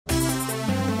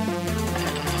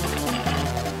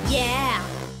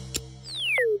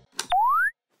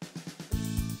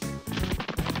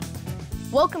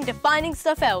Welcome to Finding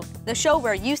Stuff Out, the show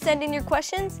where you send in your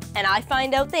questions and I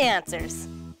find out the answers.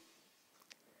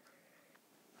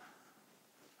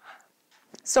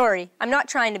 Sorry, I'm not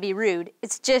trying to be rude.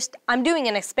 It's just I'm doing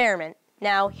an experiment.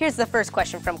 Now, here's the first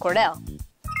question from Cordell.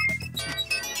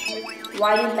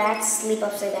 Why do bats sleep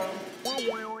upside down?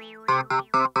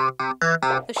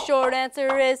 The short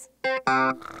answer is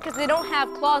because they don't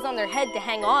have claws on their head to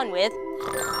hang on with.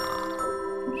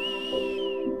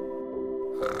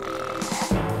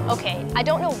 Okay, I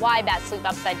don't know why bats sleep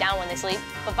upside down when they sleep,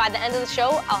 but by the end of the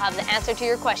show, I'll have the answer to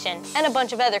your question and a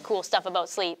bunch of other cool stuff about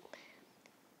sleep.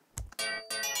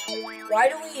 Why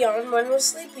do we yawn when we're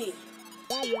sleepy?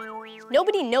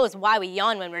 Nobody knows why we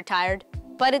yawn when we're tired,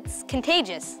 but it's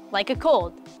contagious, like a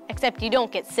cold, except you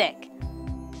don't get sick.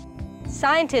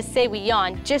 Scientists say we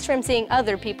yawn just from seeing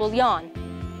other people yawn.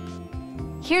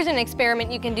 Here's an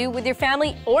experiment you can do with your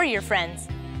family or your friends.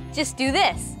 Just do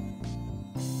this.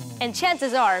 And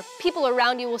chances are, people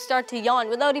around you will start to yawn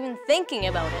without even thinking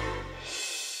about it.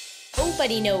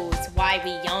 Nobody knows why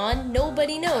we yawn.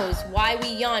 Nobody knows why we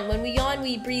yawn. When we yawn,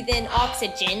 we breathe in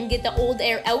oxygen, get the old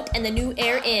air out and the new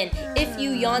air in. If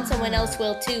you yawn, someone else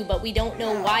will too, but we don't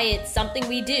know why. It's something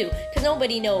we do, because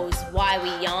nobody knows why we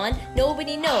yawn.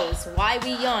 Nobody knows why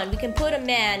we yawn. We can put a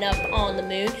man up on the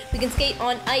moon. We can skate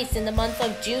on ice in the month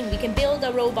of June. We can build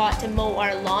a robot to mow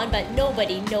our lawn, but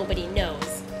nobody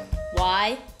knows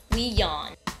why we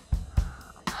yawn.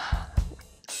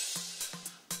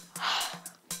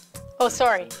 Oh,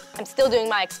 sorry. I'm still doing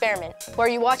my experiment. Were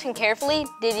you watching carefully?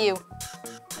 Did you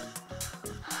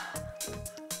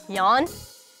yawn?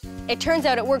 It turns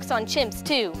out it works on chimps,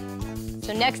 too.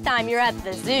 So next time you're at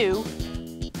the zoo,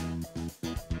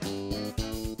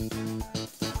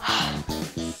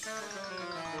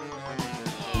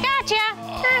 gotcha!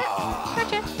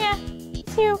 Gotcha, yeah,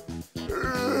 it's you.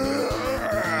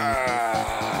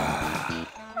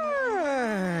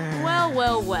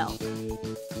 Well.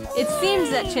 It seems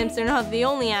that chimps are not the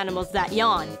only animals that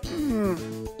yawn.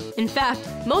 In fact,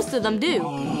 most of them do.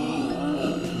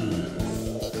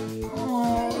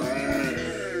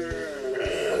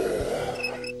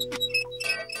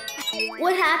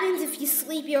 What happens if you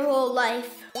sleep your whole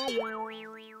life?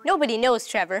 Nobody knows,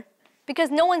 Trevor, because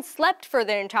no one slept for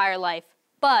their entire life.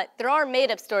 But there are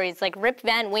made-up stories like Rip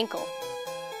Van Winkle.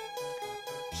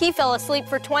 He fell asleep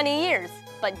for 20 years.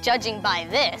 But judging by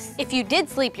this, if you did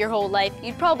sleep your whole life,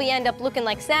 you'd probably end up looking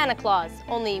like Santa Claus,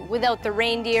 only without the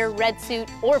reindeer, red suit,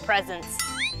 or presents.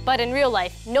 But in real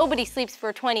life, nobody sleeps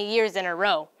for 20 years in a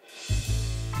row.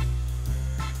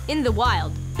 In the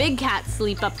wild, big cats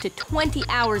sleep up to 20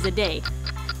 hours a day.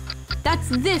 That's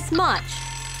this much.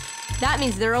 That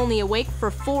means they're only awake for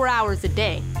 4 hours a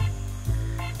day.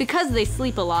 Because they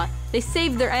sleep a lot, they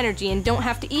save their energy and don't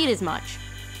have to eat as much.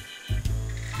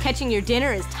 Catching your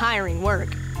dinner is tiring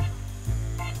work.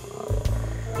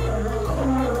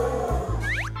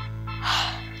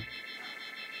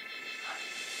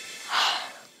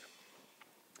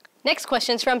 Next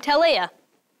question's from Talea.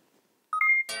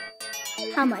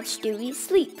 How much do we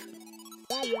sleep?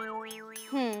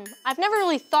 I've never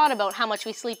really thought about how much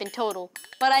we sleep in total,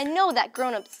 but I know that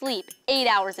grown-ups sleep 8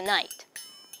 hours a night.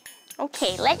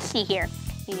 Okay, let's see here.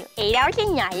 You do 8 hours a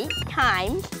night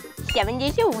times 7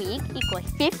 days a week equals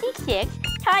 56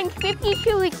 times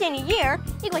 52 weeks in a year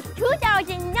equals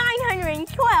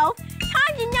 2,912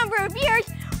 times the number of years.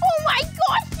 Oh my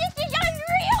gosh, this is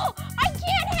unreal! I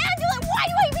can't handle it! Why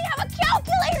do I even have a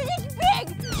calculator this big?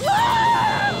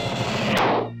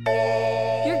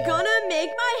 You're gonna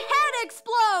make my head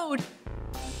explode!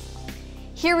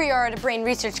 Here we are at a brain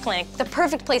research clinic, the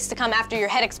perfect place to come after your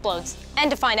head explodes and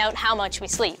to find out how much we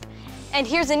sleep. And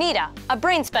here's Anita, a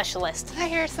brain specialist. Hi,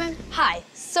 Harrison. Hi.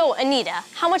 So, Anita,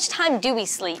 how much time do we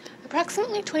sleep?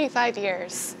 Approximately 25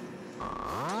 years.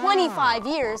 25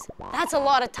 years? That's a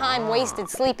lot of time wasted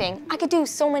sleeping. I could do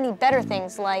so many better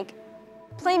things like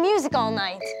play music all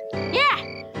night.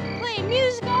 Yeah, play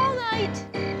music all night.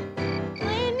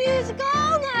 Play music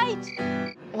all night.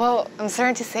 Well, I'm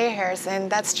sorry to say, Harrison,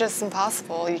 that's just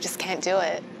impossible. You just can't do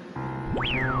it.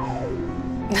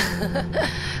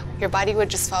 Your body would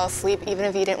just fall asleep even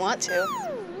if you didn't want to.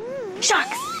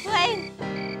 Shucks! Play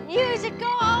music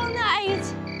all night.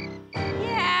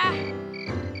 Yeah.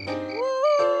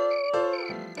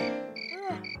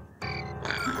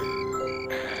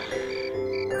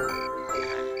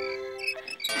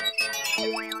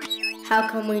 How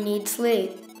come we need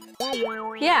sleep?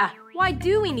 Yeah, why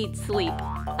do we need sleep?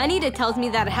 Anita tells me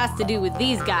that it has to do with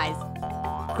these guys.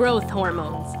 Growth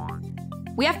hormones.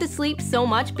 We have to sleep so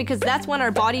much because that's when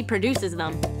our body produces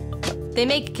them. They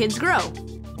make kids grow.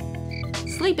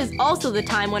 Sleep is also the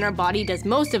time when our body does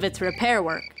most of its repair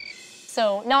work.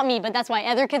 So, not me, but that's why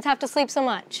other kids have to sleep so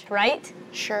much, right?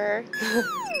 Sure.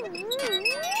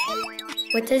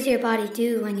 What does your body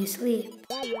do when you sleep?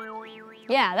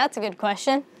 Yeah, that's a good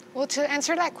question. Well, to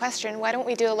answer that question, why don't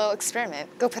we do a little experiment?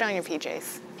 Go put on your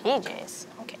PJs. PJs,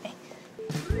 okay.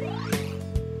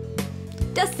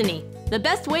 Destiny, the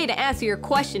best way to answer your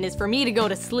question is for me to go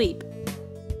to sleep.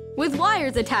 With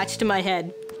wires attached to my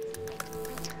head.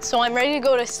 So I'm ready to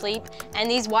go to sleep, and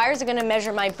these wires are gonna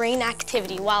measure my brain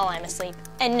activity while I'm asleep.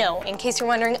 And no, in case you're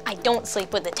wondering, I don't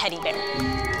sleep with a teddy bear.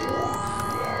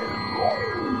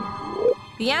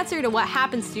 The answer to what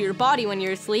happens to your body when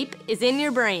you're asleep is in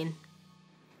your brain.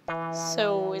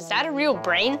 So is that a real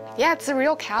brain? Yeah, it's a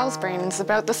real cow's brain. It's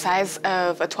about the size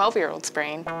of a 12-year-old's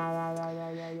brain.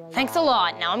 Thanks a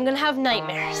lot. Now I'm gonna have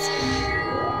nightmares.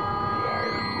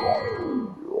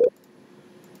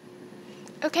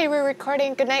 Okay, we're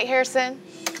recording. Good night, Harrison.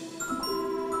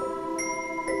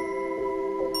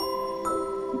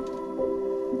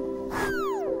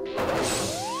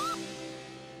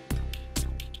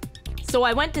 So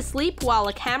I went to sleep while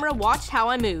a camera watched how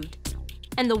I moved.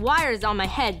 And the wires on my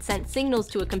head sent signals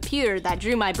to a computer that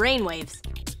drew my brainwaves.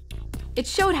 It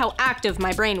showed how active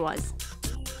my brain was.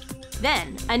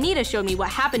 Then, Anita showed me what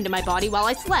happened to my body while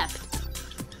I slept.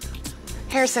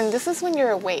 Harrison, this is when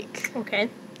you're awake. Okay.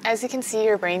 As you can see,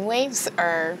 your brain waves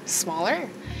are smaller.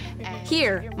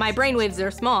 Here, my brainwaves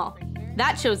are small.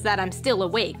 That shows that I'm still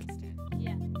awake.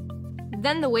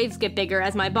 Then the waves get bigger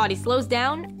as my body slows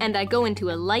down and I go into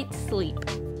a light sleep.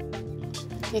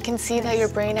 You can see that your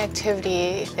brain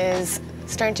activity is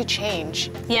starting to change.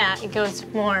 Yeah, it goes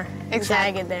more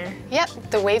jagged there.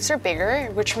 Yep, the waves are bigger,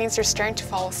 which means you're starting to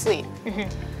fall asleep.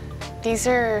 These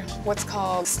are what's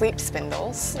called sleep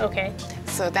spindles. Okay.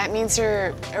 So that means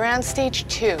you're around stage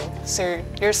 2, so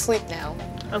you're asleep now.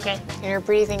 Okay. And your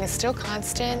breathing is still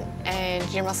constant and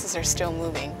your muscles are still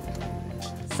moving.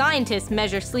 Scientists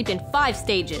measure sleep in 5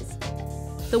 stages.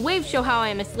 The waves show how I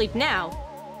am asleep now,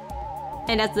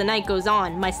 and as the night goes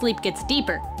on, my sleep gets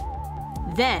deeper.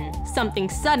 Then, something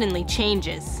suddenly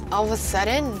changes. All of a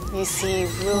sudden, you see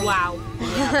really Wow.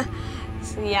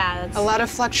 Yeah, that's... a lot of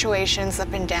fluctuations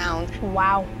up and down.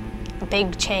 Wow.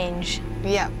 Big change.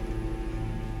 Yep.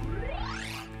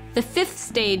 The 5th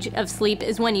stage of sleep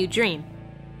is when you dream.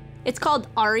 It's called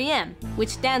REM, which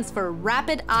stands for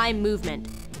Rapid Eye Movement.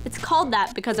 It's called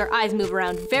that because our eyes move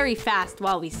around very fast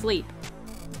while we sleep.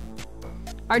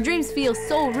 Our dreams feel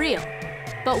so real,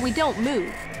 but we don't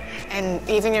move. And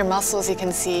even your muscles, you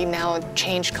can see now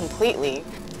change completely.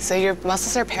 So your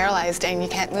muscles are paralyzed and you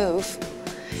can't move.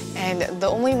 And the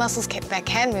only muscles that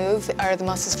can move are the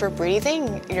muscles for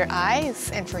breathing, your eyes,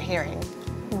 and for hearing.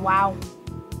 Wow.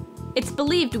 It's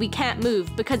believed we can't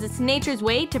move because it's nature's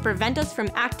way to prevent us from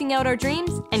acting out our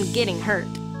dreams and getting hurt.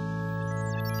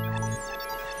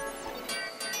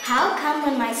 How come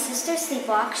when my sister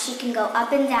sleepwalks, she can go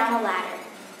up and down a ladder?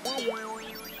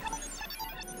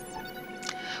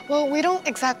 Well, we don't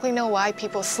exactly know why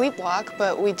people sleepwalk,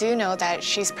 but we do know that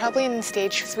she's probably in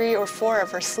stage 3 or 4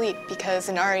 of her sleep because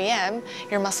in REM,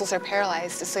 your muscles are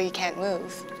paralyzed, so you can't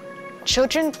move.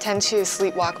 Children tend to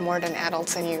sleepwalk more than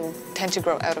adults, and you tend to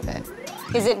grow out of it.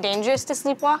 Is it dangerous to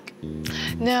sleepwalk?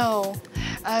 No.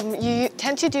 You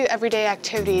tend to do everyday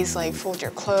activities like fold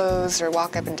your clothes or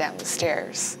walk up and down the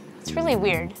stairs. It's really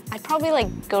weird. I'd probably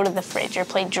go to the fridge or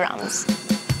play drums.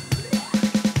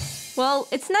 Well,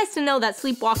 it's nice to know that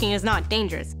sleepwalking is not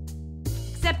dangerous.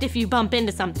 Except if you bump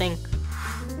into something.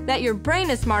 That your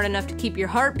brain is smart enough to keep your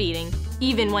heart beating,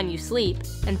 even when you sleep.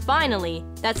 And finally,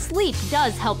 that sleep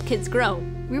does help kids grow.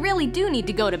 We really do need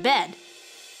to go to bed.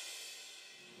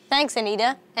 Thanks,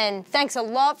 Anita. And thanks a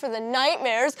lot for the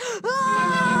nightmares.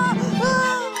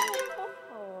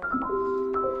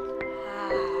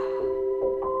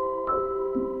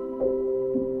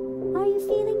 Are you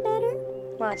feeling better?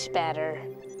 Much better.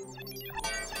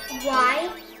 Why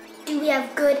do we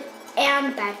have good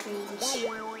and bad dreams?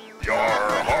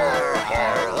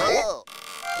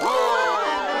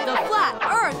 The Flat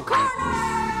Earth Corner!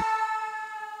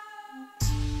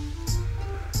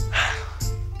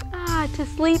 To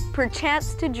sleep,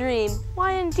 perchance to dream.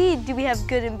 Why indeed do we have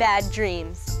good and bad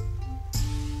dreams?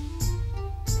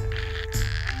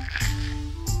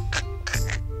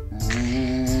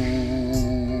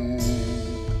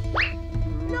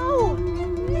 No!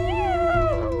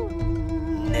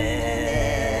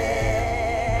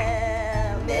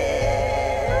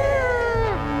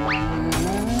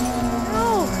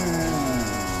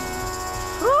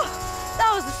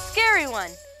 That was a scary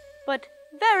one. But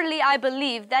verily I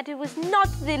believe that it was not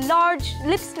the large,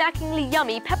 lip-smackingly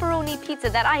yummy pepperoni pizza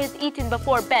that I had eaten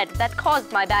before bed that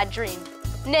caused my bad dream.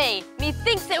 Nay,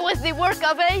 methinks it was the work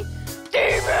of a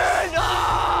demon!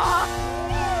 Ah!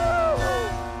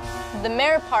 The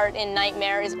mare part in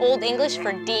nightmare is Old English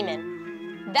for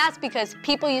demon. That's because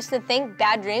people used to think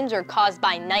bad dreams were caused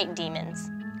by night demons.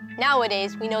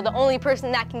 Nowadays, we know the only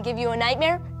person that can give you a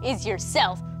nightmare is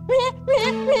yourself.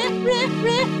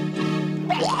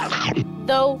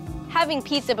 Though, having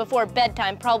pizza before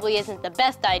bedtime probably isn't the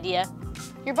best idea.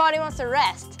 Your body wants to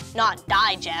rest, not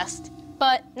digest.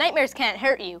 But nightmares can't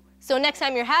hurt you, so next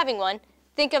time you're having one,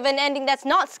 think of an ending that's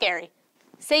not scary.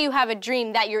 Say you have a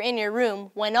dream that you're in your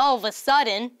room when all of a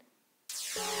sudden,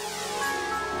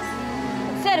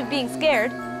 instead of being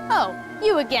scared, oh,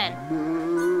 you again.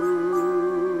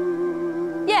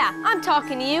 Yeah, I'm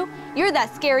talking to you. You're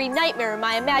that scary nightmare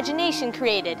my imagination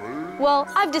created. Well,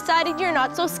 I've decided you're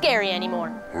not so scary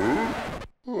anymore.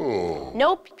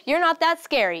 Nope, you're not that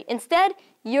scary. Instead,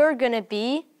 you're gonna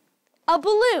be a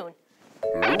balloon.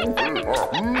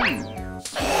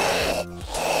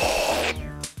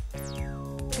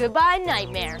 Goodbye,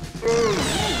 nightmare.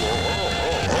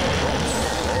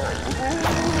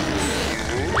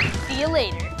 See you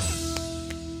later.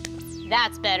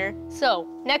 That's better. So,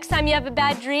 next time you have a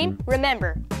bad dream,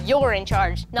 remember, you're in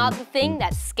charge, not the thing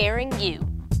that's scaring you.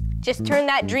 Just turn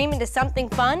that dream into something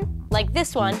fun, like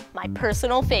this one, my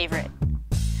personal favorite.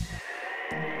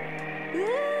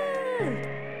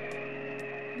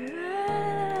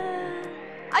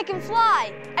 I can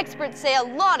fly! Experts say a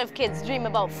lot of kids dream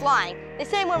about flying. They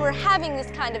say when we're having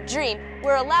this kind of dream,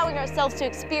 we're allowing ourselves to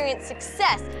experience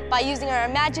success by using our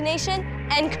imagination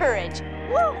and courage.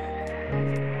 Woo!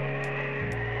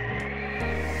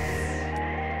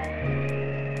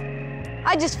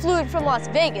 I just flew it from Las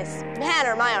Vegas. Man,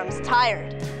 are my arms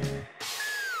tired.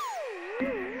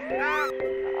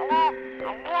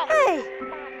 Hey,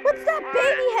 what's that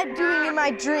baby head doing in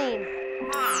my dream?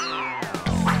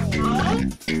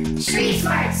 Street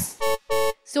farts.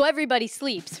 So everybody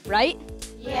sleeps, right?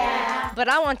 Yeah. But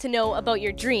I want to know about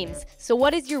your dreams. So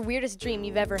what is your weirdest dream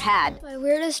you've ever had? My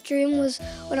weirdest dream was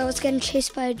when I was getting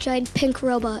chased by a giant pink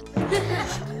robot.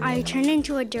 I turned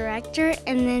into a director,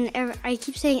 and then I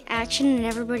keep saying action, and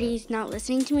everybody's not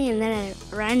listening to me, and then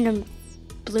a random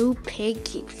blue pig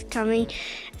keeps coming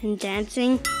and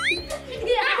dancing.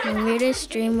 My weirdest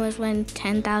dream was when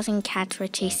 10,000 cats were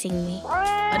chasing me.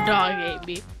 A dog ate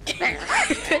me.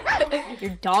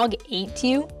 Your dog ate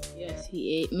you? Yes,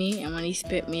 he ate me, and when he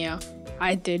spit me out,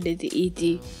 I turned into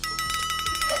E.T.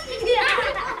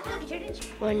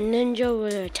 When ninja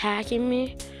was attacking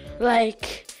me,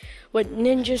 like with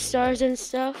ninja stars and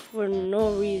stuff for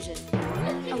no reason.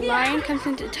 A lion comes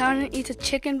into town and eats a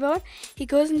chicken bone. He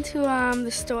goes into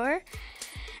the store,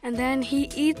 and then he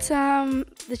eats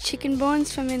the chicken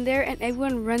bones from in there, and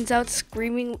everyone runs out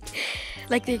screaming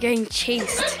like they're getting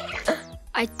chased.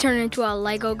 I turned into a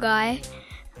Lego guy,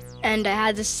 and I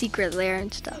had the secret lair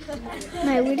and stuff.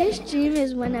 My weirdest dream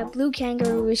is when a blue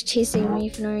kangaroo was chasing me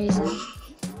for no reason.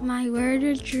 My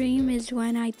weirdest dream is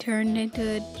when I turned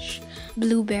into a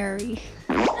blueberry.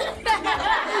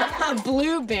 A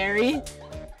blueberry?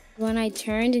 When I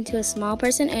turned into a small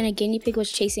person and a guinea pig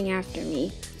was chasing after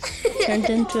me. Turned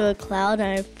into a cloud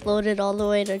and I floated all the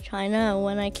way to China, and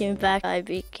when I came back, I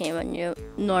became a new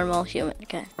normal human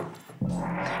again.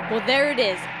 Well, there it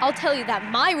is. I'll tell you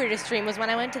that my weirdest dream was when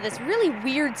I went to this really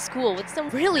weird school with some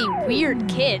really weird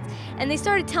kids, and they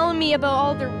started telling me about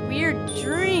all their weird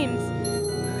dreams.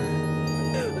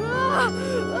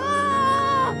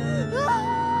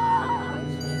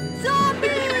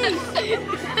 Zombies!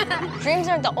 Dreams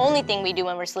aren't the only thing we do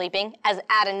when we're sleeping, as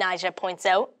Adonijah points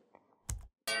out.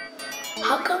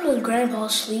 How come when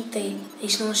grandpas sleep, they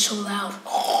snore so loud?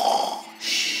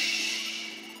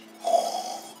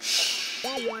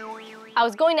 I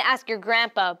was going to ask your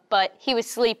grandpa, but he was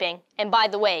sleeping. And by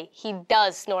the way, he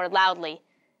does snore loudly.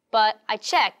 But I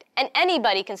checked, and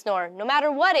anybody can snore, no matter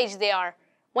what age they are.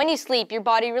 When you sleep, your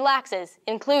body relaxes,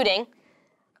 including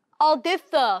all this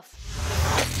stuff.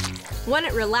 When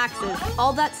it relaxes,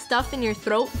 all that stuff in your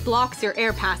throat blocks your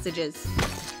air passages.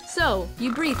 So,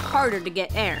 you breathe harder to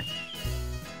get air.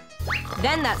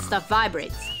 Then that stuff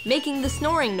vibrates, making the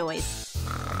snoring noise.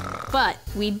 But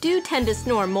we do tend to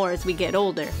snore more as we get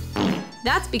older.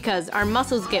 That's because our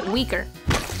muscles get weaker.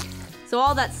 So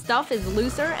all that stuff is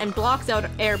looser and blocks out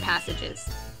air passages.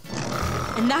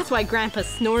 And that's why Grandpa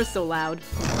snores so loud.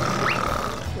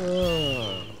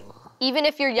 Even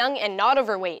if you're young and not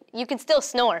overweight, you can still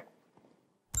snore.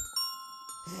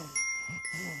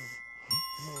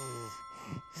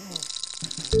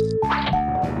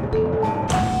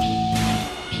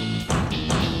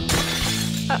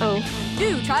 Uh-oh.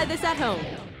 Do try this at home.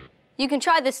 You can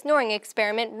try the snoring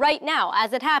experiment right now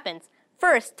as it happens.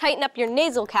 First, tighten up your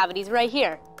nasal cavities right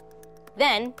here.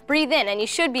 Then breathe in and you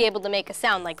should be able to make a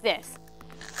sound like this.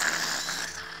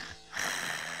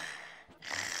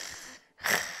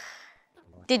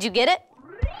 Did you get it?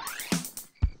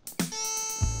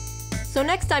 So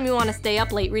next time you want to stay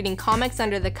up late reading comics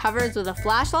under the covers with a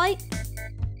flashlight,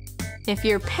 if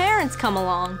your parents come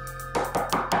along,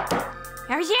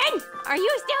 Harrison, are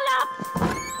you still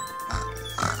up?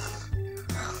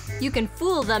 you can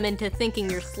fool them into thinking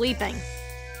you're sleeping.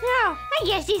 No, I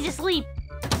guess he's asleep.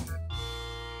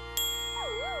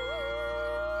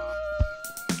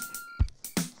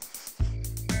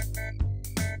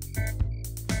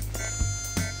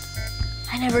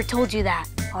 I never told you that,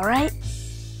 all right?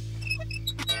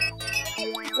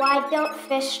 Why don't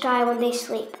fish die when they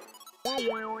sleep?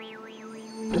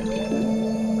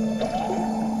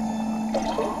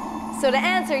 So to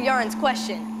answer Yaren's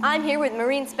question, I'm here with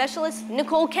marine specialist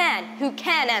Nicole Can, who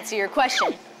can answer your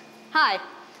question. Hi.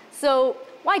 So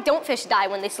why don't fish die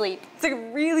when they sleep? It's a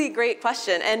really great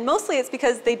question, and mostly it's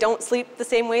because they don't sleep the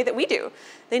same way that we do.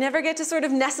 They never get to sort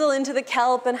of nestle into the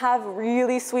kelp and have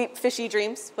really sweet fishy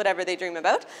dreams, whatever they dream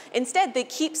about. Instead, they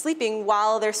keep sleeping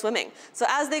while they're swimming. So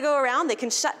as they go around, they can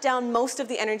shut down most of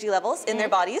the energy levels in their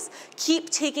bodies,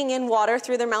 keep taking in water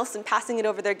through their mouths and passing it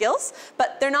over their gills,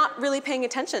 but they're not really paying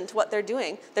attention to what they're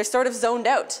doing. They're sort of zoned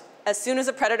out. As soon as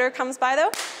a predator comes by,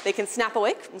 though, they can snap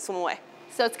awake and swim away.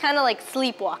 So it's kind of like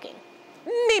sleepwalking.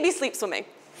 Maybe sleep swimming.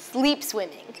 Sleep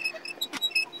swimming.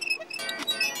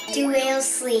 Do whales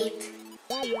sleep?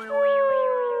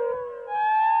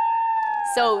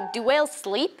 So do whales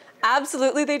sleep?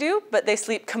 Absolutely they do, but they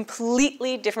sleep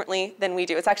completely differently than we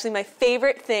do. It's actually my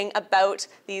favorite thing about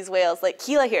these whales. Like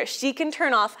Keela here, she can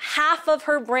turn off half of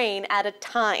her brain at a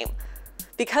time.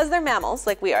 Because they're mammals,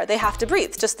 like we are, they have to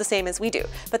breathe just the same as we do.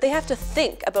 But they have to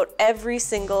think about every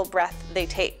single breath they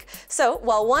take. So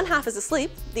while one half is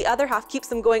asleep, the other half keeps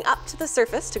them going up to the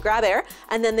surface to grab air,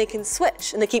 and then they can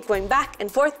switch. And they keep going back and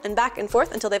forth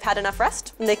until they've had enough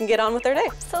rest, and they can get on with their day.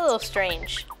 It's a little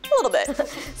strange. A little bit.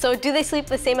 So do they sleep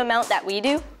the same amount that we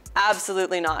do?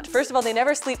 Absolutely not. First of all, they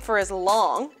never sleep for as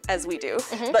long as we do.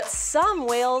 But some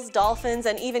whales, dolphins,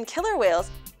 and even killer whales,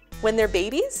 when they're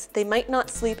babies, they might not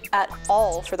sleep at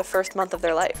all for the first month of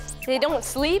their life. They don't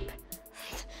sleep?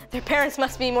 Their parents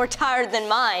must be more tired than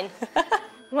mine.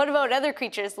 What about other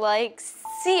creatures like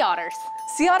sea otters?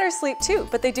 Sea otters sleep too,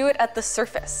 but they do it at the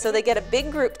surface. So they get a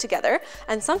big group together,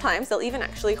 and sometimes they'll even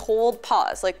actually hold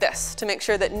paws like this to make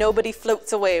sure that nobody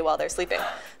floats away while they're sleeping.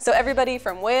 So everybody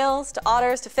from whales to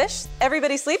otters to fish,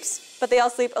 everybody sleeps, but they all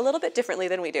sleep a little bit differently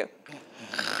than we do.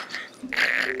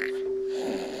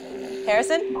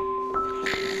 Harrison?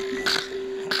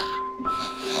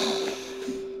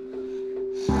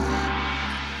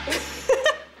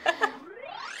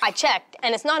 I checked,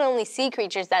 and it's not only sea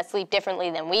creatures that sleep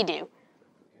differently than we do.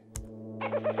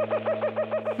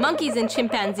 Monkeys and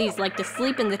chimpanzees like to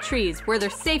sleep in the trees where they're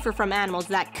safer from animals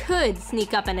that could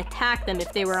sneak up and attack them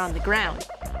if they were on the ground.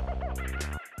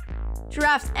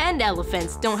 Giraffes and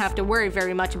elephants don't have to worry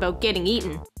very much about getting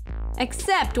eaten,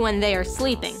 except when they are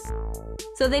sleeping.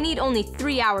 So they need only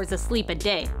 3 hours of sleep a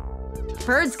day.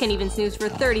 Birds can even snooze for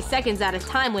 30 seconds at a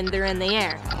time when they're in the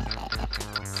air.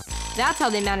 That's how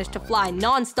they manage to fly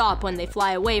non-stop when they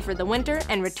fly away for the winter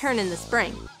and return in the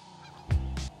spring.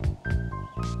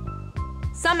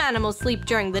 Some animals sleep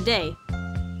during the day.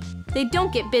 They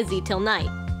don't get busy till night,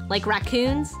 like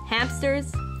raccoons,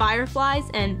 hamsters, fireflies,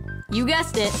 and, you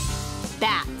guessed it,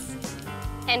 bats.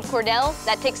 And Cordell,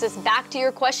 that takes us back to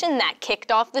your question that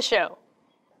kicked off the show.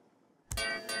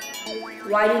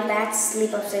 Why do bats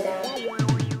sleep upside down?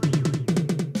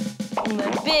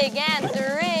 The big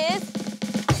answer is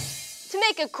to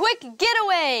make a quick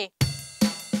getaway.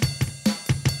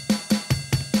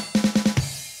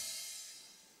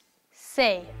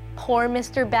 Say, poor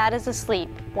Mr. Bat is asleep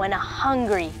when a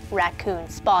hungry raccoon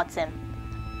spots him.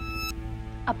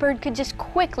 A bird could just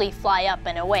quickly fly up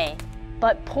and away,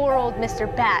 but poor old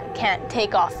Mr. Bat can't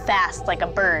take off fast like a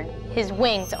bird. His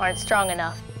wings aren't strong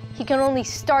enough. He can only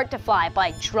start to fly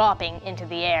by dropping into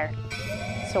the air.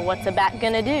 So what's a bat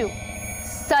gonna do?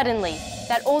 Suddenly,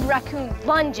 that old raccoon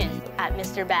lunges at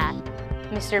Mr. Bat.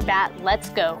 Mr. Bat lets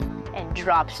go and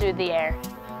drops through the air.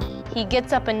 He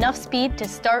gets up enough speed to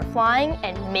start flying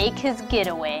and make his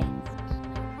getaway.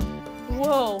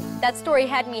 Whoa, that story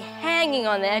had me hanging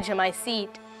on the edge of my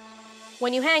seat.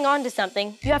 When you hang on to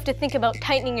something, you have to think about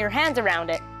tightening your hands around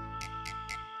it.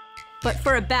 But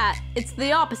for a bat, it's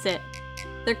the opposite.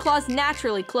 Their claws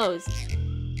naturally close.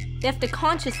 They have to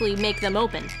consciously make them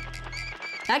open.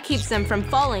 That keeps them from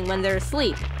falling when they're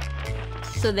asleep.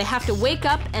 So they have to wake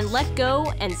up and let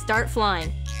go and start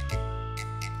flying.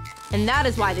 And that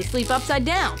is why they sleep upside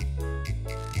down.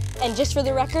 And just for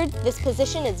the record, this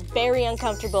position is very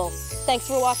uncomfortable. Thanks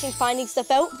for watching Finding Stuff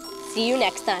Out. See you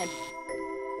next time.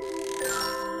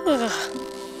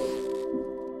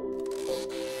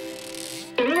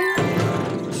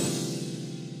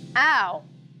 Ow.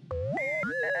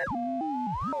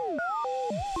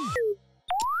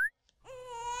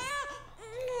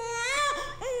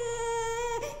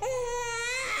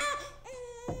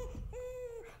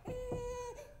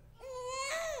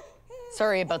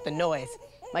 Sorry about the noise.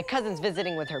 My cousin's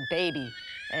visiting with her baby,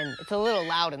 and it's a little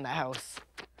loud in the house.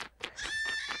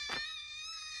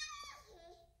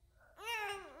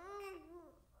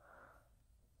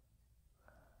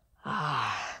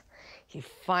 He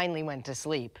finally went to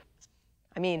sleep.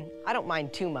 I mean, I don't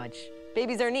mind too much.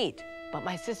 Babies are neat, but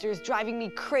my sister is driving me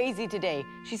crazy today.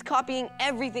 She's copying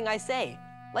everything I say,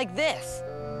 like this.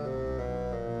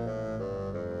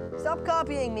 Stop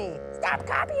copying me. Stop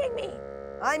copying me.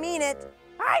 I mean it.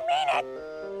 I mean it.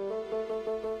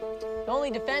 The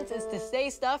only defense is to say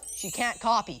stuff she can't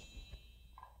copy.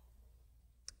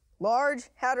 Large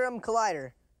Hadron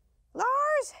Collider.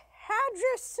 Large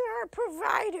Hadron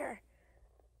Provider.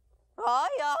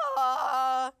 Hiya.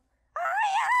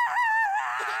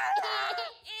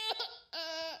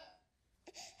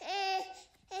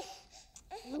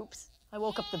 Oops, I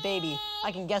woke up the baby.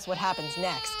 I can guess what happens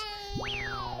next.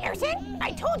 Harrison,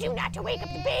 I told you not to wake up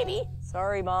the baby.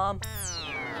 Sorry, Mom.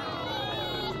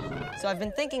 So I've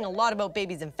been thinking a lot about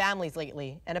babies and families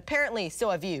lately, and apparently so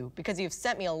have you, because you've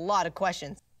sent me a lot of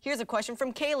questions. Here's a question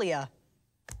from Kalia.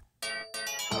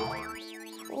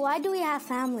 Why do we have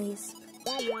families?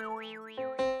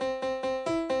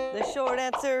 The short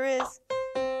answer is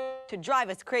to drive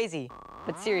us crazy.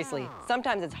 But seriously,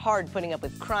 sometimes it's hard putting up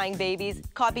with crying babies,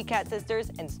 copycat sisters,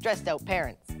 and stressed out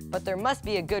parents. But there must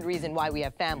be a good reason why we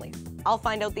have families. I'll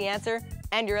find out the answer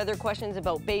and your other questions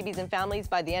about babies and families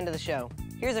by the end of the show.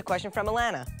 Here's a question from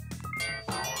Alana.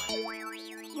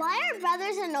 Why are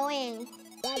brothers annoying?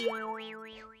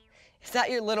 Is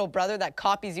that your little brother that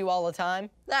copies you all the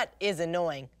time? That is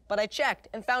annoying. But I checked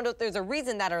and found out there's a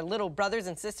reason that our little brothers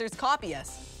and sisters copy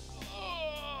us.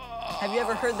 Have you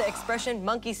ever heard the expression,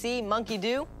 monkey see, monkey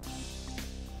do?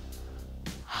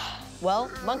 Well,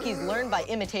 monkeys learn by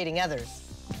imitating others.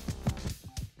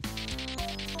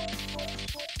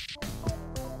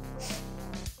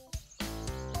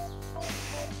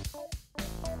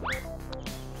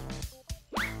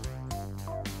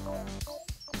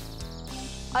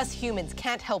 Us humans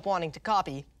can't help wanting to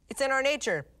copy. It's in our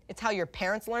nature. It's how your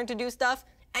parents learn to do stuff,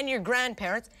 and your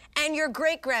grandparents, and your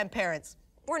great-grandparents.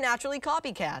 We're naturally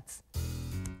copycats.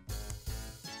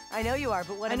 I know you are,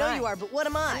 but what am I? I know you are, but what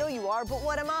am I? I know you are, but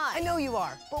what am I? I know you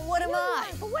are, but what am I?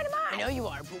 But what am I? I know you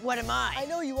are, but what am I? I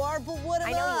know you are, but what am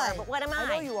I? I know you are, but what am I? I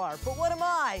know you are, but what am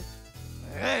I?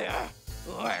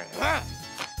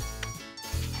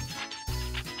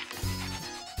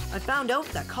 I found out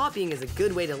that copying is a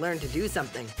good way to learn to do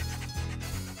something.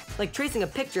 Like tracing a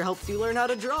picture helps you learn how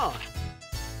to draw.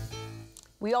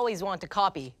 We always want to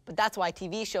copy, but that's why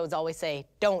TV shows always say,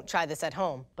 don't try this at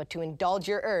home. But to indulge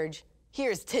your urge,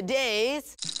 here's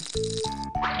today's...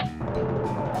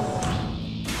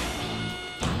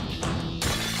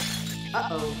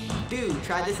 Uh-oh, do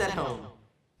try this at home.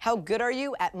 How good are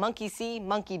you at monkey see,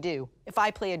 monkey do? If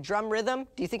I play a drum rhythm,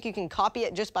 do you think you can copy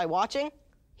it just by watching?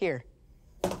 Here.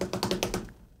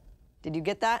 Did you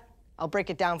get that? I'll break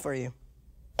it down for you.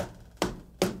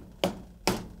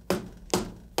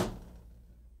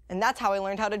 And that's how I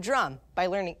learned how to drum, by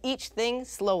learning each thing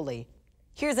slowly.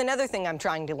 Here's another thing I'm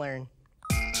trying to learn.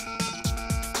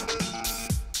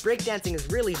 Breakdancing is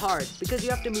really hard because you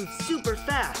have to move super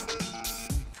fast.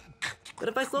 But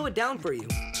if I slow it down for you,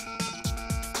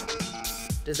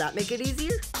 does that make it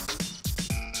easier?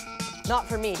 Not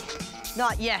for me,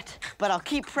 not yet, but I'll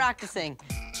keep practicing.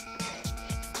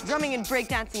 Drumming and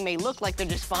breakdancing may look like they're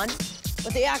just fun,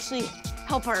 but they actually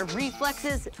help our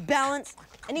reflexes, balance,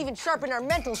 and even sharpen our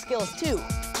mental skills too.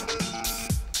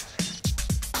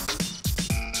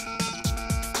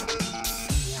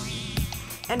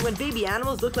 And when baby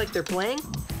animals look like they're playing,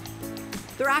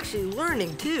 they're actually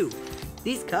learning too.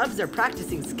 These cubs are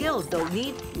practicing skills they'll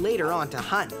need later on to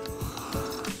hunt.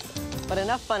 But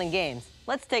enough fun and games.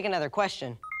 Let's take another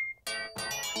question.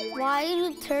 Why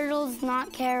do turtles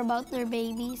not care about their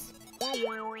babies?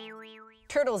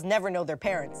 Turtles never know their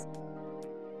parents.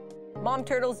 Mom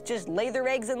turtles just lay their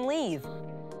eggs and leave.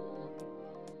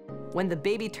 When the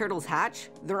baby turtles hatch,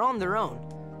 they're on their own.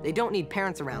 They don't need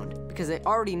parents around because they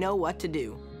already know what to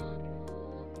do.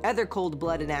 Other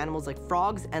cold-blooded animals like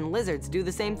frogs and lizards do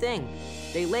the same thing.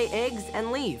 They lay eggs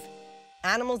and leave.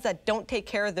 Animals that don't take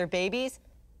care of their babies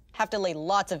have to lay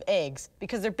lots of eggs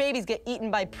because their babies get eaten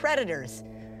by predators.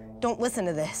 Don't listen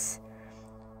to this.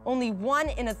 Only 1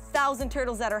 in 1,000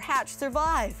 turtles that are hatched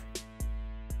survive.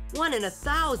 1 in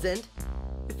 1,000?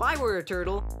 If I were a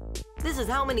turtle, this is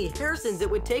how many Harrisons it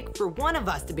would take for one of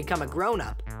us to become a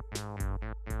grown-up.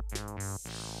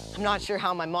 I'm not sure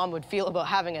how my mom would feel about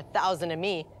having 1,000 of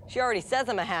me. She already says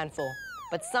I'm a handful.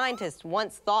 But scientists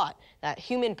once thought that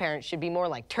human parents should be more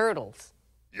like turtles.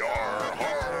 The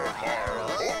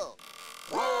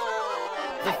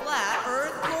Flat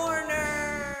Earth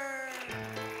Corner!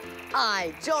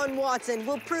 I, John Watson,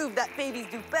 will prove that babies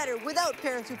do better without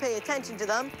parents who pay attention to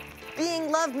them. Being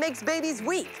loved makes babies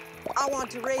weak. I want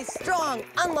to raise strong,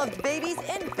 unloved babies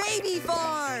in baby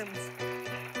farms!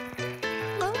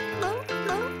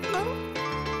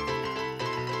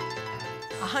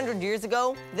 100 years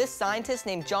ago, this scientist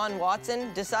named John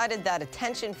Watson decided that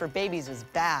attention for babies was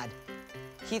bad.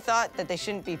 He thought that they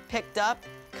shouldn't be picked up,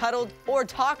 cuddled, or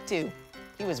talked to.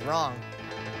 He was wrong.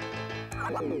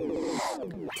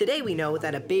 Today we know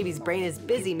that a baby's brain is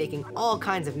busy making all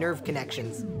kinds of nerve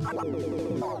connections.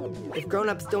 If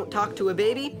grown-ups don't talk to a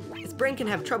baby, its brain can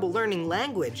have trouble learning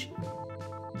language.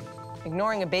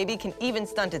 Ignoring a baby can even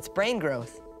stunt its brain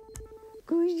growth.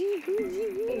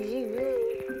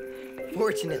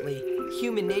 Fortunately,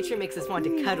 human nature makes us want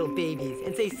to cuddle babies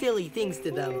and say silly things to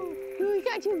them. Oh,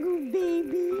 such a good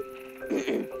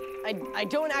baby. I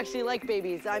don't actually like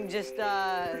babies. I'm just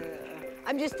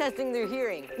testing their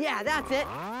hearing. Yeah, that's it.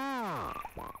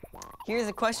 Here's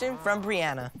a question from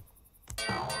Brianna.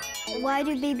 Why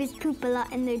do babies poop a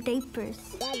lot in their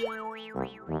diapers?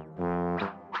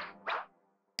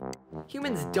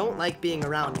 Humans don't like being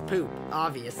around poop,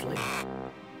 obviously.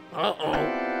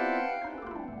 Uh-oh.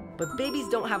 But babies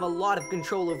don't have a lot of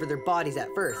control over their bodies at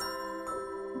first.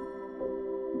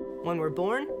 When we're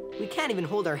born, we can't even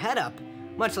hold our head up,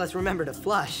 much less remember to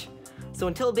flush. So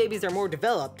until babies are more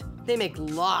developed, they make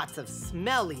lots of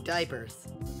smelly diapers.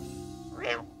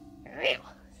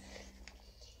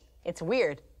 It's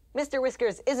weird. Mr.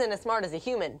 Whiskers isn't as smart as a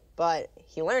human, but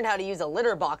he learned how to use a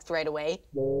litter box right away.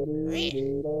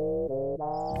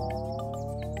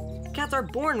 Cats are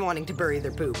born wanting to bury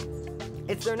their poop.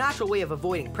 It's their natural way of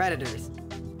avoiding predators.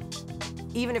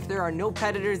 Even if there are no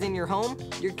predators in your home,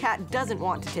 your cat doesn't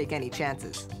want to take any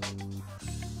chances.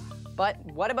 But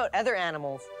what about other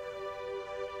animals?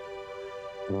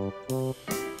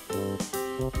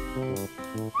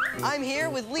 I'm here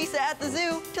with Lisa at the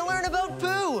zoo to learn about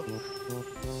poo.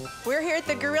 We're here at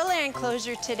the gorilla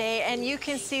enclosure today, and you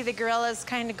can see the gorillas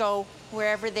kind of go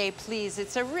wherever they please.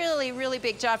 It's a really, really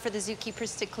big job for the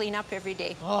zookeepers to clean up every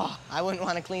day. Oh, I wouldn't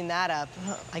want to clean that up.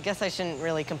 I guess I shouldn't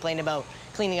really complain about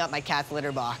cleaning up my cat's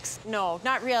litter box. No,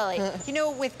 not really. You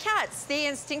know, with cats, they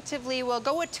instinctively will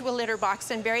go to a litter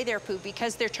box and bury their poo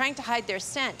because they're trying to hide their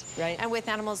scent. Right. And with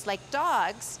animals like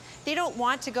dogs, they don't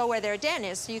want to go where their den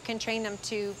is, so you can train them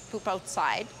to poop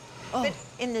outside. Oh. But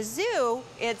in the zoo,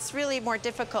 it's really more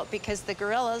difficult because the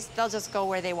gorillas, they'll just go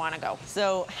where they want to go.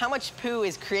 So how much poo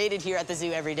is created here at the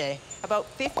zoo every day? About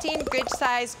 15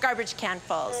 good-sized garbage can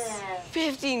fulls.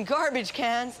 15 garbage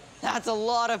cans? That's a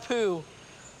lot of poo.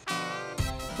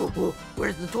 Whoa,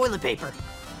 where's the toilet paper?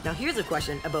 Now here's a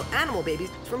question about animal babies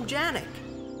from Janik.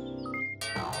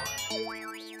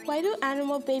 Why do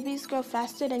animal babies grow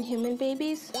faster than human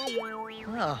babies?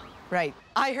 Oh, right.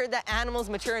 I heard that animals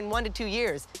mature in 1 to 2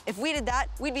 years. If we did that,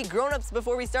 we'd be grown-ups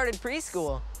before we started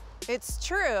preschool. It's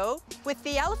true. With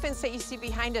the elephants that you see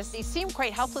behind us, they seem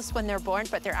quite helpless when they're born,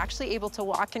 but they're actually able to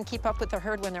walk and keep up with the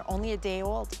herd when they're only a day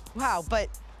old. Wow, but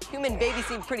human babies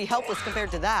seem pretty helpless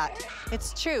compared to that.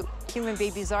 It's true. Human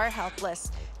babies are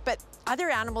helpless. But other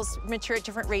animals mature at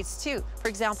different rates, too. For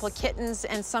example, kittens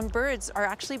and some birds are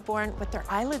actually born with their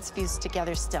eyelids fused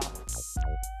together still.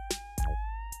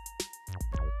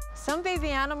 Some baby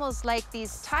animals, like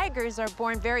these tigers, are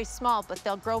born very small, but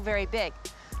they'll grow very big.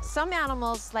 Some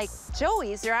animals, like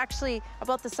joeys, are actually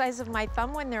about the size of my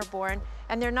thumb when they're born,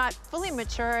 and they're not fully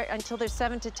mature until they're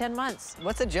 7 to 10 months.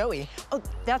 What's a joey? Oh,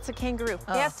 that's a kangaroo.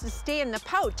 Oh. They have to stay in the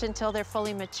pouch until they're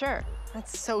fully mature.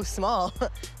 That's so small.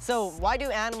 So why do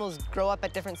animals grow up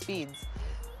at different speeds?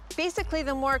 Basically,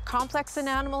 the more complex an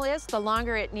animal is, the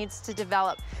longer it needs to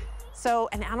develop. So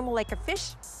an animal like a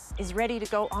fish is ready to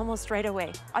go almost right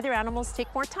away. Other animals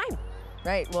take more time.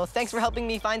 Right, well, thanks for helping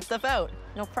me find stuff out.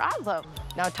 No problem.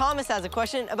 Now Thomas has a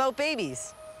question about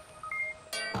babies.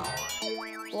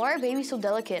 Why are babies so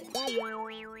delicate?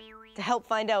 To help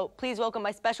find out, please welcome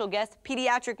my special guest,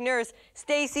 pediatric nurse,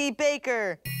 Stacy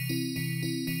Baker.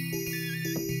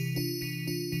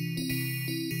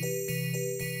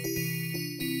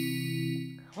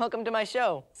 welcome to my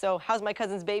show. So how's my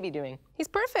cousin's baby doing? He's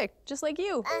perfect, just like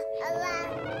you.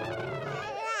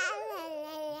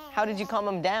 How did you calm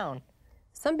him down?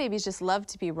 Some babies just love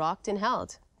to be rocked and held.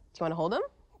 Do you want to hold him?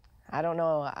 I don't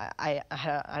know. I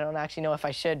don't actually know if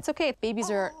I should. It's okay. Babies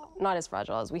are not as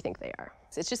fragile as we think they are.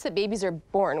 It's just that babies are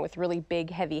born with really big,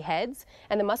 heavy heads,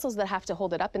 and the muscles that have to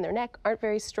hold it up in their neck aren't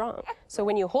very strong. So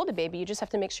when you hold a baby, you just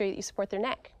have to make sure that you support their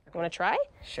neck. You want to try?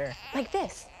 Sure. Like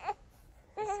this.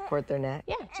 Support their neck?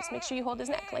 Yeah, just make sure you hold his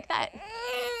neck like that.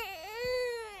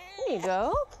 There you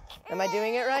go. Am I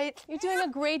doing it right? You're doing a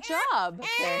great job.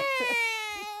 Okay.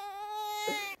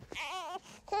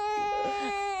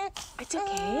 It's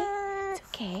okay. It's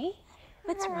okay.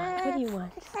 What's wrong? What do you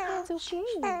want? It's okay.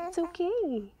 It's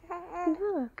okay.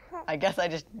 Look. I guess I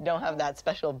just don't have that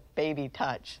special baby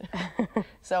touch.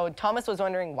 So Thomas was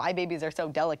wondering why babies are so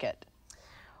delicate.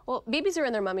 Well, babies are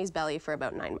in their mummy's belly for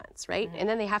about 9 months, right? And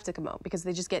then they have to come out because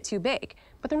they just get too big.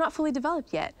 But they're not fully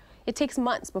developed yet. It takes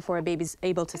months before a baby's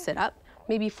able to sit up,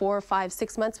 maybe 4, 5,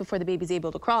 6 months before the baby's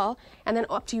able to crawl, and then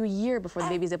up to a year before the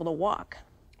baby's able to walk.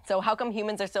 So how come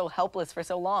humans are so helpless for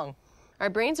so long?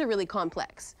 Our brains are really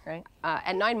complex. Right.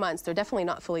 At 9 months, they're definitely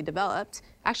not fully developed.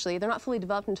 Actually, they're not fully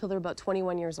developed until they're about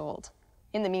 21 years old.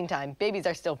 In the meantime, babies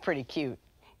are still pretty cute.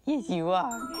 Yes, you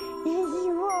are. Yes,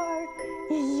 you are.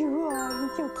 Yes, you are.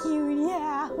 You're so cute,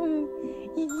 yeah.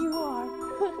 Yes, you are.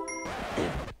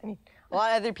 I mean, a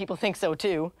lot of other people think so,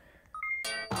 too.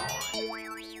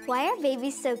 Why are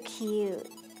babies so cute?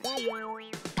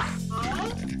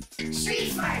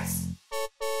 Street farts.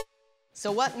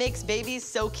 So what makes babies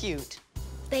so cute?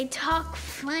 They talk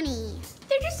funny.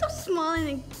 They're just so small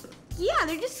and yeah,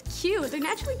 they're just cute. They're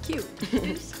naturally cute.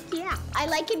 Yeah. I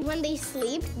like it when they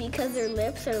sleep because their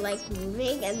lips are like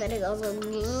moving and then it goes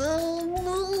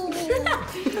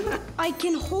I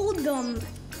can hold them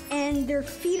and their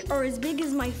feet are as big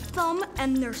as my thumb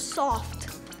and they're soft.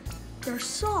 They're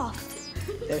soft.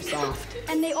 They're soft.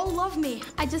 And they all love me.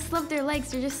 I just love their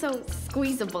legs. They're just so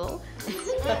squeezable.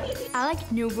 I like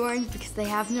newborns because they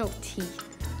have no teeth.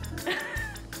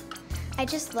 I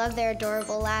just love their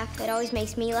adorable laugh. It always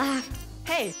makes me laugh.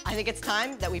 Hey, I think it's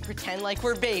time that we pretend like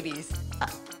we're babies.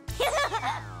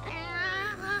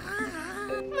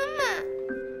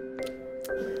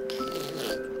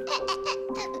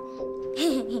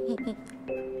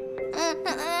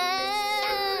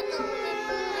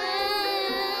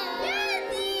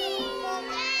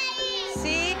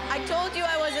 See, I told you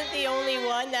I wasn't the only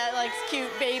one that likes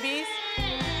cute babies.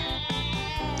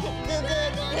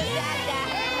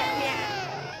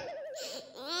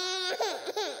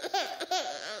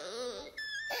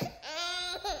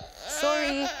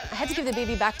 Sorry, I had to give the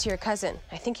baby back to your cousin.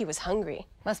 I think he was hungry.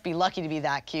 Must be lucky to be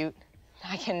that cute.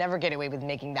 I can never get away with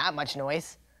making that much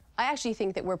noise. I actually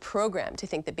think that we're programmed to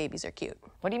think that babies are cute.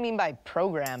 What do you mean by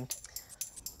programmed?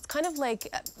 It's kind of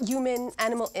like human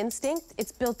animal instinct.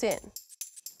 It's built in.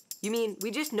 You mean we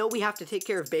just know we have to take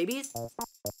care of babies?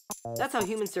 That's how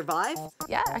humans survive?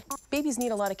 Yeah, babies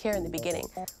need a lot of care in the beginning.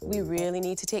 We really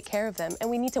need to take care of them, and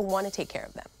we need to want to take care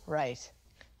of them. Right.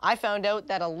 I found out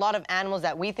that a lot of animals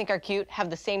that we think are cute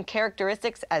have the same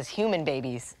characteristics as human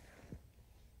babies.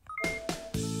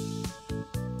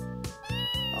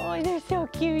 Oh, they're so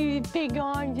cute with big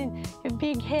arms and a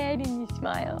big head and you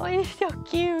smile. Oh, they're so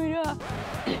cute. Oh.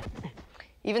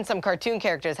 Even some cartoon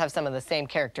characters have some of the same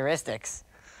characteristics.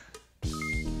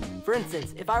 For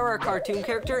instance, if I were a cartoon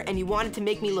character and you wanted to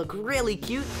make me look really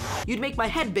cute, you'd make my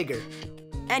head bigger.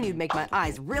 And you'd make my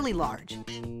eyes really large.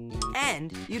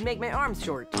 And you'd make my arms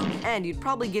short. And you'd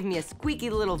probably give me a squeaky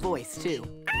little voice, too.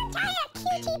 Aren't I a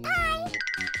cutie pie?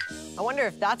 I wonder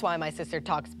if that's why my sister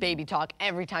talks baby talk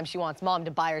every time she wants Mom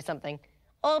to buy her something.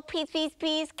 Oh, please, please,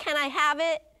 please, can I have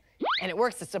it? And it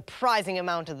works a surprising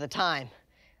amount of the time.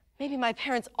 Maybe my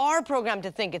parents are programmed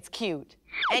to think it's cute.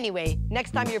 Anyway,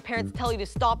 next time your parents tell you to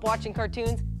stop watching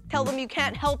cartoons, tell them you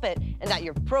can't help it and that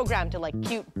you're programmed to like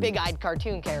cute, big-eyed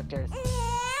cartoon characters.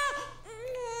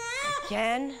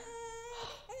 Again?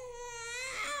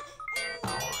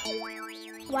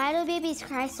 Why do babies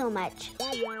cry so much?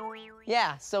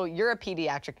 Yeah, so you're a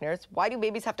pediatric nurse. Why do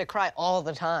babies have to cry all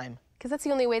the time? Because that's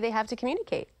the only way they have to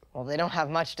communicate. Well, they don't have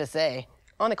much to say.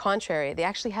 On the contrary, they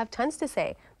actually have tons to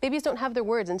say. Babies don't have their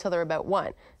words until they're about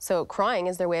 1. So crying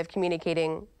is their way of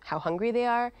communicating how hungry they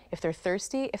are, if they're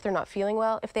thirsty, if they're not feeling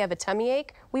well, if they have a tummy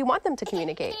ache. We want them to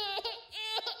communicate.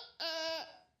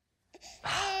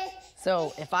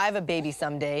 So if I have a baby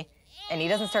someday and he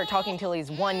doesn't start talking till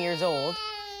he's 1 year old,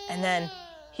 and then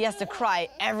he has to cry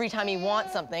every time he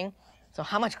wants something, so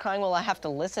how much crying will I have to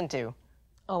listen to?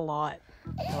 A lot.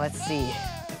 Let's see.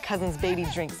 My cousin's baby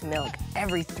drinks milk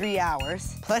every 3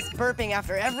 hours, plus burping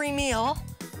after every meal,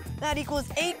 That equals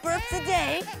 8 burps a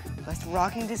day, plus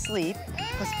rocking to sleep,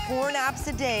 plus 4 naps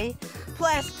a day,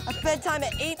 plus a bedtime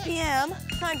at 8 p.m.,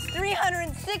 times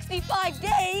 365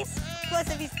 days, plus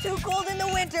if he's too cold in the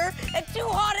winter and too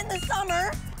hot in the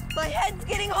summer, my head's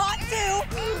getting hot too.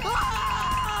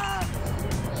 Ah!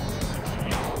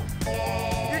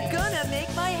 You're gonna make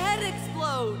my head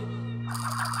explode.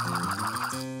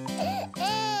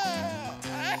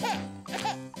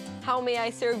 How may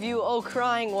I serve you, oh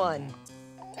crying one?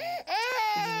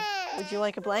 Would you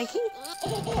like a blankie?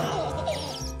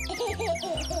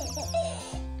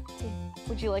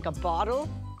 Would you like a bottle?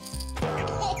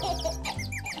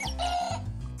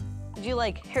 Would you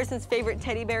like Harrison's favorite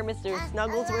teddy bear, Mr.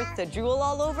 Snugglesworth, to drool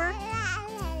all over?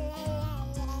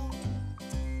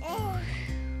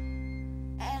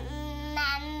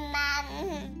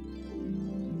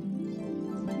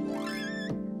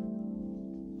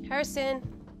 Harrison.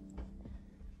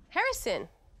 Harrison.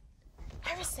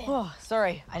 Harrison. Oh,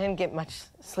 sorry. I didn't get much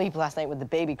sleep last night with the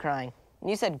baby crying.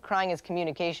 You said crying is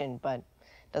communication, but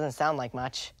doesn't sound like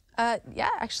much. Yeah,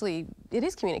 actually, it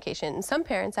is communication. Some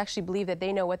parents actually believe that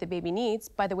they know what the baby needs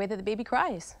by the way that the baby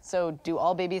cries. So do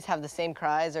all babies have the same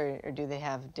cries, or do they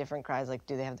have different cries? Like,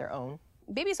 do they have their own?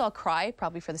 Babies all cry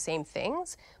probably for the same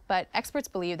things, but experts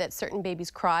believe that certain babies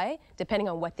cry depending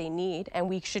on what they need, and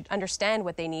we should understand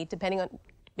what they need depending on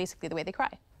basically the way they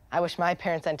cry. I wish my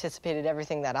parents anticipated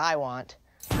everything that I want.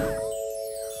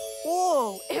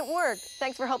 Whoa, it worked.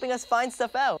 Thanks for helping us find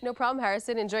stuff out. No problem,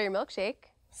 Harrison. Enjoy your milkshake.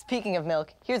 Speaking of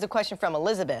milk, here's a question from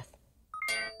Elizabeth.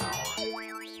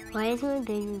 Why does my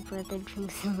baby brother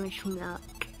drink so much milk?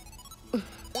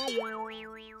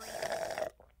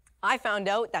 I found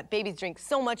out that babies drink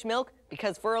so much milk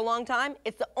because for a long time,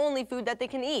 it's the only food that they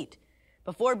can eat.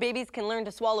 Before babies can learn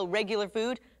to swallow regular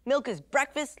food, milk is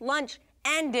breakfast, lunch,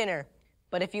 and dinner.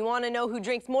 But if you want to know who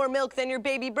drinks more milk than your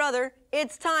baby brother,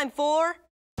 it's time for...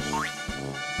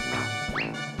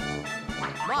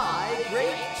 My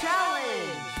Great Challenge!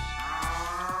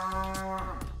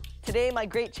 Today, my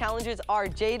great challengers are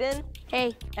Jaden.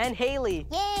 Hey. And Haley.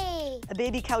 Yay! A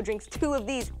baby cow drinks 2 of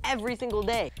these every single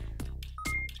day.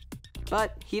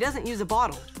 But he doesn't use a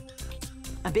bottle.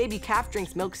 A baby calf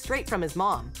drinks milk straight from his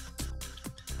mom.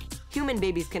 Human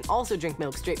babies can also drink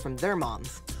milk straight from their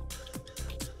moms.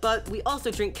 But we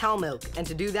also drink cow milk, and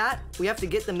to do that, we have to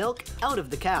get the milk out of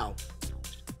the cow.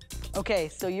 Okay,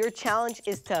 so your challenge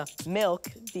is to milk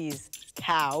these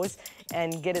cows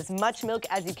and get as much milk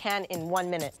as you can in 1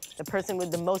 minute. The person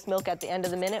with the most milk at the end of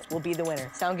the minute will be the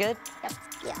winner. Sound good? Yep.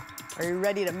 Yeah. Are you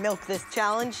ready to milk this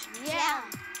challenge? Yeah.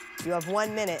 You have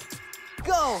 1 minute.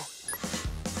 Go!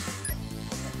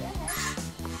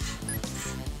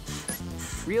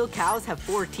 Real cows have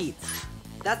 4 teeth.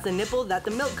 That's the nipple that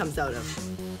the milk comes out of.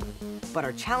 But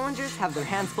our challengers have their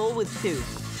hands full with 2.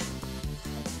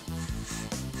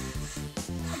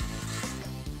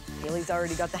 Haley's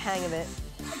already got the hang of it.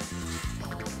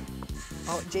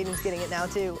 Oh, Jaden's getting it now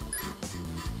too.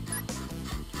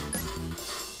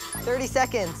 30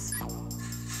 seconds.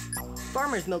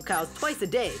 Farmers milk cows twice a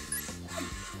day.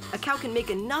 A cow can make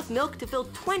enough milk to fill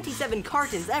 27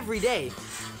 cartons every day.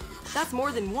 That's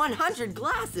more than 100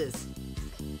 glasses.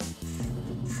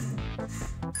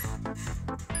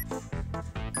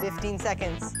 15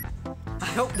 seconds. I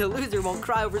hope the loser won't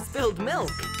cry over spilled milk.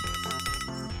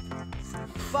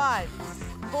 5,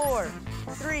 4,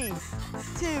 3,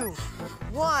 2,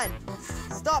 1.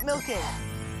 Stop milking.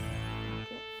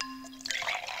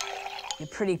 A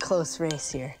pretty close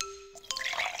race here.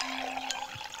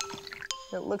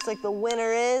 It looks like the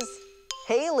winner is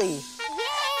Haley.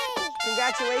 Yay!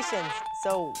 Congratulations.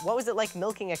 So what was it like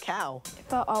milking a cow? I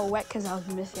felt all wet because I was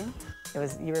missing.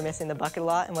 You were missing the bucket a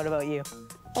lot, and what about you?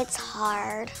 It's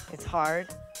hard. It's hard?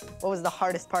 What was the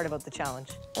hardest part about the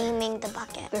challenge? Aiming the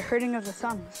bucket. The hurting of the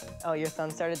thumbs. Oh, your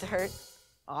thumb started to hurt?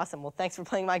 Awesome. Well, thanks for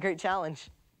playing My Great Challenge.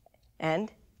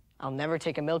 And I'll never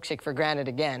take a milkshake for granted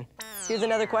again. Here's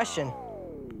another question.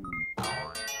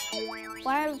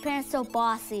 Why are parents so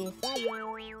bossy?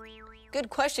 Good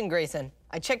question, Grayson.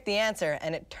 I checked the answer,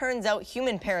 and it turns out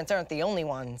human parents aren't the only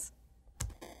ones.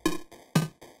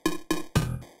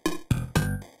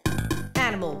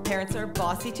 Animal parents are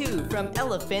bossy too, from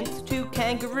elephants to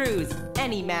kangaroos.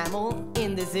 Any mammal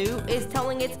in the zoo is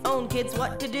telling its own kids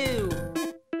what to do.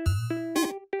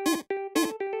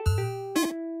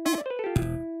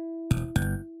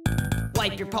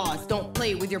 Wipe your paws, don't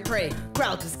play with your prey.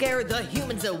 Growl to scare the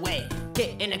humans away.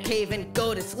 Get in a cave and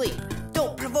go to sleep.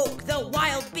 Don't provoke the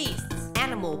wild beasts.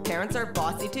 Animal parents are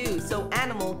bossy too, so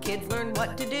animal kids learn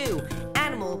what to do.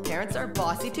 Animal parents are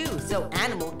bossy too, so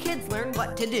animal kids learn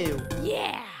what to do.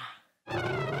 Yeah!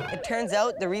 It turns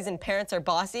out the reason parents are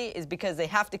bossy is because they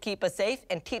have to keep us safe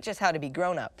and teach us how to be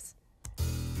grown-ups.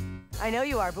 I know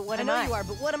you are, but what am I? I know you are,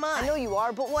 but what am I? I know you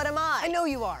are, but what am I? I know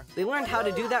you are. They learned how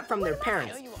to do that from their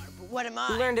parents. I know you are, but what am I?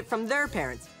 Who learned it from their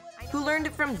parents. Who learned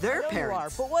it from their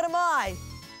parents. You are, but what am I?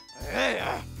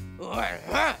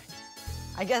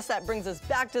 I guess that brings us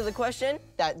back to the question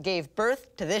that gave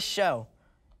birth to this show.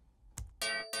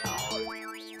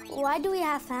 Why do we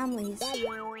have families?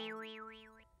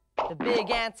 The big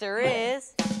answer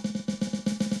is...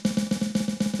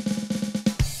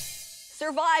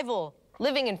 survival.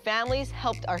 Living in families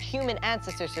helped our human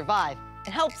ancestors survive,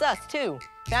 and helps us too.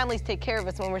 Families take care of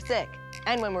us when we're sick,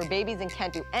 and when we're babies and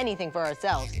can't do anything for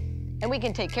ourselves. And we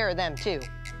can take care of them too.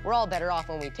 We're all better off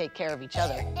when we take care of each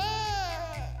other.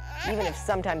 Even if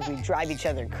sometimes we drive each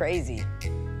other crazy.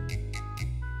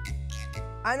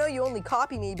 I know you only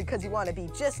copy me because you want to be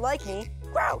just like me.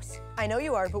 Gross! I know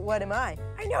you are, but what am I?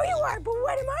 I know you are, but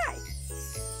what am I?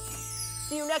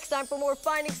 See you next time for more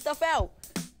Finding Stuff Out.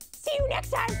 See you next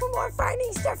time for more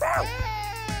Finding Stuff Out.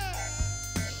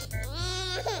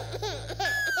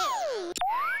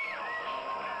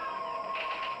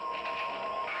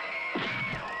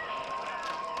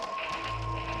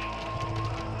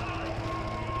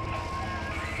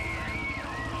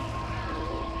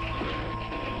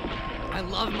 I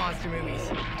love monster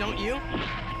movies, don't you?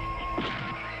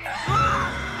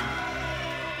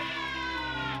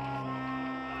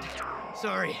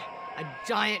 Sorry, a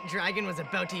giant dragon was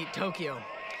about to eat Tokyo.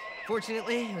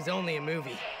 Fortunately, it was only a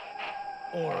movie.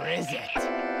 Or is it?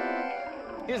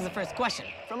 Here's the first question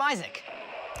from Isaac.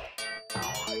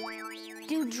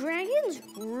 Do dragons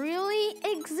really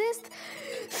exist?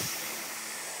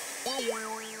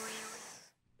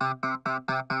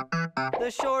 The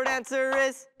short answer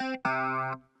is...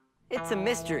 it's a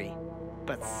mystery.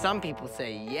 But some people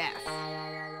say yes.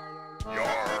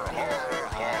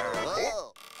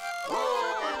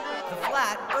 The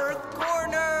Flat Earth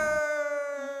Corner!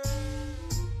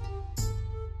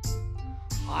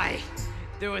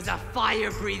 There was a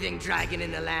fire-breathing dragon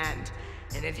in the land,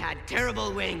 and it had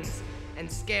terrible wings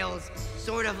and scales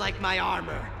sort of like my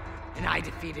armor, and I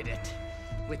defeated it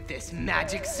with this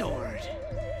magic sword.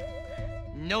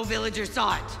 No villager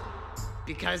saw it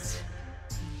because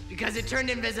it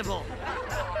turned invisible.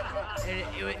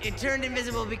 It turned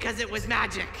invisible because it was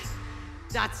magic.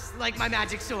 That's like my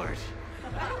magic sword.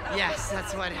 Yes,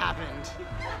 that's what happened.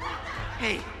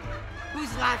 Hey,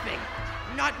 who's laughing?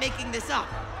 I'm not making this up.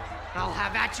 I'll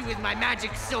have at you with my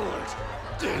magic sword.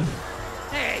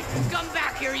 Hey, come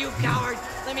back here, you coward.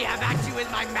 Let me have at you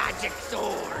with my magic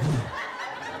sword.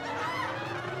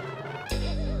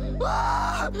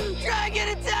 Ah! Dragon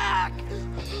attack!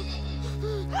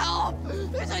 Help!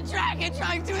 There's a dragon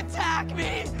trying to attack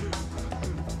me!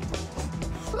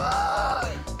 Ah!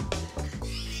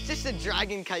 It's just a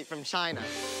dragon kite from China.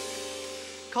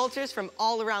 Cultures from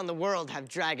all around the world have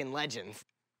dragon legends.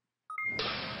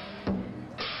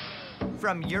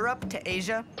 From Europe to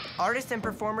Asia, artists and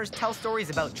performers tell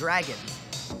stories about dragons.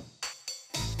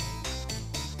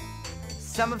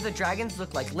 Some of the dragons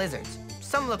look like lizards,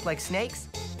 some look like snakes,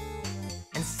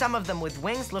 and some of them with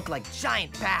wings look like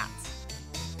giant bats.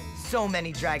 So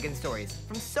many dragon stories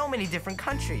from so many different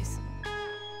countries.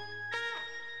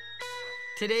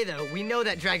 Today, though, we know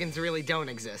that dragons really don't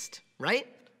exist, right?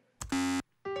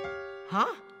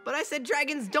 Huh? But I said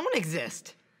dragons don't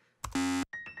exist.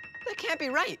 That can't be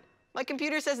right. My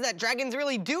computer says that dragons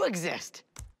really do exist.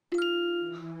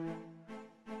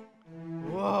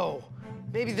 Whoa,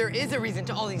 maybe there is a reason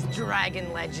to all these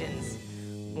dragon legends.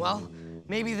 Well,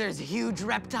 maybe there's huge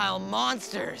reptile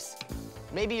monsters.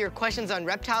 Maybe your questions on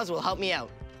reptiles will help me out.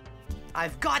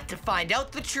 I've got to find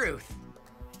out the truth.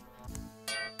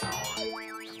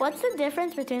 What's the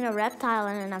difference between a reptile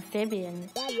and an amphibian?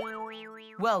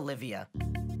 Well, Livia,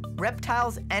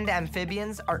 reptiles and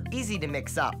amphibians are easy to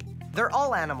mix up. They're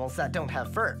all animals that don't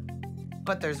have fur.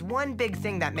 But there's one big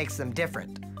thing that makes them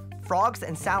different. Frogs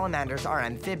and salamanders are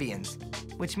amphibians,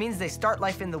 which means they start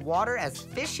life in the water as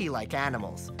fishy-like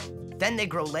animals. Then they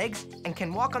grow legs and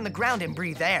can walk on the ground and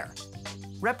breathe air.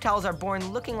 Reptiles are born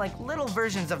looking like little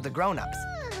versions of the grown-ups.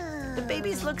 The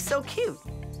babies look so cute,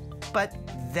 but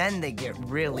then they get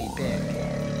really big.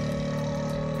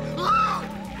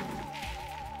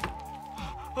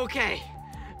 Okay,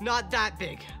 not that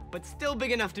big, but still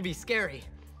big enough to be scary.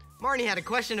 Marnie had a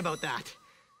question about that.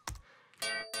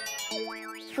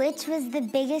 Which was the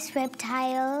biggest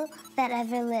reptile that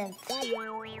ever lived?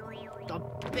 The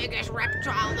biggest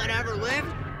reptile that ever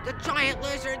lived? The giant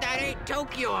lizard that ate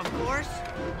Tokyo, of course.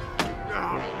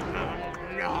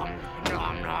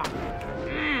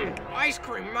 Ice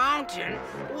Cream Mountain?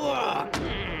 Whoa.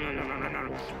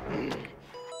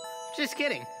 Just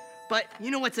kidding. But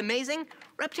you know what's amazing?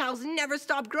 Reptiles never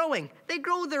stop growing. They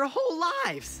grow their whole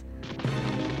lives.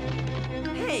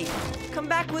 Hey, come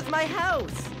back with my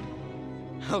house.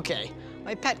 Okay,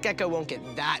 my pet gecko won't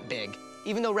get that big.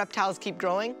 Even though reptiles keep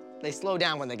growing, they slow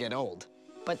down when they get old.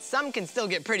 But some can still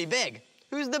get pretty big.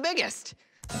 Who's the biggest?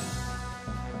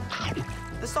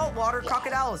 The saltwater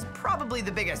crocodile is probably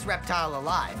the biggest reptile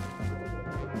alive.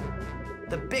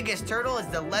 The biggest turtle is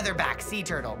the leatherback sea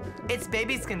turtle. Its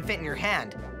babies can fit in your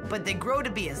hand, but they grow to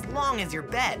be as long as your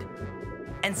bed.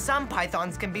 And some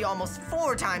pythons can be almost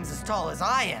 4 times as tall as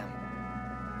I am.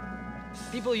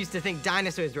 People used to think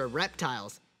dinosaurs were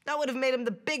reptiles. That would have made them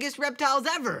the biggest reptiles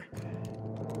ever.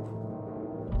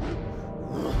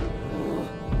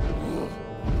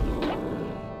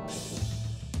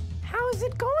 How's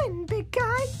it going, big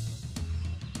guy?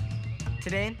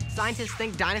 Today, scientists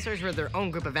think dinosaurs were their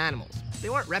own group of animals. They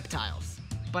weren't reptiles.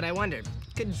 But I wondered,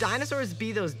 could dinosaurs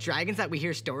be those dragons that we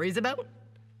hear stories about?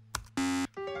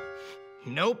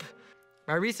 Nope.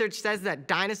 My research says that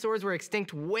dinosaurs were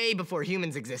extinct way before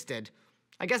humans existed.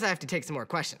 I guess I have to take some more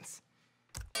questions.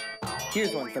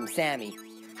 Here's one from Sammy.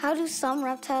 How do some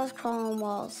reptiles crawl on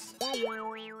walls?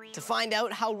 To find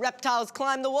out how reptiles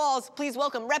climb the walls, please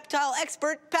welcome reptile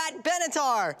expert Pat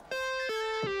Benatar.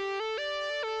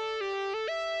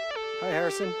 Hi,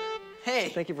 Harrison. Hey.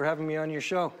 Thank you for having me on your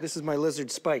show. This is my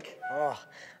lizard, Spike. Oh,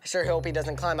 I sure hope he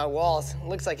doesn't climb my walls.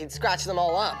 Looks like he'd scratch them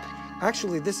all up.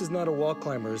 Actually, this is not a wall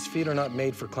climber. His feet are not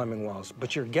made for climbing walls,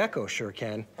 but your gecko sure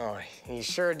can. Oh, he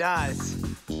sure does.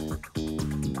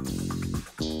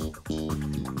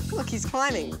 Look, he's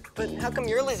climbing. But how come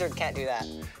your lizard can't do that?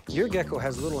 Your gecko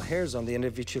has little hairs on the end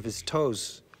of each of his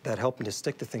toes that help him to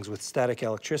stick to things with static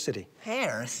electricity.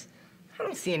 Hairs? I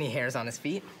don't see any hairs on his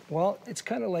feet. Well, it's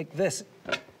kind of like this.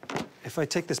 If I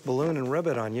take this balloon and rub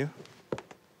it on you,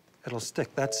 it'll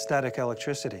stick. That's static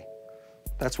electricity.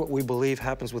 That's what we believe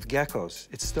happens with geckos.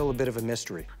 It's still a bit of a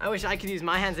mystery. I wish I could use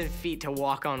my hands and feet to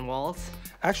walk on walls.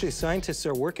 Actually, scientists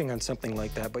are working on something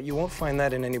like that, but you won't find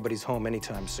that in anybody's home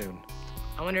anytime soon.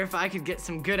 I wonder if I could get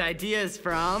some good ideas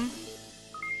from...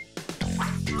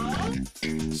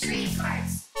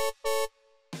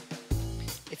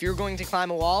 If you were going to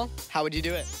climb a wall, how would you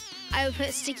do it? I would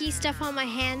put sticky stuff on my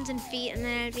hands and feet, and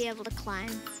then I'd be able to climb.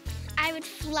 I would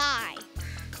fly.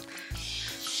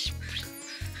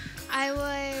 I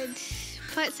would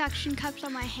put suction cups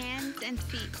on my hands and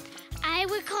feet. I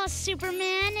would call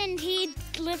Superman, and he'd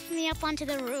lift me up onto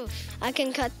the roof. I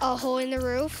can cut a hole in the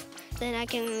roof, then I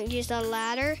can use a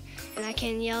ladder, and I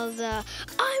can yell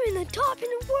I'm in the top in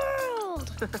the world!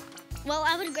 Well,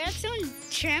 I would grab some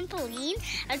trampoline.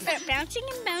 I'd start bouncing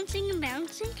and bouncing and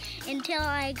bouncing until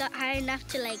I got high enough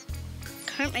to,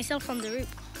 hurt myself on the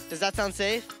roof. Does that sound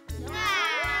safe?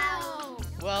 No!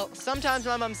 Well, sometimes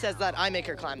my mom says that I make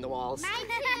her climb the walls.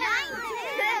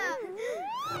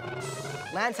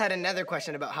 Lance had another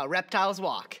question about how reptiles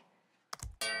walk.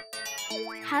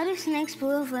 How do snakes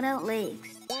move without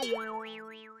legs?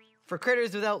 For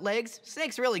critters without legs,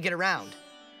 snakes really get around.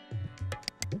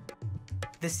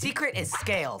 The secret is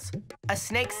scales. A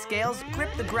snake's scales grip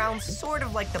the ground sort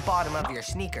of like the bottom of your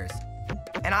sneakers.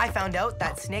 And I found out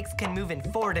that snakes can move in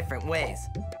 4 different ways.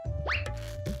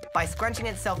 By scrunching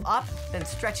itself up, then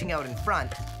stretching out in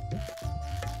front.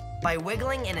 By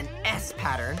wiggling in an S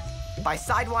pattern. By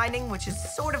sidewinding, which is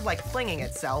sort of like flinging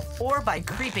itself, or by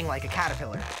creeping like a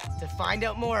caterpillar. To find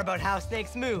out more about how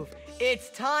snakes move,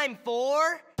 it's time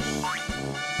for...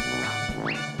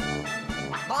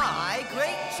 My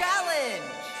Great Challenge!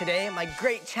 Today, my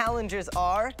great challengers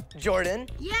are Jordan.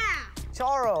 Yeah!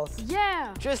 Charles.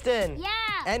 Yeah! Tristan. Yeah!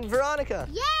 And Veronica.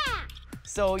 Yeah!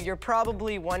 So you're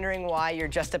probably wondering why you're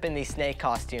dressed up in these snake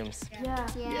costumes.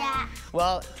 Yeah.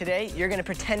 Well, today you're gonna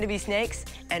pretend to be snakes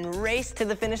and race to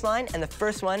the finish line, and the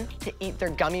first one to eat their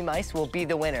gummy mice will be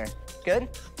the winner. Good?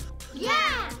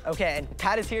 Yeah! Okay, and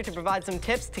Pat is here to provide some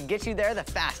tips to get you there the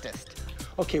fastest.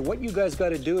 Okay, what you guys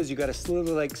gotta do is you gotta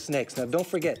slither like snakes. Now don't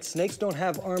forget, snakes don't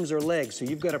have arms or legs, so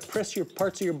you've gotta press your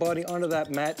parts of your body onto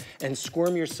that mat and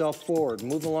squirm yourself forward.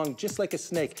 Move along just like a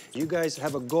snake. You guys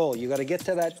have a goal. You gotta get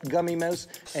to that gummy mouse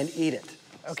and eat it.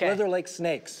 Okay. Slither like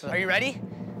snakes. Are you ready?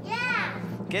 Yeah!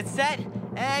 Get set,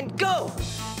 and go!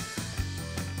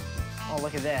 Oh,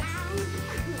 look at this.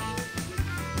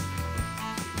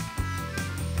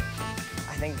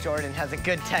 I think Jordan has a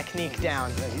good technique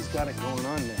down. Yeah, he's got it going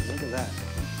on now. Look at that.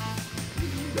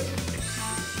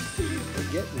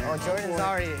 We're getting there. Oh,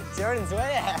 Jordan's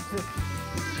way ahead.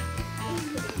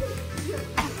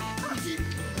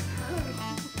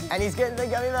 And he's getting the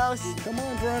gummy mouse. Come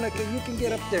on, Veronica, you can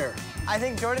get up there. I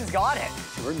think Jordan's got it.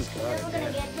 Jordan's got it. We're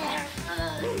gonna get there.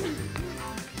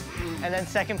 And then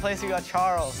second place, we got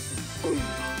Charles.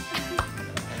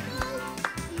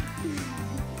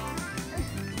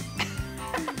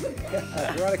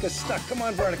 Veronica's stuck. Come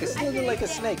on, Veronica. Slither like a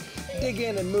snake. Dig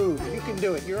in and move. You can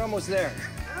do it. You're almost there.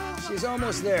 She's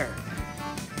almost there.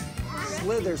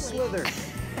 Slither, slither.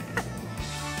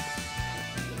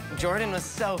 Jordan was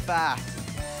so fast.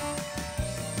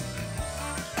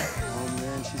 Oh,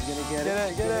 man, she's gonna get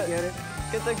it. Get it. Get it.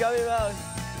 Get the gummy mouse.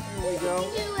 Here we go.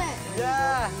 Do it.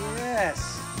 Yeah.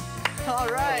 Yes. All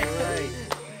right. All right.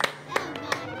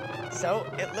 So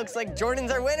it looks like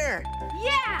Jordan's our winner.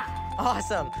 Yeah!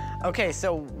 Awesome. Okay,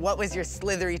 so what was your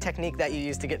slithery technique that you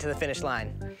used to get to the finish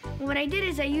line? What I did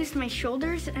is I used my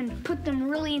shoulders and put them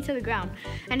really into the ground.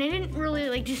 And I didn't really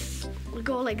like just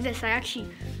go like this. I actually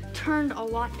turned a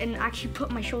lot and actually put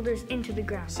my shoulders into the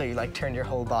ground. So you like turned your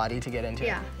whole body to get into it?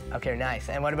 Yeah. Okay, nice.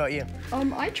 And what about you?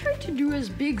 I tried to do as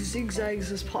big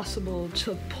zigzags as possible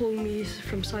to pull me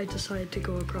from side to side to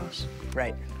go across.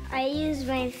 Right. I use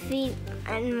my feet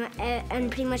and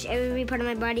pretty much every part of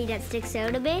my body that sticks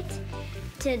out a bit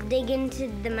to dig into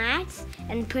the mat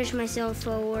and push myself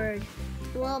forward.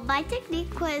 Well, my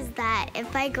technique was that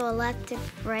if I go left to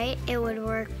right, it would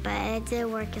work, but it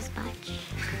didn't work as much.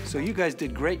 So you guys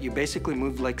did great. You basically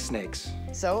moved like snakes.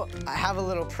 So I have a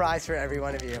little prize for every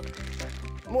one of you.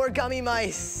 More gummy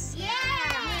mice. Yeah!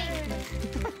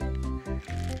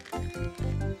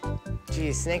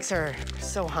 Geez, snakes are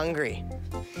so hungry.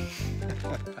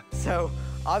 So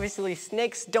obviously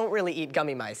snakes don't really eat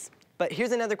gummy mice. But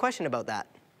here's another question about that.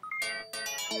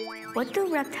 What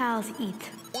do reptiles eat?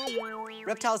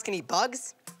 Reptiles can eat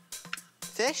bugs,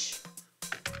 fish,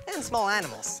 and small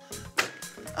animals.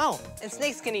 Oh, and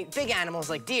snakes can eat big animals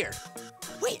like deer.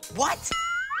 Wait, what?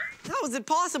 How is it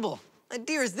possible? A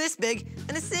deer is this big,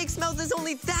 and a snake's mouth is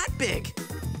only that big.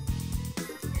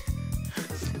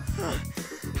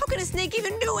 How can a snake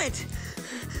even do it?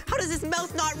 How does his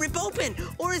mouth not rip open,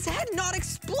 or his head not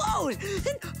explode?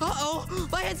 And, uh-oh,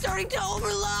 my head's starting to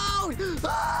overload!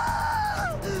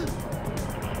 Ah!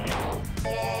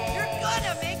 You're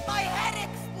gonna make my head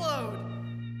explode!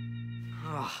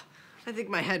 Oh, I think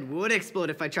my head would explode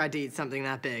if I tried to eat something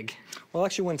that big. Well,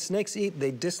 actually, when snakes eat,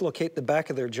 they dislocate the back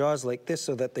of their jaws like this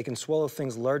so that they can swallow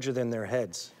things larger than their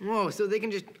heads. Whoa, so they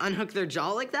can just unhook their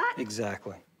jaw like that?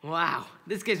 Exactly. Wow,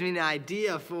 this gives me an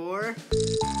idea for...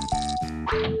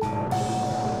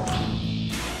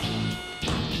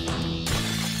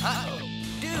 Uh-oh.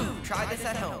 Do try this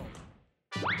at home.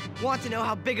 Want to know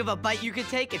how big of a bite you could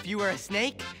take if you were a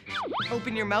snake?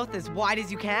 Open your mouth as wide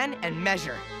as you can and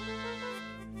measure.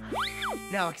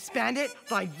 Now expand it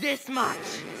by this much.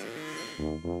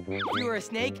 If you were a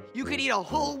snake, you could eat a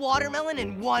whole watermelon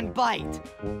in one bite.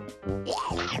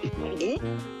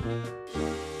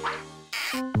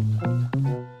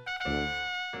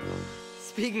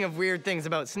 Speaking of weird things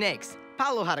about snakes,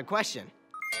 Paolo had a question.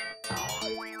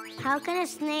 How can a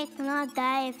snake not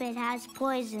die if it has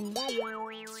poison?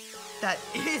 That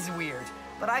is weird,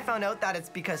 but I found out that it's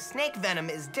because snake venom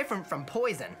is different from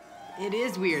poison. It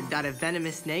is weird that a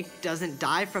venomous snake doesn't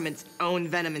die from its own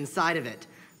venom inside of it,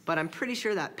 but I'm pretty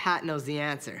sure that Pat knows the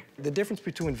answer. The difference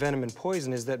between venom and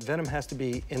poison is that venom has to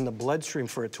be in the bloodstream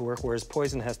for it to work, whereas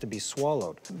poison has to be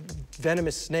swallowed.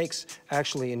 Venomous snakes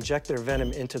actually inject their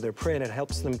venom into their prey, and it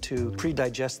helps them to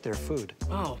pre-digest their food.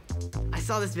 Oh, I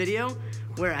saw this video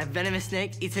where a venomous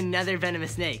snake eats another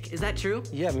venomous snake. Is that true?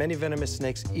 Yeah, many venomous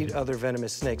snakes eat other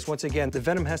venomous snakes. Once again, the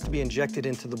venom has to be injected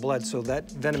into the blood, so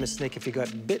that venomous snake, if he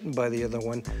got bitten by the other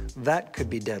one, that could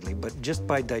be deadly. But just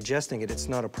by digesting it, it's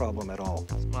not a problem at all.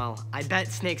 Well, I bet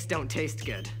snakes don't taste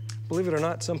good. Believe it or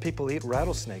not, some people eat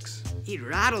rattlesnakes. Eat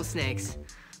rattlesnakes?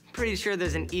 Pretty sure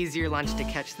there's an easier lunch to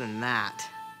catch than that.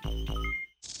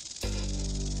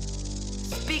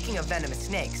 Speaking of venomous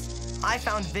snakes, I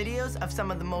found videos of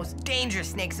some of the most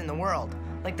dangerous snakes in the world,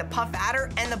 like the puff adder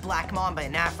and the black mamba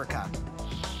in Africa,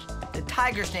 the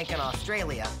tiger snake in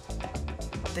Australia,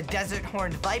 the desert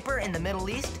horned viper in the Middle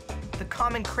East, the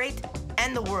common krait,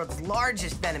 and the world's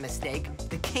largest venomous snake,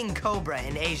 the king cobra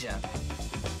in Asia.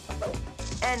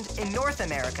 And in North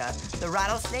America, the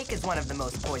rattlesnake is one of the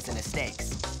most poisonous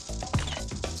snakes.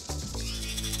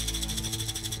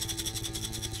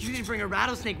 You didn't bring a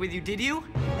rattlesnake with you, did you?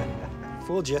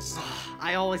 Fooled you.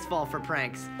 I always fall for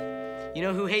pranks. You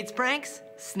know who hates pranks?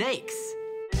 Snakes.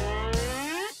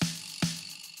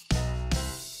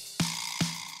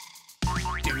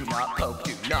 Do not poke,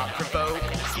 do not provoke.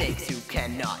 Snakes who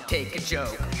cannot take a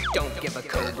joke. Don't give a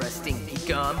cobra stinky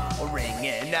gum or ring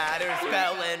an adder's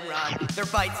bell and run. Their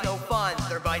bite's no fun,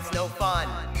 their bite's no fun.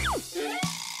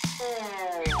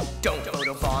 Don't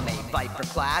photobomb a viper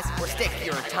class or stick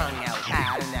your tongue out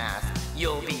at an ass.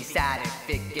 You'll be sad if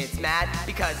it gets mad,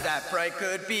 because that fright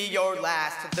could be your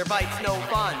last. Their bite's no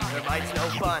fun, their bite's no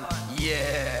fun,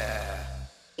 yeah.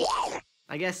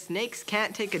 I guess snakes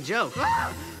can't take a joke.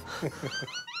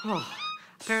 Oh,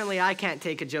 apparently I can't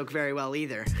take a joke very well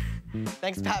either.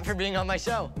 Thanks, Pat, for being on my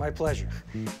show. My pleasure.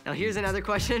 Now here's another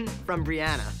question from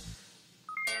Brianna.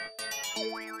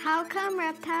 How come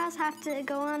reptiles have to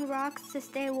go on rocks to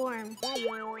stay warm?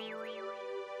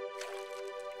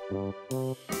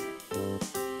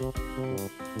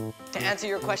 To answer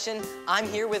your question, I'm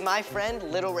here with my friend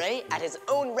Little Ray at his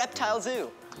own reptile zoo.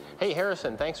 Hey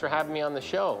Harrison, thanks for having me on the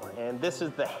show. And this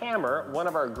is the Hammer, one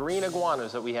of our green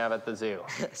iguanas that we have at the zoo.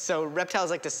 So reptiles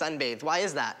like to sunbathe. Why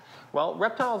is that? Well,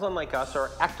 reptiles, unlike us, are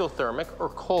ectothermic or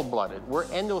cold-blooded. We're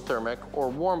endothermic or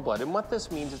warm-blooded. And what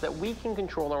this means is that we can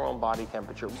control our own body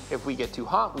temperature. If we get too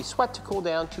hot, we sweat to cool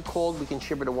down. Too cold, we can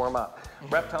shiver to warm up.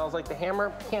 Reptiles like the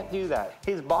Hammer can't do that.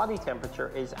 His body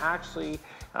temperature is actually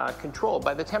controlled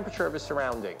by the temperature of his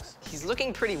surroundings. He's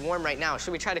looking pretty warm right now.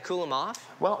 Should we try to cool him off?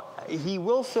 Well, he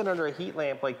will sit under a heat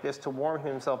lamp like this to warm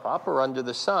himself up or under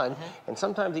the sun, and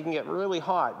sometimes he can get really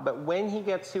hot, but when he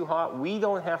gets too hot, we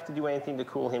don't have to do anything to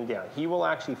cool him down. He will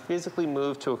actually physically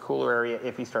move to a cooler area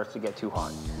if he starts to get too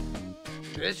hot.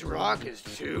 This rock is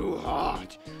too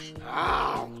hot.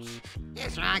 Ouch.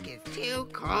 This rock is too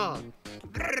cold.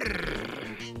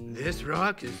 Brrr. This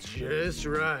rock is just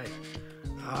right.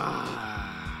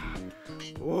 Ah.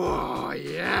 Whoa,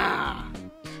 yeah.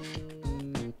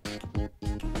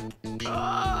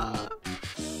 Ah.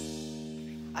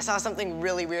 I saw something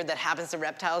really weird that happens to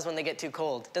reptiles when they get too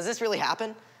cold. Does this really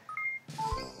happen?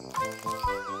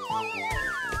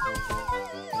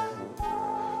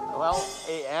 Well,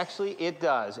 actually, it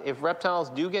does. If reptiles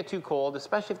do get too cold,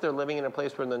 especially if they're living in a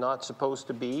place where they're not supposed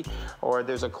to be, or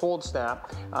there's a cold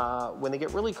snap, when they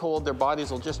get really cold, their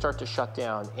bodies will just start to shut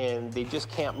down, and they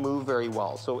just can't move very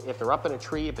well. So if they're up in a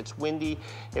tree, if it's windy,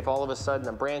 if all of a sudden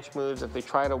a branch moves, if they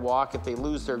try to walk, if they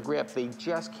lose their grip, they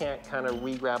just can't kind of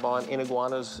re-grab on. And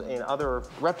iguanas and other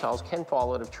reptiles can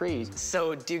fall out of trees.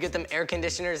 So do you get them air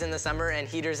conditioners in the summer and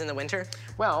heaters in the winter?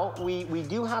 Well, we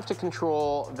do have to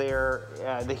control their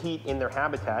the heat in their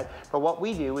habitat, but what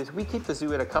we do is we keep the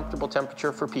zoo at a comfortable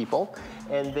temperature for people,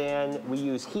 and then we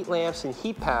use heat lamps and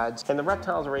heat pads, and the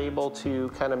reptiles are able to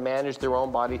kind of manage their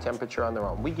own body temperature on their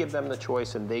own. We give them the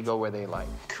choice and they go where they like.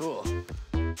 Cool.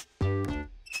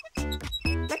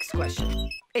 Next question.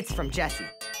 It's from Jesse.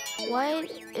 Why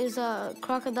is a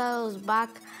crocodile's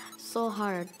back so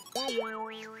hard?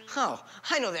 Oh,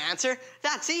 I know the answer.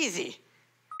 That's easy.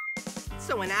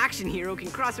 So an action hero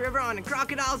can cross a river on a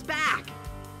crocodile's back.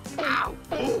 Ow!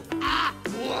 Oh, ah!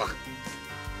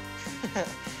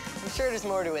 I'm sure there's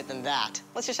more to it than that.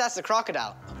 Let's just ask the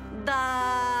crocodile.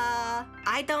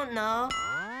 I don't know.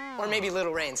 Or maybe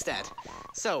Little Ray instead.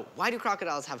 So, why do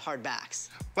crocodiles have hard backs?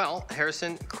 Well,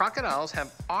 Harrison, crocodiles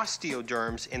have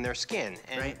osteoderms in their skin.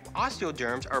 And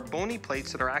osteoderms are bony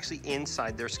plates that are actually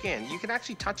inside their skin. You can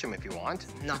actually touch them if you want.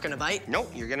 Not gonna bite?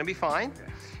 Nope, you're gonna be fine.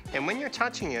 And when you're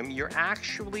touching them, you're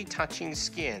actually touching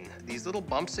skin. These little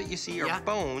bumps that you see are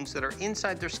bones that are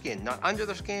inside their skin, not under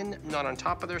their skin, not on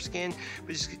top of their skin,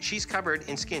 but she's covered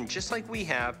in skin just like we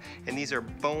have, and these are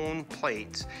bone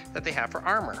plates that they have for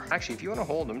armor. Actually, if you want to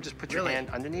hold him, just put your hand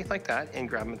underneath like that and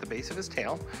grab him at the base of his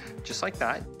tail, just like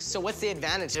that. So what's the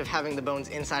advantage of having the bones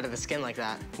inside of the skin like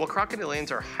that? Well, crocodilians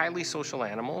are highly social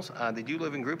animals. They do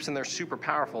live in groups and they're super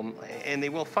powerful, and they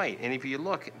will fight. And if you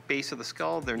look, base of the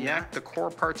skull, their neck, the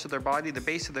core parts of their body, the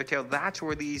base of their tail, that's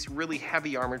where these really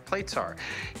heavy armored plates are.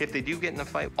 If they do get in a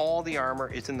fight, all the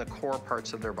armor is in the core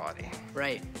parts of their body.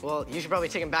 Right. Well, you should probably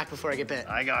take him back before I get bit.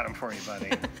 I got him for you,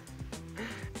 buddy.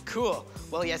 Cool.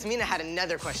 Well, Yasmina had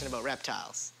another question about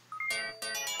reptiles.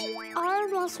 Are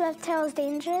most reptiles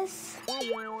dangerous?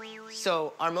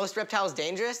 So, are most reptiles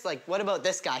dangerous? Like, what about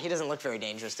this guy? He doesn't look very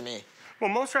dangerous to me. Well,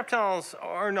 most reptiles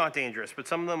are not dangerous, but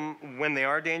some of them, when they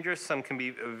are dangerous, some can be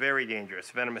very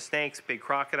dangerous. Venomous snakes, big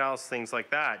crocodiles, things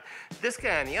like that. This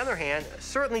guy, on the other hand,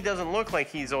 certainly doesn't look like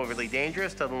he's overly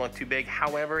dangerous, doesn't look too big.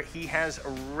 However, he has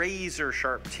razor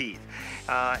sharp teeth.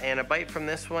 And a bite from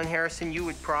this one, Harrison, you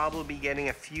would probably be getting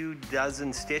a few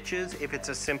dozen stitches if it's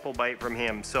a simple bite from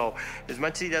him. So as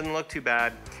much as he doesn't look too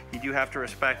bad, you do have to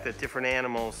respect that different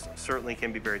animals certainly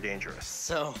can be very dangerous.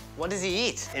 So what does he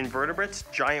eat? Invertebrates,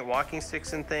 giant walking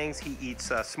sticks and things. He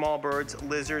eats small birds,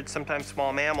 lizards, sometimes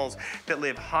small mammals that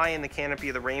live high in the canopy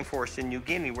of the rainforest in New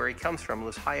Guinea, where he comes from,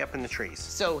 lives high up in the trees.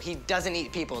 So he doesn't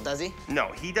eat people, does he?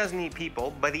 No, he doesn't eat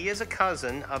people, but he is a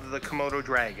cousin of the Komodo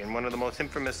dragon, one of the most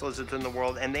infamous lizards in the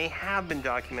world, and they have been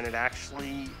documented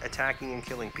actually attacking and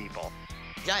killing people.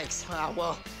 Yikes.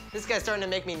 Well, this guy's starting to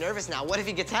make me nervous now. What if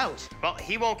he gets out? Well,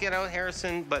 he won't get out,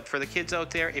 Harrison, but for the kids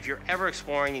out there, if you're ever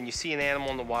exploring and you see an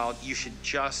animal in the wild, you should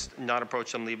just not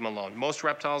approach them, leave them alone. Most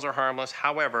reptiles are harmless.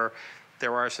 However,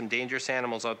 there are some dangerous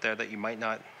animals out there that you might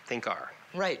not think are.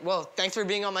 Right. Well, thanks for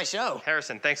being on my show.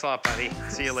 Harrison, thanks a lot, buddy.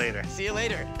 See you later. See you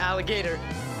later, alligator.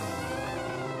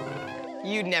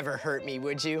 You'd never hurt me,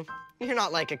 would you? You're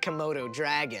not like a Komodo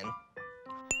dragon.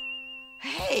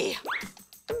 Hey!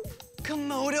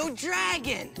 Komodo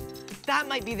dragon! That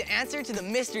might be the answer to the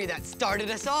mystery that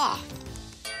started us off.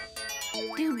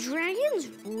 Do dragons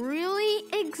really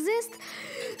exist?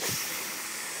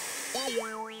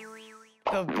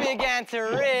 The big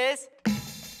answer is...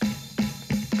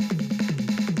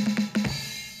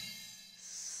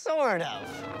 sort of.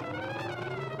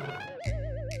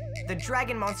 The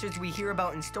dragon monsters we hear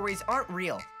about in stories aren't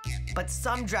real, but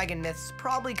some dragon myths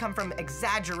probably come from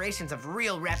exaggerations of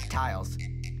real reptiles.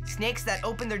 Snakes that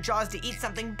open their jaws to eat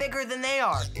something bigger than they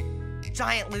are.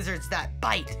 Giant lizards that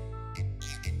bite.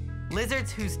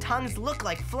 Lizards whose tongues look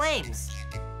like flames.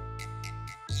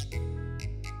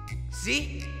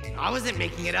 See? I wasn't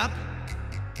making it up.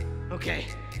 Okay,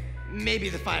 maybe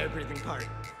the fire-breathing part.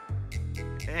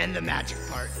 And the magic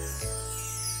part.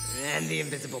 And the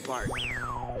invisible part.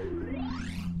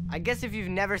 I guess if you've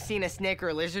never seen a snake or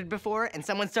a lizard before and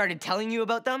someone started telling you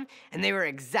about them and they were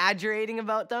exaggerating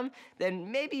about them, then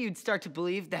maybe you'd start to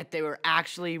believe that they were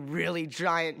actually really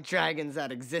giant dragons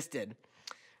that existed.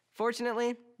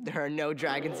 Fortunately, there are no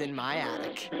dragons in my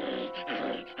attic.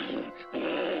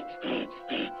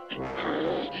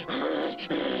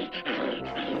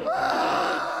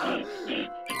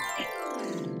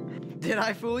 Did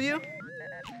I fool you?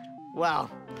 Well,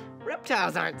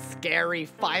 reptiles aren't scary,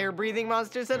 fire-breathing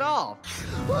monsters at all.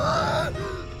 I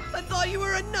thought you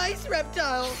were a nice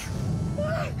reptile.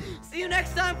 See you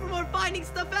next time for more finding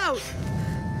stuff out.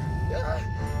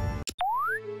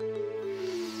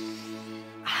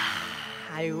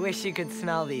 I wish you could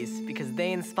smell these because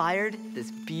they inspired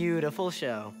this beautiful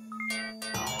show.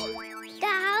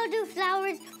 How do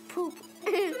flowers poop?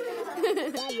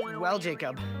 Well,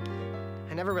 Jacob,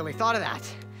 I never really thought of that.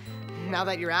 Now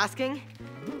that you're asking,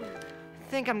 I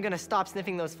think I'm gonna stop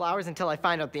sniffing those flowers until I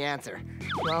find out the answer.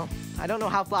 Well, I don't know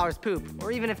how flowers poop,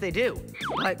 or even if they do,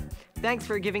 but thanks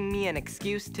for giving me an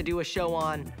excuse to do a show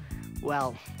on,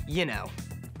 well, you know.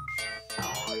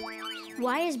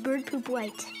 Why is bird poop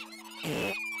white?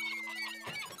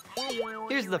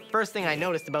 Here's the first thing I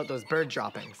noticed about those bird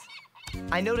droppings.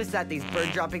 I noticed that these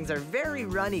bird droppings are very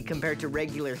runny compared to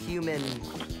regular human,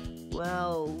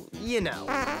 well, you know.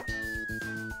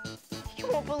 You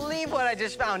won't believe what I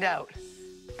just found out.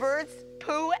 Birds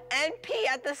poo and pee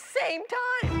at the same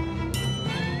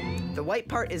time. The white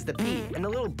part is the pee, and the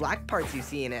little black parts you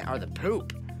see in it are the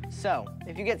poop. So,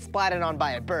 if you get splattered on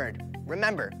by a bird,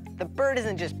 remember, the bird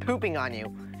isn't just pooping on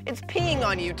you, it's peeing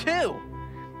on you too.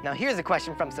 Now here's a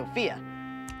question from Sophia.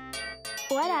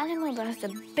 What animal does the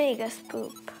biggest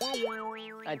poop?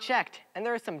 I checked, and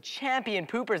there are some champion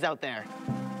poopers out there.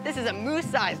 This is a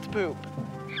moose-sized poop.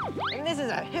 And this is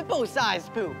a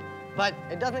hippo-sized poop. But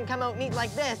it doesn't come out neat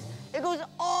like this. It goes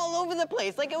all over the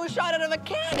place like it was shot out of a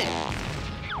cannon.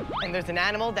 And there's an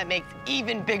animal that makes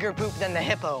even bigger poop than the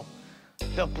hippo,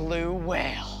 the blue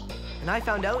whale. And I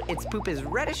found out its poop is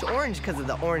reddish-orange because of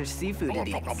the orange seafood it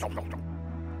eats.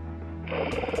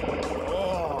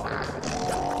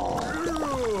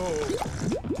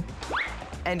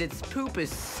 And its poop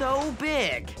is so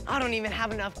big, I don't even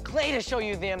have enough clay to show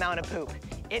you the amount of poop.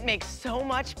 It makes so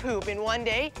much poop in one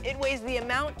day, it weighs the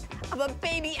amount of a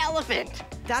baby elephant.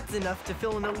 That's enough to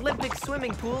fill an Olympic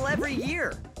swimming pool every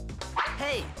year.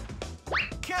 Hey,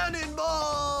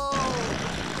 cannonball!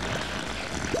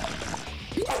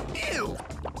 Ew!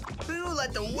 Who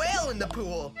let the whale in the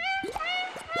pool?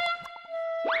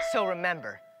 So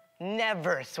remember,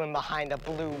 never swim behind a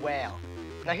blue whale.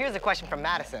 Now here's a question from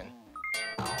Madison.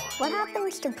 What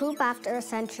happens to poop after a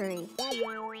century?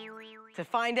 To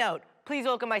find out, please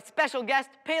welcome my special guest,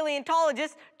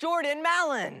 paleontologist, Jordan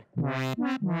Mallon.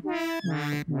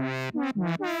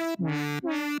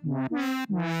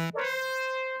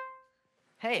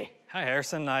 Hey. Hi,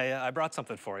 Harrison. I brought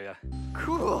something for you.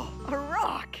 Cool, a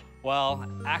rock. Well,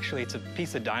 actually, it's a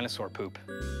piece of dinosaur poop.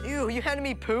 Ew, you handed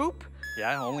me poop?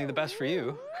 Yeah, only the best for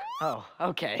you. Oh,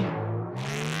 okay.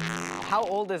 How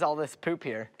old is all this poop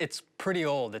here? It's pretty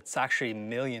old. It's actually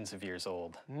millions of years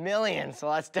old. Millions?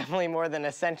 Well, that's definitely more than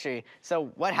a century.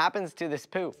 So what happens to this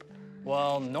poop?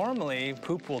 Well, normally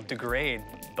poop will degrade,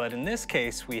 but in this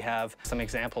case we have some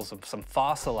examples of some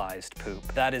fossilized poop.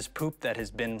 That is poop that has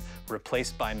been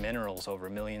replaced by minerals over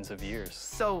millions of years.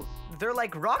 So they're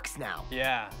like rocks now?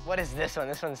 Yeah. What is this one?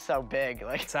 This one's so big.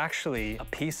 It's actually a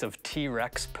piece of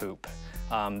T-Rex poop,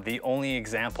 the only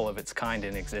example of its kind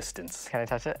in existence. Can I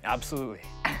touch it? Absolutely.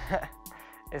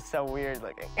 It's so weird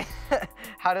looking.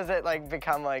 How does it like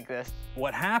become like this?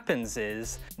 What happens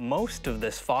is most of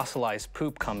this fossilized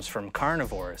poop comes from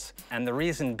carnivores. And the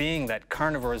reason being that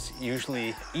carnivores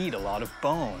usually eat a lot of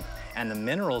bone. And the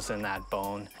minerals in that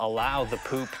bone allow the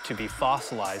poop to be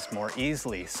fossilized more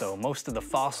easily. So most of the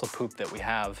fossil poop that we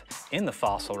have in the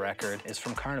fossil record is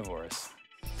from carnivores.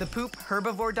 The poop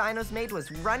herbivore dinos made was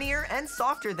runnier and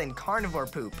softer than carnivore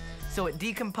poop, so it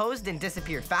decomposed and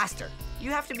disappeared faster. You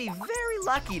have to be very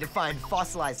lucky to find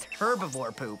fossilized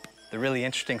herbivore poop. The really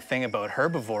interesting thing about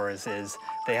herbivores is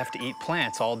they have to eat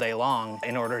plants all day long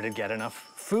in order to get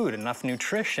enough food, enough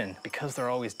nutrition. Because they're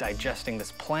always digesting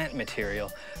this plant material,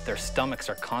 their stomachs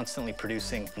are constantly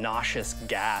producing nauseous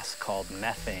gas called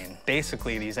methane.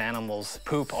 Basically, these animals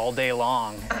poop all day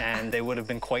long, and they would have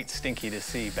been quite stinky to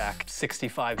see back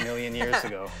 65 million years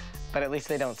ago. But at least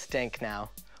they don't stink now.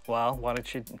 Well, why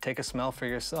don't you take a smell for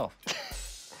yourself?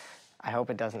 I hope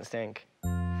it doesn't stink.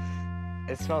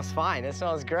 It smells fine. It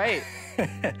smells great.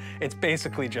 It's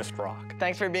basically just rock.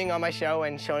 Thanks for being on my show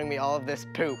and showing me all of this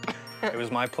poop. It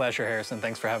was my pleasure, Harrison.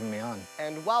 Thanks for having me on.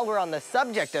 And while we're on the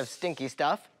subject of stinky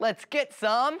stuff, let's get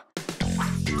some...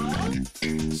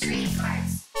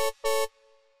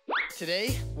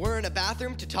 Today, we're in a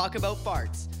bathroom to talk about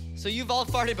farts. So you've all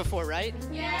farted before, right?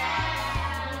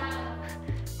 Yeah!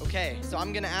 Okay, so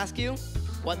I'm gonna ask you,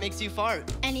 what makes you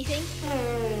fart? Anything.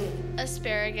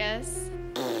 Asparagus.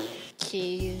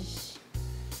 Cheese.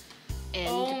 And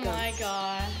oh my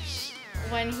gosh.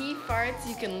 When he farts,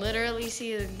 you can literally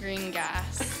see the green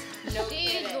gas. No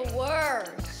kidding. The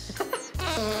worst.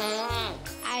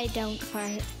 I don't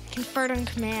fart. I can fart on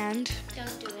command.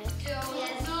 Don't do it.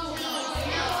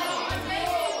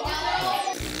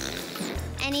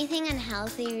 Anything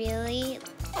unhealthy, really?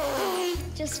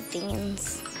 Just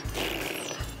beans.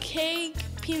 Cake,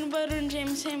 peanut butter and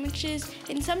jam sandwiches,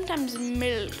 and sometimes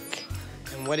milk.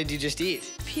 And what did you just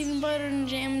eat? Peanut butter and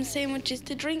jam sandwiches.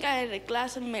 To drink, I had a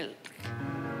glass of milk.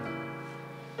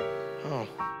 Oh.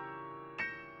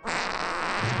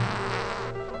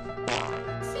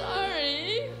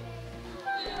 Sorry.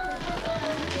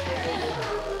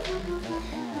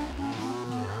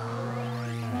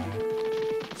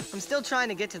 I'm still trying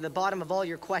to get to the bottom of all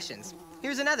your questions.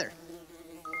 Here's another.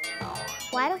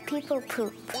 Why do people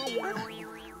poop?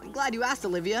 I'm glad you asked,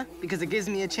 Olivia, because it gives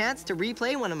me a chance to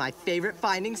replay one of my favorite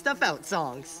Finding Stuff Out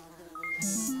songs.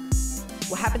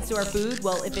 What happens to our food?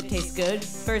 Well, if it tastes good,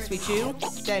 first we chew,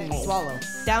 then we swallow.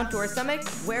 Down to our stomach,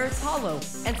 where it's hollow.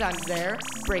 Enzymes there,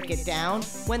 break it down.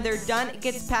 When they're done, it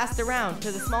gets passed around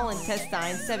to the small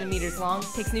intestine, 7 meters long,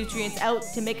 takes nutrients out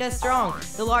to make us strong.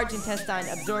 The large intestine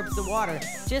absorbs the water,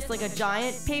 just like a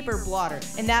giant paper blotter.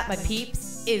 And that, my peeps,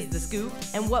 is the scoop.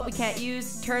 And what we can't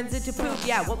use turns into poop.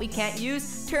 Yeah, what we can't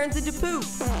use turns into poop.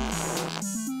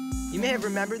 You may have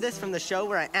remembered this from the show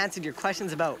where I answered your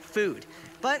questions about food.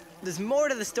 But there's more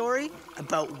to the story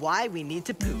about why we need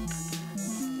to poop.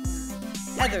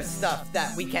 Other stuff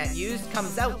that we can't use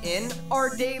comes out in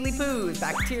our daily poos.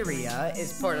 Bacteria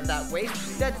is part of that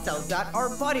waste, dead cells that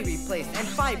our body replaced, and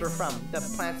fiber from the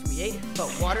plants we ate,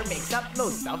 but water makes up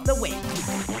most of the waste.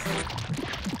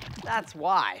 That's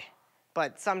why.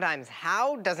 But sometimes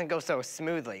how doesn't go so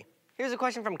smoothly. Here's a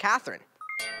question from Catherine.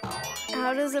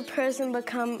 How does a person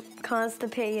become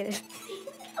constipated?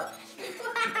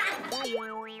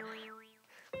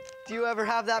 Do you ever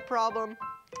have that problem?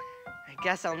 I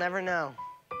guess I'll never know,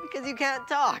 because you can't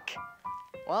talk.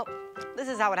 Well, this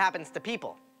is how it happens to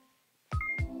people.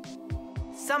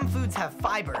 Some foods have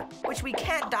fiber, which we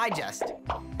can't digest.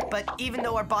 But even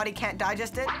though our body can't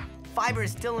digest it, fiber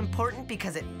is still important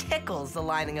because it tickles the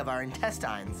lining of our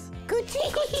intestines.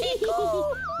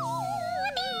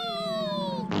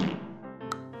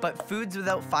 But foods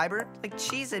without fiber, like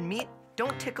cheese and meat,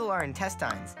 don't tickle our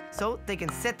intestines, so they can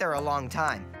sit there a long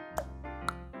time.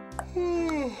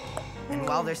 And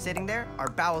while they're sitting there, our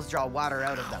bowels draw water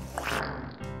out of them,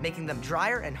 making them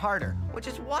drier and harder, which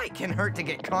is why it can hurt to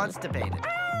get constipated.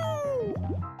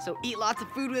 So eat lots of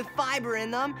food with fiber in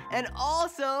them, and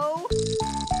also...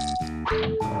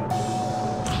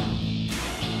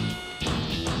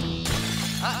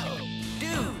 Uh-oh,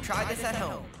 do try this at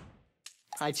home.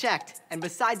 I checked, and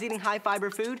besides eating high-fiber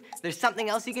food, there's something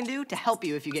else you can do to help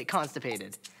you if you get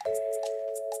constipated.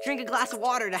 Drink a glass of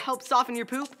water to help soften your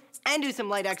poop, and do some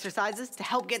light exercises to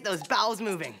help get those bowels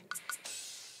moving.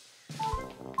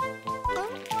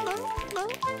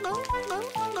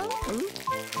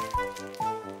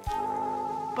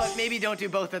 but maybe don't do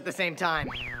both at the same time.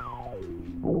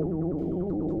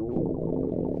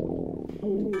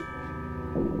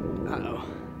 Uh-oh.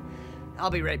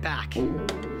 I'll be right back.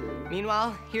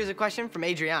 Meanwhile, here's a question from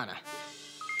Adriana.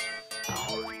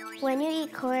 When you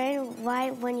eat corn, why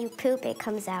when you poop it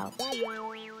comes out?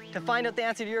 To find out the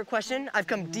answer to your question, I've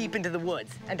come deep into the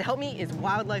woods. And to help me is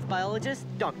wildlife biologist,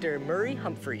 Dr. Murray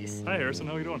Humphreys. Hi, Harrison.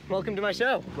 How are you doing? Welcome to my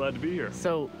show. Glad to be here.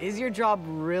 So, is your job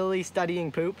really studying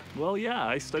poop? Well, yeah,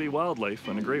 I study wildlife,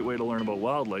 and a great way to learn about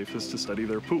wildlife is to study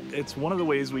their poop. It's one of the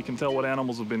ways we can tell what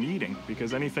animals have been eating,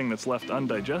 because anything that's left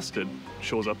undigested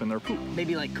shows up in their poop.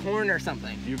 Maybe like corn or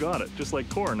something. You got it, just like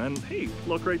corn. And hey,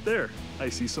 look right there. I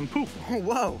see some poop.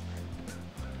 Whoa.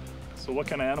 So what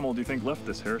kind of animal do you think left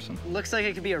this, Harrison? Looks like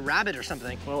it could be a rabbit or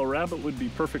something. Well, a rabbit would be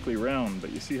perfectly round, but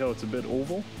you see how it's a bit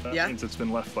oval? That means it's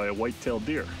been left by a white-tailed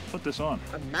deer. Put this on.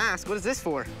 A mask? What is this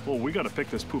for? Well, we gotta pick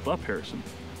this poop up, Harrison.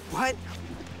 What?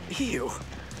 Ew.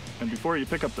 And before you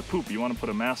pick up the poop, you want to put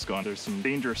a mask on. There's some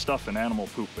dangerous stuff in animal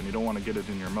poop, and you don't want to get it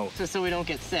in your mouth. Just so we don't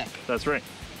get sick. That's right.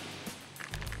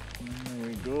 There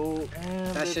we go.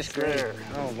 And that's just great. There.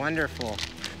 Oh, wonderful.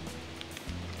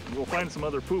 We'll find some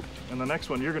other poop, and the next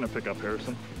one you're gonna pick up,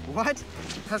 Harrison. What?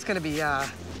 That's gonna be,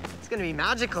 it's gonna be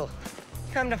magical.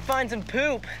 Time to find some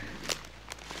poop.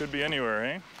 Could be anywhere,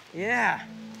 eh? Yeah.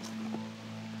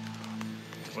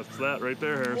 What's that right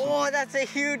there, Harrison? Whoa, that's a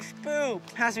huge poop.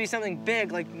 Has to be something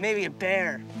big, like maybe a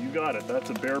bear. You got it. That's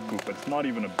a bear poop. It's not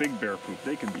even a big bear poop.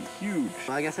 They can be huge.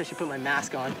 Well, I guess I should put my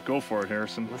mask on. Go for it,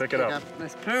 Harrison. Pick it up.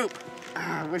 This poop.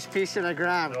 Which piece should I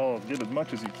grab? Oh, get as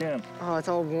much as you can. Oh, it's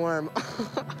all warm.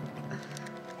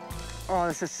 Oh,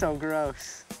 this is so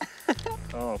gross.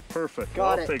 Oh, perfect.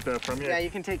 Got I'll it. take that from you. Yeah, you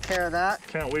can take care of that.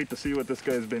 Can't wait to see what this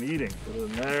guy's been eating. Put it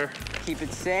in there. Keep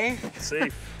it safe.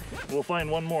 Safe. We'll find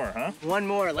one more, huh? One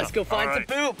more. Let's go find some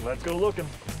poop. Let's go looking.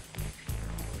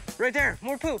 Right there.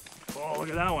 More poop. Oh, look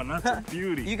at that one. That's a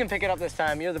beauty. You can pick it up this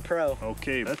time. You're the pro.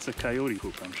 Okay, that's a coyote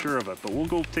poop. I'm sure of it. But we'll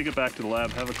go take it back to the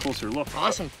lab, have a closer look.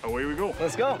 Awesome. Away we go.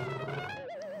 Let's go.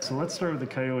 So let's start with the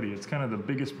coyote. It's kind of the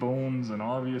biggest bones and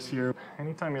obvious here.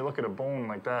 Anytime you look at a bone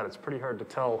like that, it's pretty hard to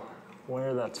tell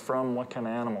where that's from, what kind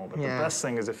of animal. But the best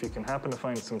thing is if you can happen to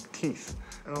find some teeth.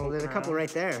 Oh, there's a couple right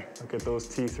there. Look at those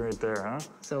teeth right there, huh?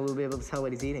 So we'll be able to tell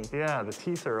what he's eating. Yeah, the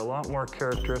teeth are a lot more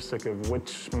characteristic of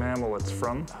which mammal it's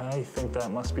from. I think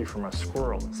that must be from a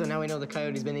squirrel. So now we know the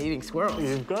coyote's been eating squirrels.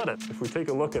 You've got it. If we take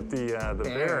a look at the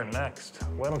bear next,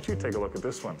 why don't you take a look at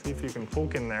this one? See if you can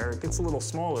poke in there. It gets a little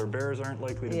smaller. Bears aren't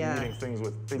likely to be eating things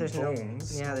with big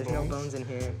bones. There's no bones in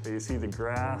here. But you see the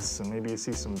grass, and maybe you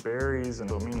see some berries, and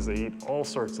it means they eat all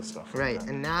sorts of stuff. Right,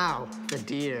 and now the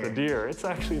deer. The deer. It's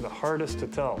actually the hardest to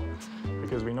tell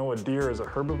because we know a deer is a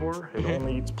herbivore. It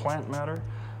only eats plant matter.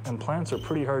 And plants are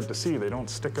pretty hard to see. They don't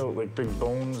stick out like big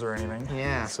bones or anything.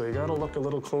 Yeah. So you gotta look a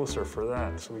little closer for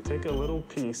that. So we take a little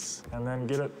piece and then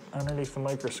get it underneath the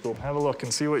microscope. Have a look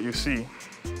and see what you see.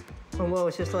 Oh, whoa,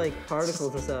 it's just like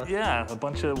particles and stuff. Yeah, a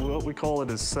bunch of what we call it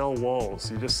is cell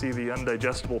walls. You just see the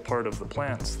undigestible part of the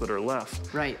plants that are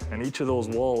left. Right. And each of those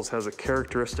walls has a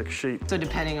characteristic shape. So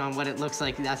depending on what it looks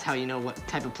like, that's how you know what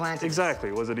type of plant it is.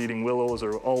 Exactly. Was it eating willows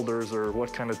or alders or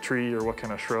what kind of tree or what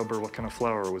kind of shrub or what kind of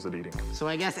flower was it eating? So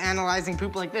I guess analyzing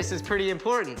poop like this is pretty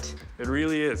important. It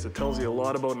really is. It tells you a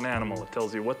lot about an animal. It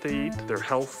tells you what they eat, their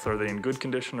health, are they in good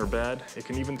condition or bad. It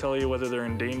can even tell you whether they're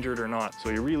endangered or not. So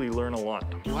you really learn a lot.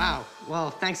 Wow. Well,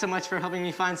 thanks so much for helping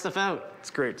me find stuff out. It's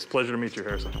great. It's a pleasure to meet you,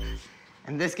 Harrison.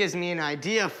 And this gives me an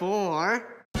idea for...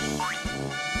 My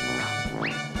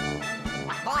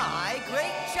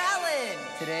Great Challenge!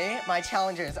 Today, my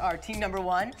challengers are team number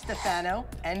 1, Stefano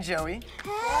and Joey.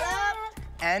 What up?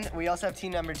 And we also have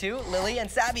team number 2, Lily and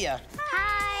Sabia.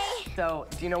 Hi! So,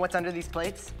 do you know what's under these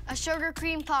plates? A sugar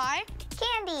cream pie.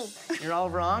 Candy. You're all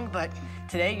wrong, but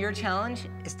today your challenge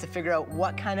is to figure out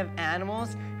what kind of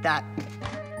animals that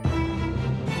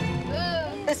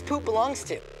this poop belongs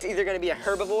to. It's either gonna be a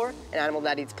herbivore, an animal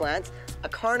that eats plants, a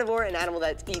carnivore, an animal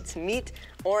that eats meat,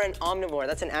 or an omnivore,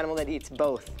 that's an animal that eats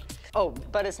both. Oh,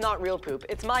 but it's not real poop,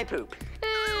 it's my poop.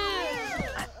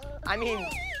 I mean,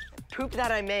 poop that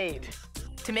I made.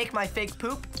 To make my fake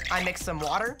poop, I mixed some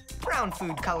water, brown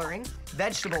food coloring,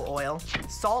 vegetable oil,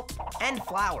 salt, and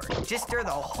flour. Just stir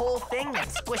the whole thing and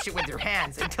squish it with your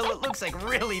hands until it looks like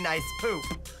really nice poop.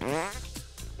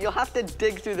 You'll have to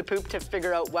dig through the poop to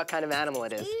figure out what kind of animal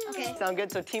it is. Okay. Sound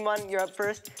good? So team 1, you're up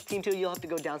first. Team 2, you'll have to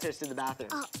go downstairs to the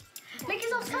bathroom. Make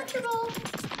yourself comfortable.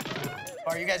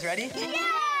 Are you guys ready? Yeah!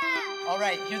 All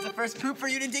right, here's the first poop for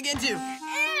you to dig into.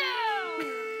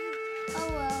 Oh,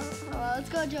 well, let's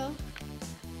go, Joe.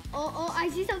 Oh, I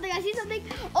see something,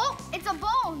 Oh, it's a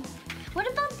bone. What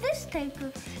about this type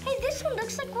of? Hey, this one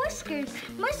looks like whiskers.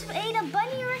 Must have ate a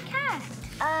bunny or a cat.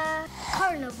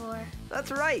 Carnivore.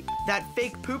 That's right. That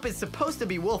fake poop is supposed to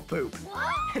be wolf poop.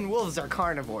 What? And wolves are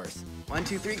carnivores. 1,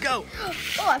 2, 3, go.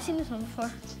 Oh, I've seen this one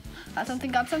before. Got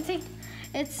something.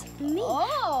 It's me.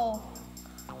 Oh.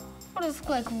 What does it look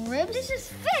like, ribs? This is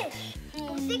fish.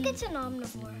 I think it's an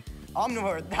omnivore.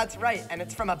 Omnivore, that's right, and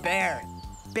it's from a bear.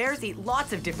 Bears eat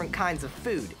lots of different kinds of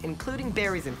food, including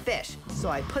berries and fish. So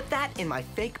I put that in my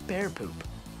fake bear poop.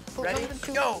 Ready?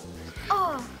 Go.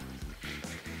 Oh.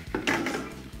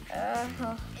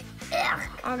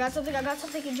 I got something.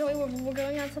 Enjoy. We're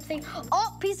going on something.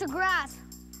 Oh, piece of grass.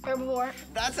 Herbivore.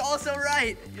 That's also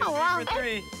right. You're Oh, wow. 3 for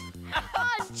 3.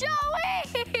 Oh,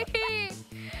 Joey!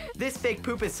 This fake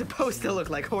poop is supposed to look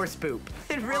like horse poop.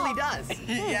 It really does.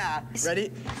 Yeah.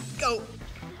 Ready? Go.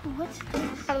 What?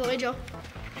 Out of the way, Joe.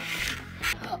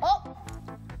 Oh!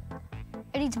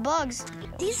 It eats bugs.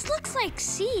 These looks like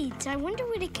seeds. I wonder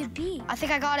what it could be. I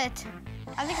think I got it.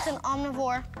 I think it's an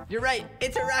omnivore. You're right.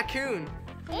 It's a raccoon.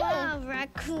 Yeah,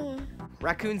 raccoon.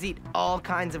 Raccoons eat all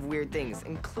kinds of weird things,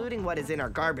 including what is in our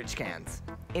garbage cans.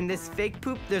 In this fake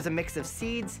poop, there's a mix of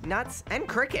seeds, nuts, and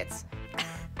crickets.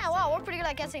 Oh, wow, we're pretty good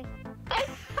at guessing.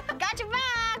 Got your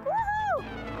back! Woohoo!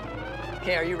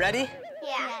 Okay, are you ready?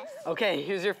 Yes. Okay,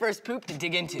 here's your first poop to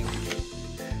dig into.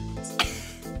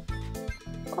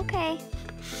 Okay.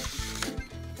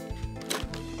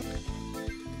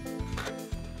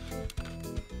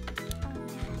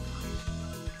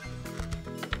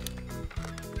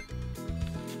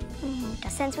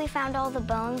 Since we found all the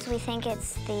bones, we think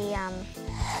it's the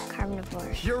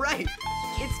carnivore. You're right.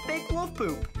 It's fake wolf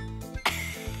poop.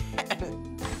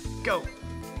 Go.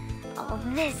 Oh,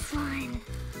 this one.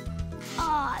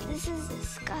 Oh, this is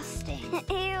disgusting.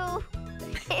 Ew.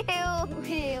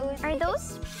 Ew. Are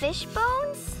those fish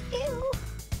bones? Ew.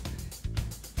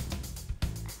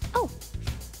 Oh.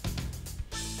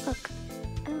 Look.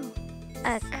 Oh.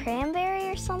 A cranberry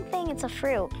or something? It's a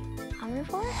fruit.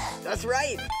 Omnivore? That's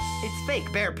right. It's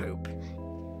fake bear poop.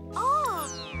 Oh.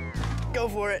 Go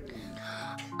for it.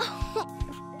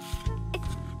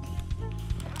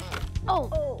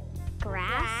 Oh.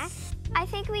 Grass? I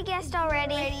think we guessed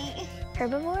already.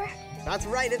 Herbivore? That's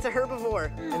right, it's a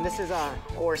herbivore. And this is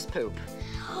horse poop.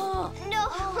 Oh, no.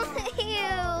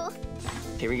 Ew.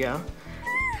 Here we go.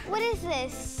 What is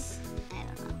this? I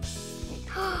don't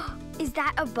know. Is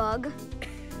that a bug?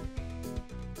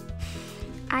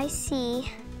 I see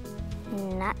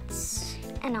nuts.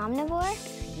 An omnivore?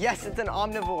 Yes, it's an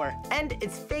omnivore. And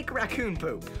it's fake raccoon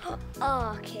poop.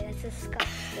 Oh, okay, that's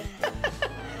disgusting.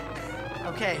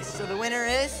 Okay, so the winner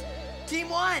is Team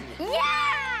 1.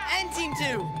 Yeah! And Team 2.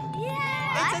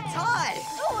 Yeah! It's a tie.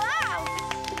 Oh, wow!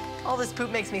 All this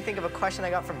poop makes me think of a question I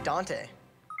got from Dante.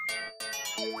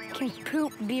 Can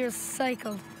poop be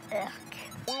recycled? Ugh.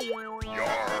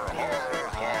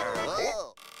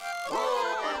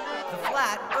 The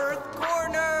Flat Earth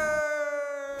Corner!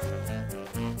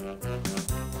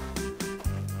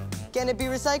 Can it be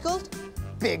recycled?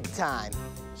 Big time.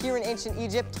 Here in ancient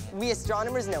Egypt, we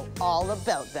astronomers know all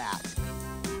about that.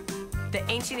 The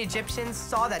ancient Egyptians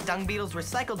saw that dung beetles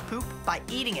recycled poop by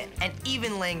eating it and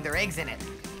even laying their eggs in it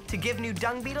to give new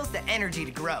dung beetles the energy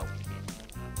to grow.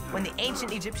 When the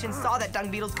ancient Egyptians saw that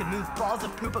dung beetles could move balls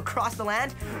of poop across the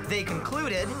land, they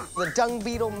concluded the dung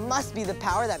beetle must be the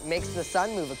power that makes the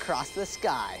sun move across the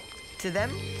sky. To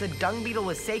them, the dung beetle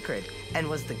was sacred and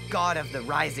was the god of the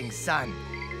rising sun.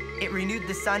 It renewed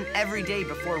the sun every day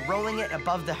before rolling it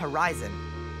above the horizon,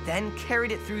 then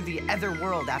carried it through the other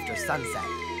world after sunset.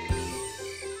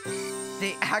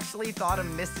 They actually thought a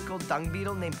mystical dung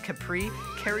beetle named Capri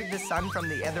carried the sun from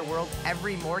the other world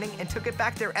every morning and took it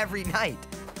back there every night.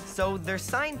 So their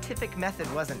scientific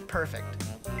method wasn't perfect.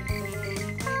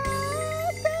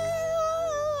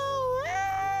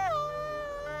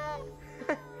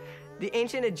 The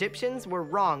ancient Egyptians were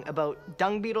wrong about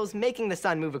dung beetles making the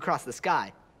sun move across the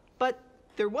sky. But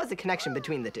there was a connection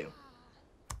between the two.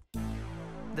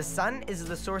 The sun is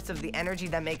the source of the energy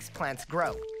that makes plants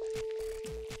grow.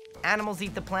 Animals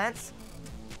eat the plants,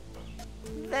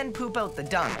 then poop out the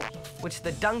dung, which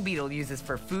the dung beetle uses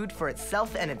for food for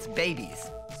itself and its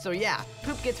babies. So yeah,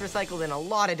 poop gets recycled in a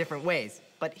lot of different ways,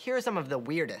 but here are some of the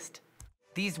weirdest.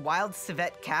 These wild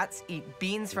civet cats eat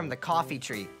beans from the coffee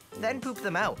tree, then poop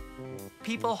them out.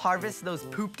 People harvest those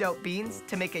pooped out beans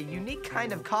to make a unique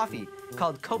kind of coffee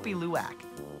called Kopi Luwak.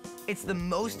 It's the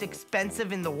most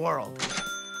expensive in the world.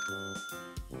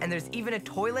 And there's even a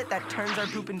toilet that turns our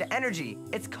poop into energy.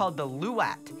 It's called the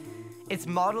Luwat. It's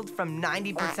modeled from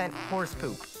 90% horse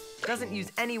poop. Doesn't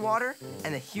use any water,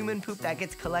 and the human poop that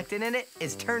gets collected in it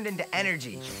is turned into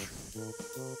energy.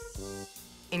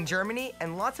 In Germany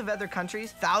and lots of other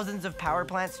countries, thousands of power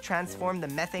plants transform the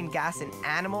methane gas in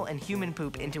animal and human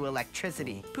poop into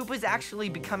electricity. Poop is actually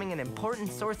becoming an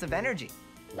important source of energy.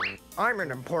 I'm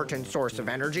an important source of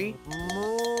energy.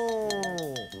 Moo.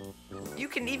 You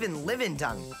can even live in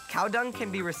dung. Cow dung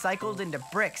can be recycled into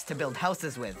bricks to build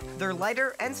houses with. They're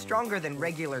lighter and stronger than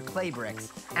regular clay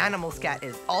bricks. Animal scat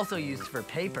is also used for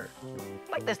paper.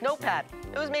 Like this notepad.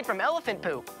 It was made from elephant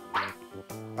poop.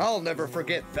 I'll never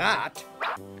forget that.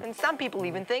 And some people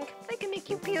even think they can make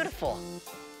you beautiful.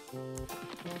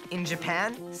 In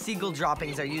Japan, seagull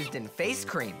droppings are used in face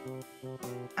cream.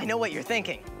 I know what you're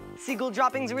thinking. Seagull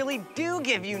droppings really do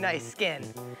give you nice skin.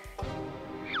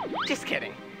 Just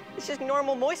kidding. It's just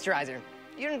normal moisturizer.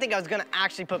 You didn't think I was gonna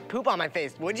actually put poop on my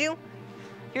face, would you?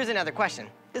 Here's another question.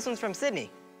 This one's from Sydney.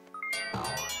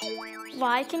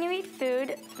 Why can you eat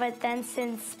food, but then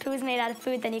since poo's made out of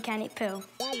food, then you can't eat poo?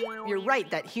 You're right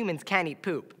that humans can't eat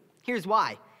poop. Here's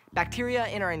why. Bacteria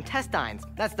in our intestines,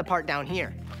 that's the part down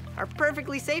here, are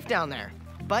perfectly safe down there.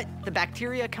 But the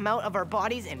bacteria come out of our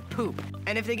bodies in poop.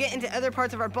 And if they get into other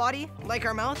parts of our body, like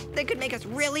our mouth, they could make us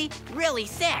really, really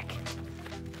sick.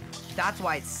 That's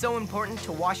why it's so important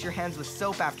to wash your hands with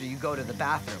soap after you go to the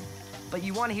bathroom. But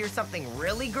you want to hear something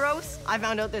really gross? I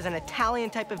found out there's an Italian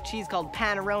type of cheese called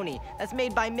panaroni that's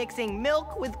made by mixing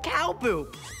milk with cow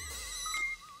poop.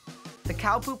 The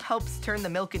cow poop helps turn the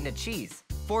milk into cheese.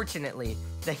 Fortunately,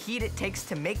 the heat it takes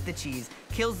to make the cheese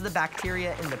kills the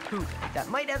bacteria in the poop that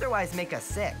might otherwise make us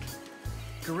sick.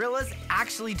 Gorillas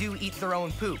actually do eat their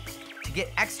own poop to get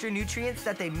extra nutrients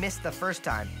that they missed the first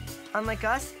time. Unlike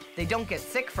us, they don't get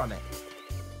sick from it.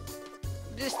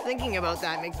 Just thinking about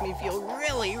that makes me feel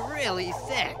really, really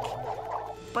sick.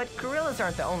 But gorillas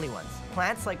aren't the only ones.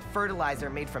 Plants like fertilizer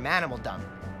made from animal dung.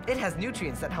 It has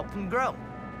nutrients that help them grow.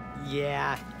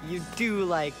 Yeah, you do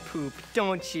like poop,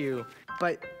 don't you?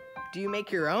 But do you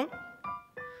make your own?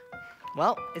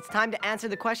 Well, it's time to answer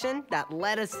the question that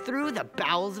led us through the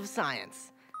bowels of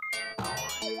science.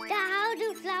 How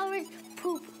do flowers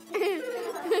poop?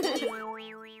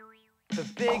 The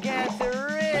big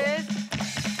answer is...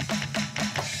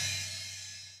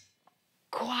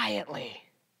 quietly.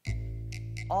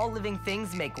 All living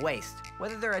things make waste,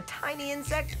 whether they're a tiny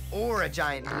insect or a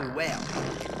giant blue whale.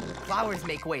 Flowers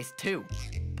make waste too,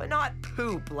 but not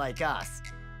poop like us.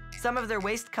 Some of their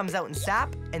waste comes out in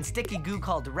sap and sticky goo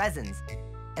called resins,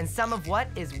 and some of what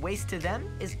is waste to them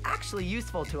is actually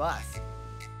useful to us.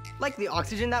 Like the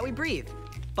oxygen that we breathe.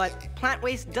 But plant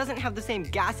waste doesn't have the same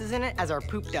gases in it as our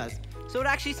poop does, so it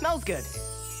actually smells good.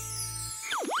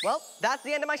 Well, that's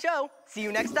the end of my show. See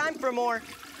you next time for more.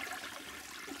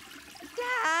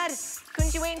 Dad,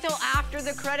 couldn't you wait until after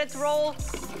the credits roll?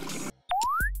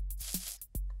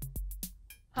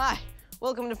 Hi,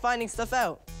 welcome to Finding Stuff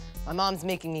Out. My mom's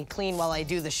making me clean while I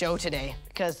do the show today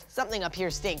because something up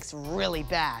here stinks really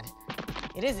bad.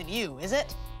 It isn't you, is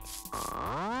it?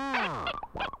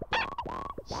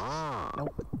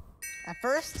 Nope. At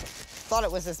first, thought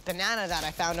it was this banana that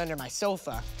I found under my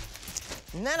sofa.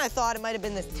 And then I thought it might have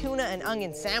been this tuna and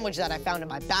onion sandwich that I found in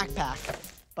my backpack.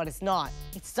 But it's not.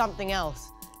 It's something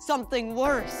else. Something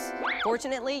worse.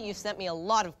 Fortunately, you sent me a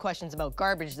lot of questions about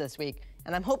garbage this week,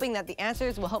 and I'm hoping that the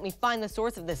answers will help me find the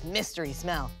source of this mystery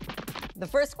smell. The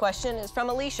first question is from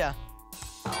Alicia.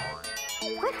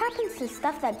 What happens to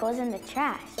stuff that goes in the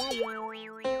trash?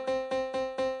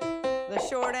 The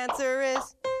short answer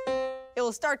is, it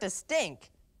will start to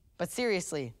stink. But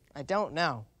seriously, I don't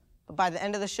know. But by the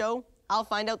end of the show, I'll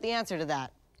find out the answer to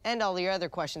that, and all your other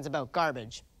questions about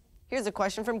garbage. Here's a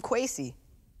question from Quasey.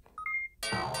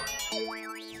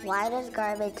 Why does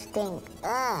garbage stink?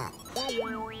 Ugh.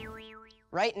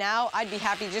 Right now, I'd be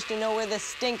happy just to know where this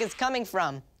stink is coming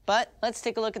from. But let's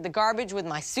take a look at the garbage with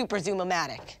my super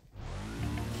zoom-o-matic.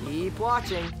 Keep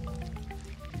watching.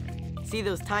 See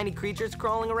those tiny creatures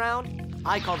crawling around?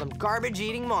 I call them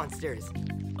garbage-eating monsters.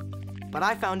 But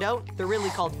I found out they're really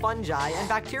called fungi and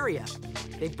bacteria.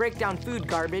 They break down food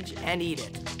garbage and eat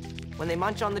it. When they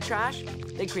munch on the trash,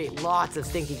 they create lots of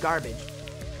stinky garbage.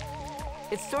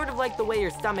 It's sort of like the way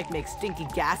your stomach makes stinky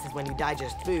gases when you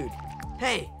digest food.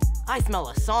 Hey, I smell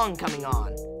a song coming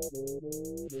on.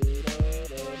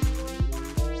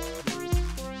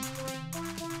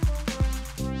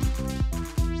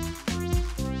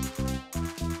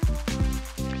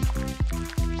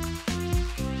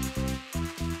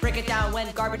 Break it down. When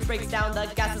garbage breaks down,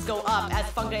 the gases go up as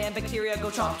fungi and bacteria go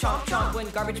chomp, chomp, chomp. When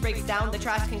garbage breaks down, the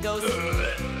trash can go.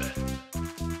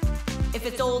 If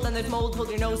it's old and there's mold, hold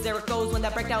your nose, there it goes. When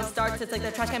that breakdown starts, it's like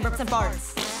the trash can burps and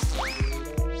farts.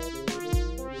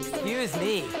 Excuse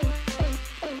me.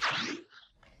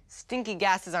 Stinky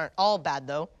gases aren't all bad,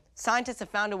 though. Scientists have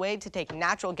found a way to take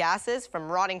natural gases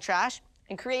from rotting trash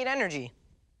and create energy.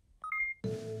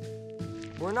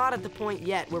 We're not at the point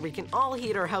yet where we can all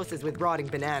heat our houses with rotting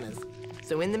bananas.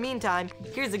 So in the meantime,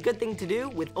 here's a good thing to do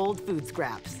with old food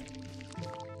scraps.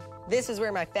 This is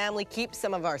where my family keeps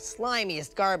some of our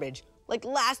slimiest garbage, like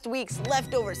last week's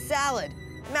leftover salad.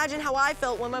 Imagine how I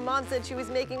felt when my mom said she was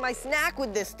making my snack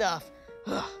with this stuff.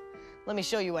 Let me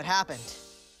show you what happened.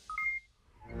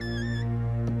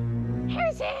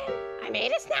 Harrison, I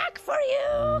made a snack for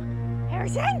you.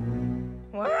 Harrison,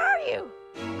 where are you?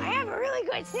 I have a really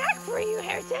good snack for you,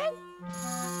 Harrison.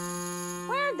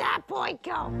 Where'd that boy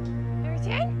go?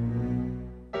 Harrison,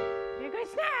 a good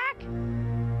snack.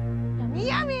 Yummy,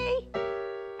 yummy.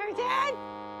 Harrison.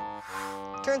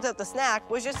 Turns out the snack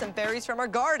was just some berries from our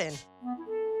garden.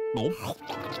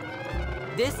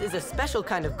 This is a special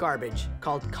kind of garbage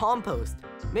called compost,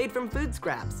 made from food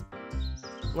scraps.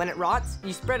 When it rots,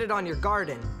 you spread it on your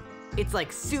garden. It's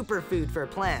like superfood for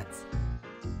plants.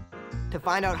 To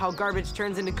find out how garbage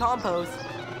turns into compost,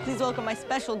 please welcome my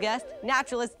special guest,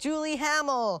 naturalist Julie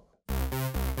Hamill.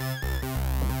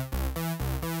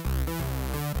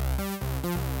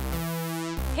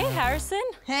 Hey, Harrison.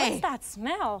 Hey. What's that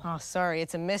smell? Oh, sorry,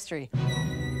 it's a mystery.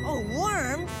 Oh,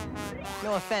 worms?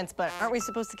 No offense, but aren't we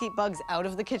supposed to keep bugs out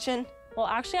of the kitchen? Well,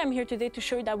 actually, I'm here today to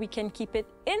show you that we can keep it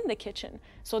in the kitchen.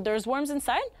 So there's worms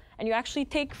inside, and you actually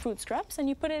take food scraps and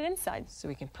you put it inside. So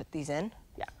we can put these in?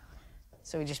 Yeah.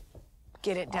 So we just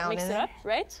get it down mix in it there? up,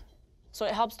 right? So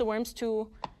it helps the worms to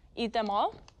eat them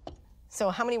all. So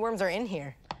how many worms are in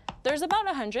here? There's about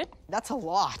 100. That's a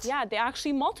lot. Yeah, they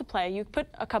actually multiply. You put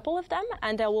a couple of them,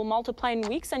 and they will multiply in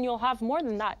weeks, and you'll have more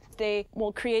than that. They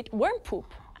will create worm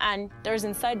poop, and there's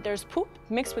poop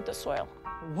mixed with the soil.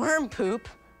 Worm poop?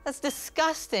 That's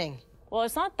disgusting. Well,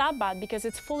 it's not that bad because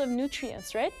it's full of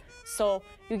nutrients, right? So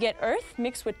you get earth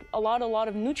mixed with a lot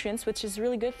of nutrients, which is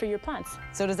really good for your plants.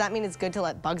 So does that mean it's good to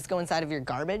let bugs go inside of your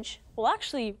garbage? Well,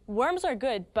 actually, worms are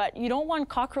good, but you don't want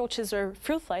cockroaches or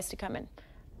fruit flies to come in.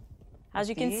 As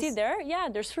you can see there, yeah,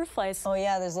 there's fruit flies. Oh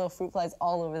yeah, there's little fruit flies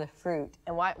all over the fruit.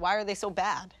 And why are they so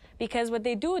bad? Because what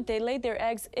they do, they lay their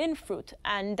eggs in fruit,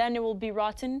 and then it will be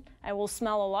rotten and will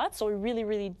smell a lot, so we really,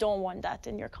 really don't want that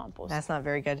in your compost. That's not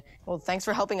very good. Well, thanks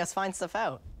for helping us find stuff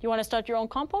out. You want to start your own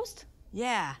compost?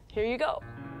 Yeah. Here you go.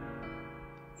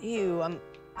 Ew, I'm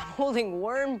holding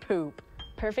worm poop.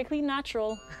 Perfectly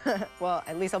natural. Well,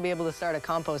 at least I'll be able to start a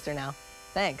composter now.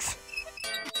 Thanks.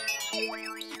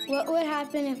 What would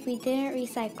happen if we didn't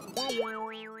recycle?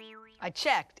 I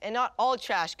checked, and not all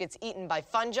trash gets eaten by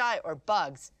fungi or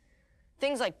bugs.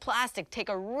 Things like plastic take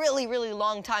a really, really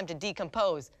long time to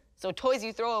decompose, so toys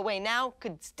you throw away now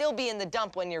could still be in the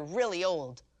dump when you're really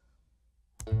old.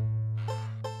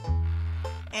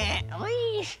 At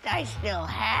least I still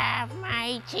have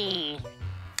my teeth.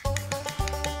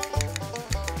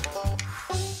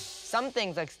 Some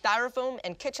things like styrofoam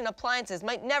and kitchen appliances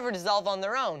might never dissolve on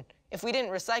their own. If we didn't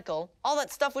recycle, all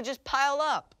that stuff would just pile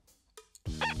up.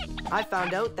 I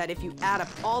found out that if you add up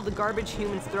all the garbage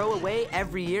humans throw away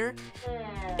every year,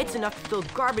 it's enough to fill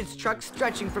garbage trucks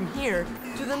stretching from here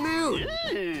to the moon.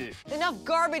 Enough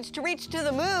garbage to reach to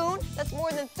the moon? That's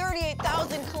more than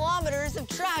 38,000 kilometers of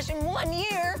trash in 1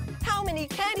 year. How many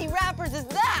candy wrappers is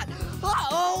that?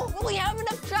 Uh-oh, will we have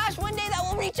enough trash one day that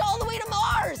will reach all the way to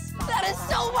Mars? That is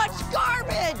so much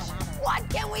garbage! What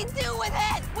can we do with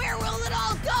it? Where will it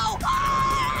all go?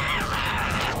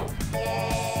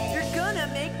 You're gonna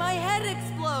make my head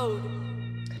explode.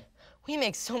 We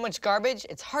make so much garbage,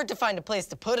 it's hard to find a place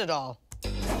to put it all.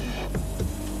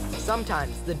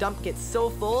 Sometimes the dump gets so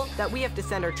full that we have to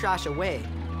send our trash away.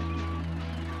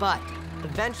 But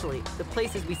eventually, the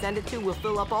places we send it to will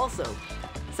fill up also.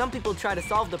 Some people try to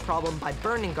solve the problem by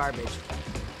burning garbage,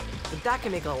 but that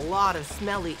can make a lot of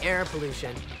smelly air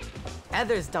pollution.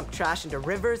 Others dump trash into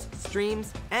rivers,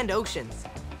 streams, and oceans.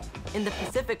 In the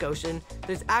Pacific Ocean,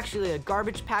 there's actually a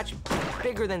garbage patch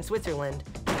bigger than Switzerland,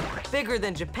 bigger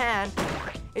than Japan.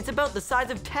 It's about the size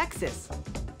of Texas.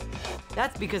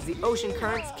 That's because the ocean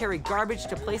currents carry garbage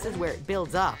to places where it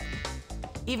builds up.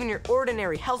 Even your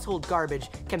ordinary household garbage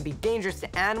can be dangerous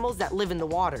to animals that live in the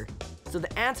water. So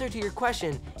the answer to your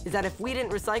question is that if we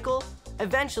didn't recycle,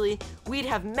 eventually we'd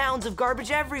have mounds of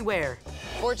garbage everywhere.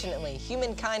 Fortunately,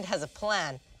 humankind has a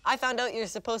plan. I found out you're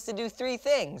supposed to do 3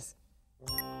 things.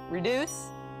 Reduce,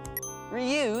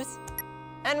 reuse,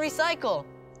 and recycle.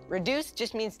 Reduce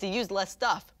just means to use less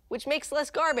stuff, which makes less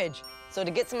garbage. So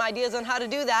to get some ideas on how to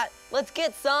do that, let's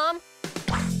get some...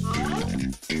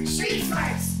 Street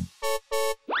Smarts!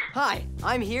 Hi,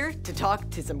 I'm here to talk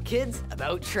to some kids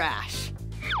about trash.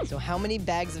 So how many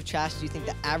bags of trash do you think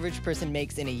the average person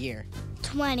makes in a year?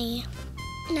 20.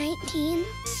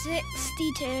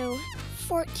 1962.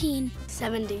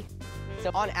 1470.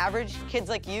 So on average, kids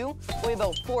like you weigh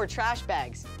about 4 trash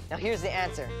bags. Now here's the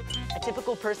answer. A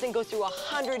typical person goes through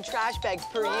 100 trash bags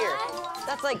per year.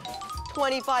 That's like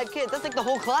 25 kids. That's like the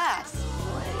whole class.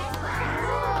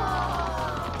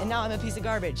 And now I'm a piece of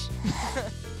garbage.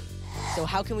 So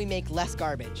how can we make less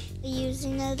garbage?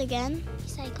 Using it again.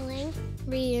 Recycling.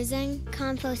 Reusing.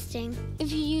 Composting.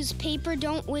 If you use paper,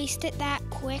 don't waste it that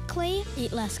quickly.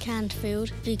 Eat less canned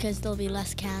food because there'll be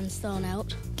less cans thrown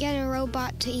out. Get a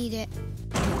robot to eat it.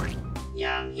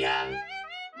 Yum, yum.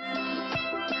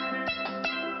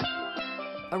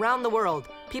 Around the world,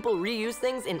 people reuse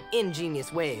things in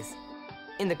ingenious ways.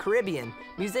 In the Caribbean,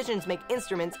 musicians make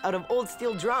instruments out of old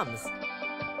steel drums.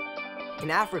 In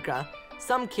Africa,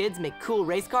 some kids make cool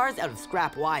race cars out of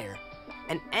scrap wire.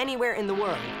 And anywhere in the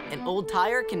world, an old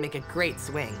tire can make a great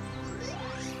swing.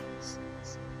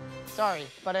 Sorry,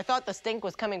 but I thought the stink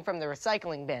was coming from the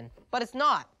recycling bin. But it's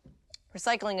not.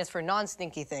 Recycling is for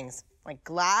non-stinky things, like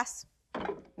glass,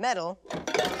 metal,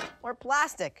 or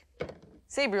plastic.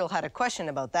 Sabriel had a question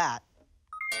about that.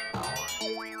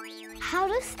 How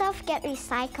does stuff get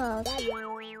recycled?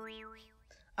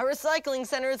 A recycling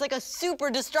center is like a super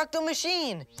destructo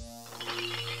machine.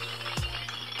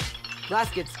 Glass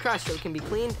gets crushed so it can be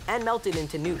cleaned and melted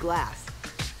into new glass.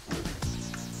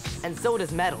 And so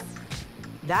does metal.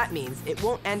 That means it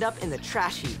won't end up in the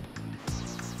trash heap.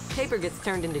 Paper gets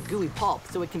turned into gooey pulp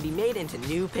so it can be made into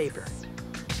new paper.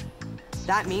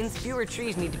 That means fewer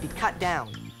trees need to be cut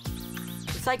down.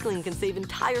 Recycling can save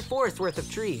entire forests worth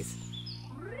of trees.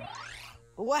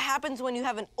 But what happens when you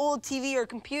have an old TV or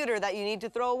computer that you need to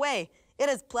throw away? It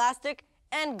has plastic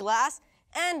and glass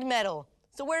and metal.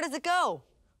 So where does it go?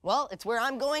 Well, it's where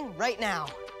I'm going right now.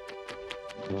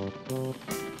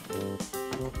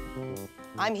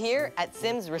 I'm here at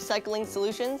Sims Recycling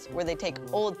Solutions, where they take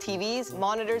old TVs,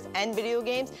 monitors, and video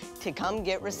games to come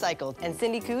get recycled. And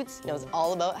Cindy Coots knows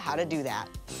all about how to do that.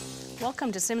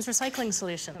 Welcome to Sims Recycling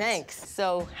Solutions. Thanks.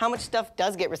 So how much stuff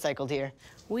does get recycled here?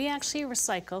 We actually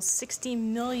recycle 60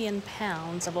 million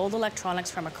pounds of old electronics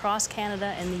from across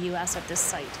Canada and the US at this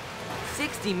site.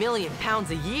 60 million pounds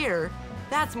a year?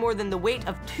 That's more than the weight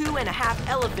of 2.5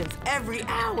 elephants every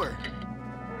hour.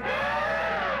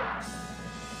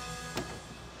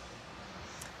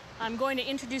 I'm going to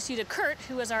introduce you to Kurt,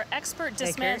 who is our expert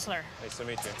dismantler. Nice to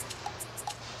meet you.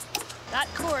 That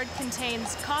cord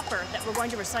contains copper that we're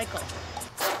going to recycle.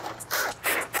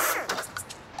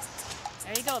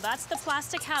 There you go, that's the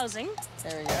plastic housing.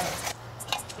 There we go.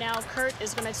 Now Kurt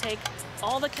is going to take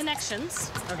all the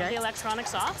connections of the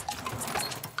electronics off.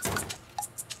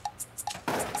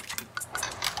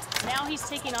 Now he's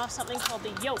taking off something called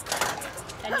the yoke.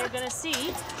 And you're going to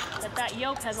see that that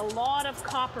yoke has a lot of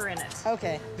copper in it.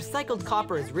 Okay. Recycled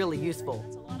copper is really useful.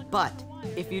 But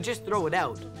if you just throw it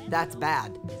out, that's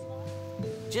bad.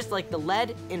 Just like the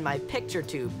lead in my picture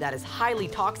tube that is highly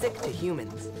toxic to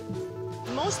humans.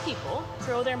 Most people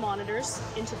throw their monitors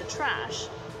into the trash,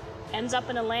 ends up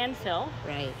in a landfill.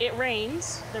 Right. It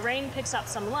rains, the rain picks up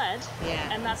some lead,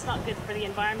 Yeah. and that's not good for the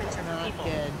environment or for people.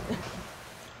 Good.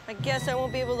 I guess I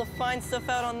won't be able to find stuff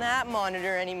out on that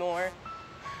monitor anymore.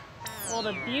 Well,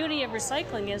 the beauty of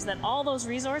recycling is that all those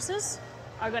resources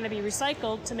are going to be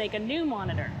recycled to make a new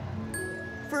monitor.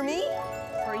 For me?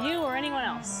 For you or anyone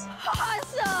else.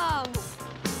 Awesome!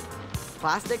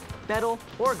 Plastic, metal,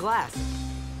 or glass.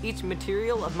 Each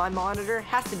material of my monitor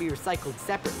has to be recycled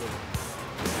separately.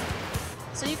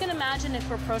 So you can imagine if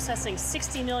we're processing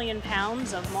 60 million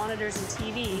pounds of monitors and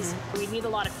TVs, we'd need a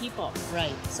lot of people.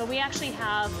 Right. So we actually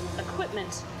have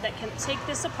equipment that can take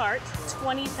this apart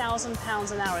 20,000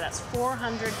 pounds an hour. That's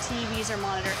 400 TVs or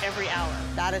monitor every hour.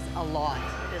 That is a lot.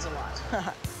 It is a lot.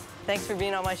 Thanks for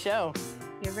being on my show.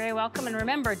 You're very welcome. And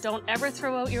remember, don't ever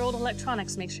throw out your old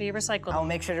electronics. Make sure you recycle them. I'll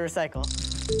make sure to recycle.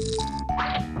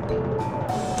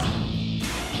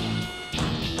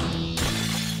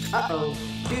 Uh-oh.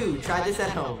 Do try this at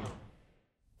home.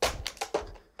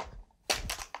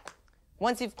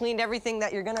 Once you've cleaned everything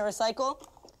that you're gonna recycle,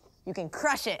 you can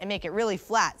crush it and make it really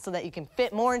flat so that you can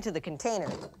fit more into the container.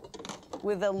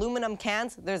 With aluminum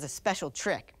cans, there's a special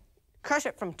trick. Crush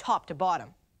it from top to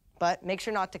bottom, but make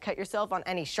sure not to cut yourself on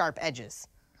any sharp edges.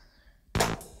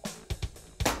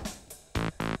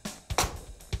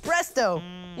 Presto!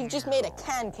 You've just made a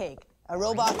can cake, a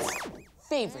robot's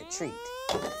favorite treat.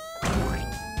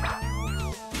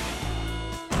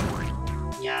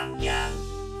 Yum, yum.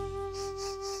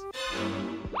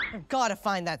 I've gotta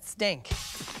find that stink.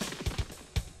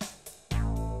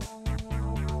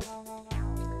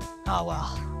 Oh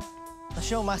well, the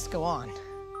show must go on.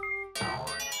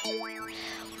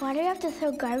 Why do you have to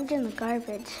throw garbage in the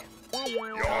garbage? The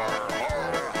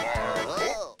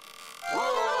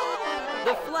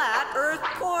Flat Earth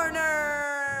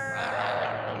Corner!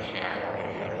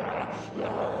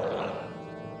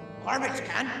 Garbage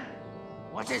can?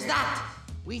 What is that?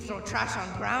 We throw trash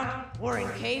on ground or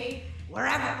in cave,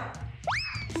 wherever.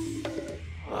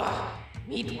 Ugh,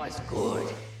 meat was good.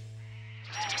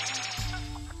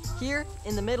 Here,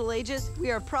 in the Middle Ages,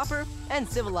 we are proper and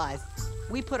civilized.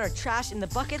 We put our trash in the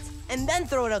buckets and then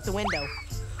throw it out the window.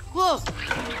 Whoa!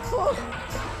 Whoa.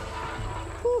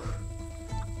 Whew.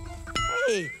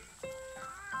 Hey!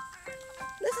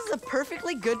 This is a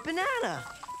perfectly good banana.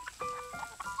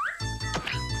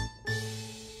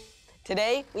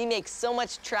 Today, we make so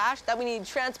much trash that we need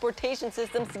transportation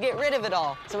systems to get rid of it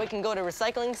all, so it can go to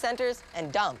recycling centers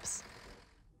and dumps.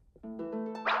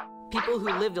 People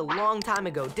who lived a long time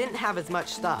ago didn't have as much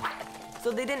stuff,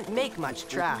 so they didn't make much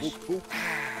trash.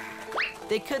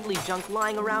 They could leave junk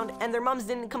lying around, and their mums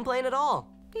didn't complain at all.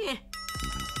 Eh.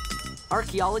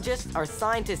 Archaeologists are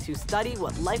scientists who study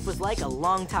what life was like a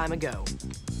long time ago.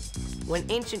 When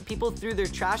ancient people threw their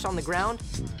trash on the ground,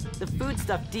 the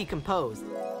foodstuff decomposed.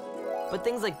 But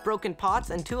things like broken pots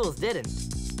and tools didn't.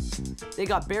 They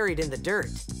got buried in the dirt.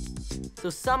 So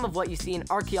some of what you see in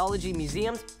archaeology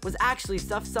museums was actually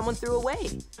stuff someone threw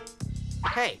away.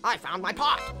 Hey, I found my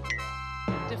pot.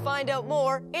 To find out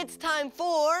more, it's time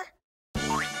for...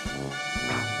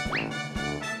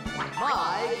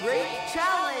 My Great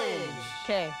Challenge!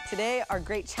 Okay, today our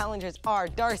great challengers are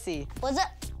Darcy. What's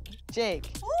up?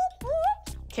 Jake.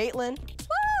 Caitlin.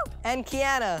 And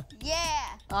Kiana. Yeah.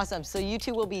 Awesome, so you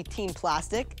two will be Team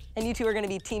Plastic, and you two are gonna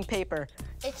be Team Paper.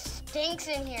 It stinks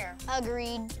in here.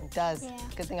 Agreed. It does. Yeah.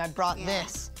 Good thing I brought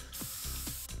this.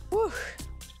 Whew.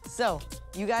 So,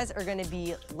 you guys are gonna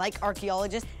be like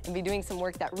archaeologists and be doing some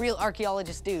work that real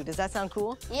archaeologists do. Does that sound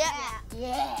cool? Yeah.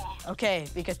 Yeah. Okay,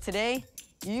 because today,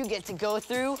 you get to go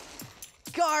through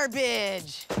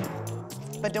garbage.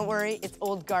 But don't worry, it's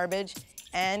old garbage,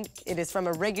 and it is from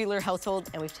a regular household,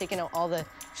 and we've taken out all the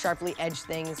sharply edged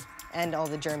things and all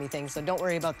the germy things, so don't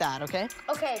worry about that, okay?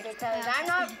 Okay, because I'm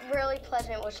not really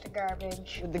pleasant with the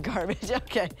garbage. With the garbage,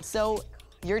 okay. So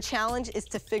your challenge is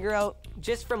to figure out,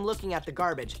 just from looking at the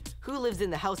garbage, who lives in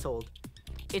the household.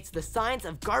 It's the science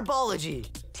of garbology.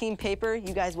 Team Paper,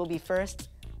 you guys will be first.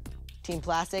 Team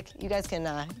Plastic, you guys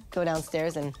can go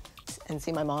downstairs and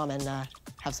see my mom and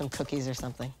have some cookies or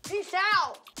something. Peace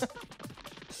out.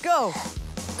 Go.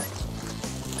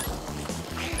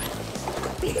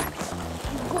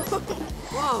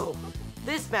 Whoa,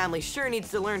 this family sure needs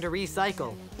to learn to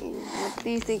recycle. What do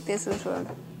you think this is from?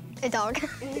 A dog.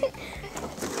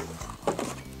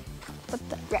 What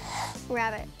the?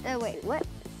 Rabbit. Oh, wait, what?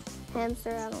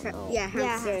 Hamster, I don't know. Yeah,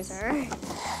 hamsters. Yeah,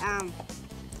 hamster.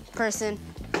 Person.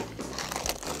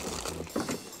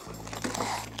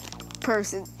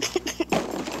 Person.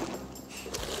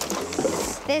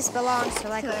 This belongs to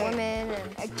like a woman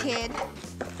and a kid.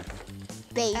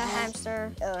 Baby. A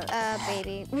hamster. A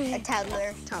baby. A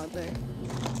toddler. Toddler.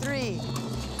 3,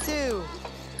 2,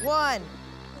 1.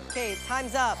 Okay,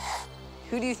 time's up.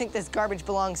 Who do you think this garbage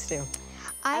belongs to?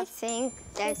 I think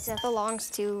that belongs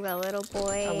to a little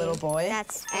boy. A little boy?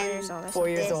 That's 4 years old. 4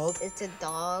 years old. It's a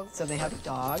dog. So they have a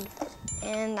dog.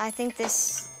 And I think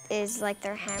this is like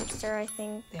their hamster, I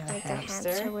think. They have like a their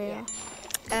hamster? wheel.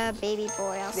 A baby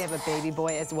boy also. They have a baby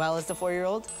boy as well as the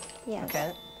 4-year-old? Yeah.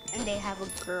 Okay. And they have a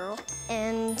girl.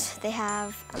 And they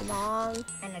have a mom.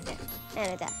 And a dad.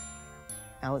 And a dad.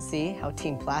 Now let's see how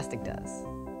Team Plastic does.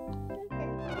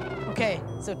 Okay,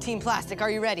 so Team Plastic, are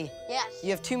you ready? Yes. You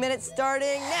have 2 minutes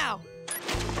starting now.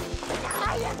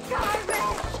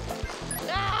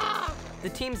 The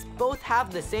teams both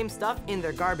have the same stuff in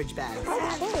their garbage bags.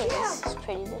 This is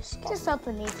pretty disgusting. Just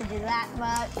something needs to do that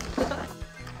much.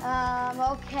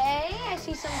 Okay, I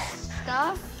see some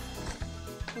stuff.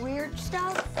 Weird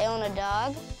stuff. They own a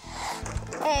dog.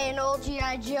 Hey, an old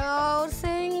G.I. Joe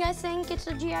thing, I think it's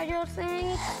a G.I. Joe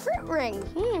thing. Fruit ring,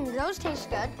 those taste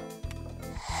good.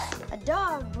 A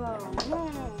dog bone,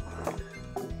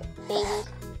 Baby.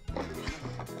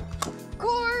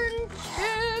 Corn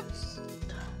chips.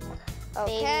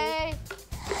 Okay.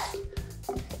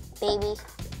 Baby.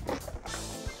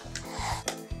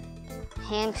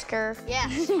 Hamster.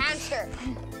 Yes, hamster.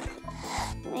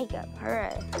 Makeup, all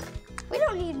right. We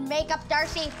don't need makeup,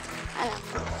 Darcy. I know.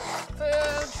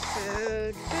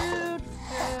 Food.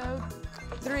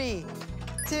 3,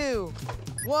 2,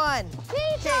 1.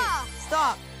 Pizza! Okay,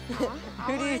 stop.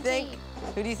 Who do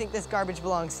you think this garbage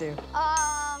belongs to?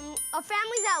 A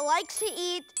family that likes to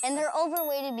eat, and they're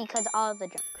overweighted because all of the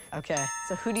junk. Okay,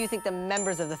 so who do you think the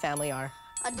members of the family are?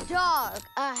 a dog,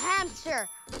 a hamster,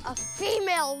 a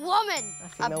female woman,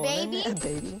 a baby, a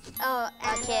baby, a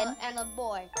kid, and a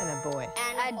boy. And a boy.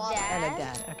 And a dad. And a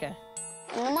dad, okay.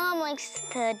 And the mom likes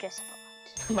to dress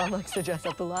up a lot. Mom likes to dress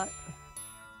up a lot.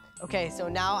 Okay, so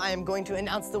now I am going to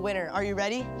announce the winner. Are you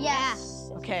ready? Yes.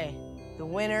 Okay, the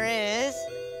winner is...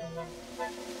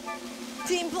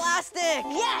 Team Plastic!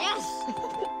 Yes!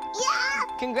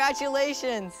 Yeah!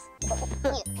 Congratulations!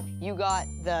 You got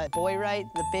the boy right,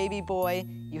 the baby boy,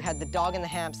 you had the dog and the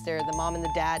hamster, the mom and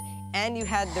the dad, and you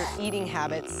had their eating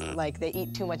habits, like they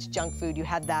eat too much junk food, you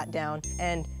had that down.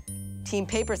 And Team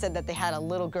Paper said that they had a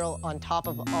little girl on top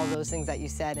of all those things that you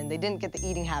said, and they didn't get the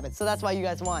eating habits, so that's why you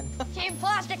guys won. Team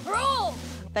Plastic rules!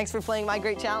 Thanks for playing my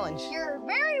great challenge. You're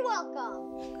very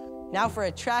welcome. Now for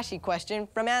a trashy question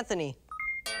from Anthony.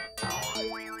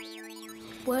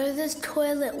 Where does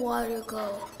toilet water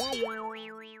go?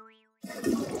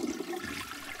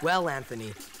 Well,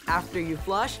 Anthony, after you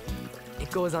flush,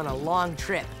 it goes on a long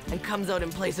trip and comes out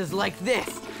in places like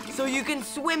this, so you can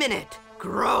swim in it.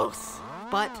 Gross.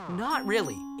 But not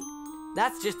really.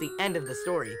 That's just the end of the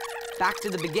story. Back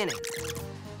to the beginning.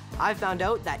 I found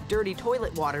out that dirty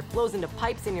toilet water flows into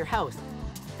pipes in your house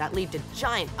that lead to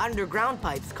giant underground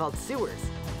pipes called sewers.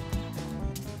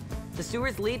 The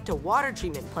sewers lead to water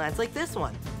treatment plants like this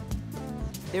one.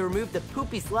 They remove the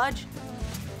poopy sludge,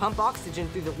 pump oxygen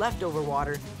through the leftover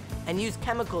water, and use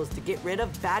chemicals to get rid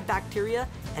of bad bacteria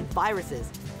and viruses,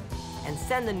 and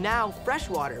send the now fresh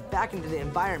water back into the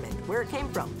environment where it came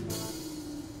from.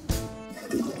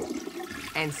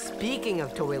 And speaking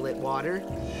of toilet water,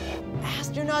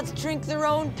 Astronauts drink their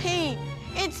own pee.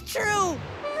 It's true.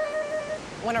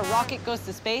 When a rocket goes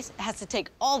to space, it has to take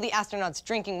all the astronauts'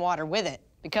 drinking water with it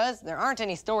because there aren't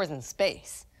any stores in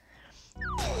space.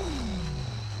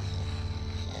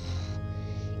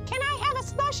 Can I have a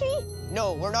slushie?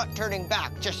 No, we're not turning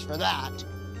back just for that.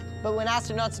 But when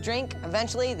astronauts drink,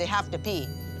 eventually they have to pee.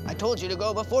 I told you to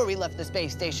go before we left the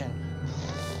space station.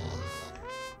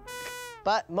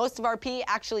 But most of our pee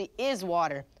actually is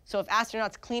water. So if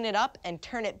astronauts clean it up and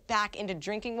turn it back into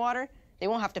drinking water, they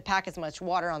won't have to pack as much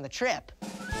water on the trip.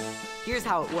 here's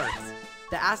how it works.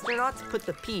 The astronauts put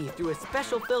the pee through a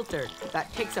special filter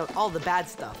that takes out all the bad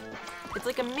stuff. It's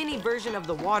like a mini version of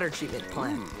the water treatment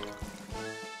plant.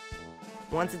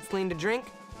 Once it's clean to drink,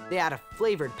 they add a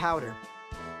flavored powder.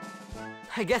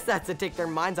 I guess that's to take their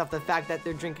minds off the fact that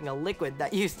they're drinking a liquid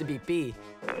that used to be pee.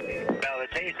 Now, the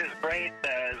taste is great,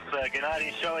 as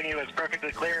Gennadi's showing you. It's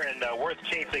perfectly clear and worth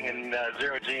chasing in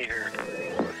 0G here.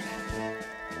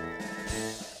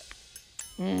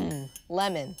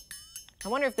 Lemon. I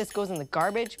wonder if this goes in the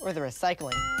garbage or the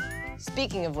recycling.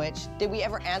 Speaking of which, did we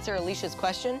ever answer Alicia's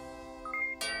question?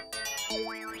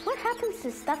 What happens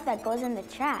to stuff that goes in the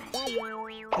trash?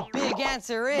 The big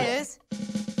answer is...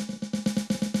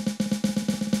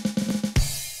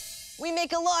 we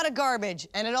make a lot of garbage,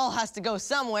 and it all has to go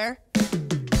somewhere.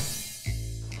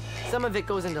 Some of it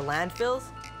goes into landfills,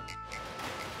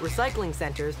 recycling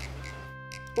centers,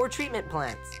 or treatment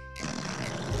plants.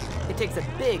 It takes a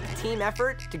big team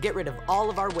effort to get rid of all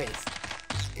of our waste.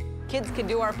 Kids can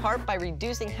do our part by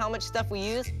reducing how much stuff we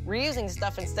use, reusing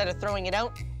stuff instead of throwing it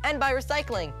out, and by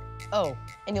recycling. Oh,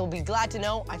 and you'll be glad to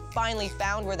know I finally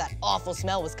found where that awful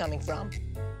smell was coming from.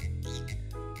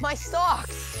 My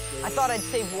socks! I thought I'd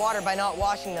save water by not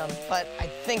washing them, but I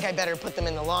think I better put them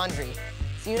in the laundry.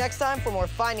 See you next time for more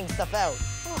finding stuff out.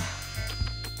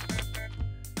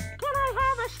 Can I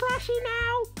have a slushy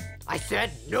now? I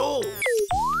said no!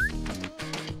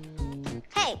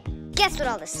 Hey, guess what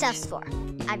all this stuff's for?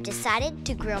 I've decided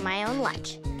to grill my own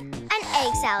lunch. An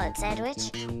egg salad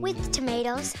sandwich with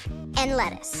tomatoes and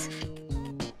lettuce.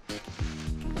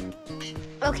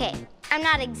 Okay, I'm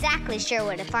not exactly sure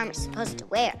what a farmer's supposed to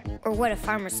wear or what a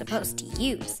farmer's supposed to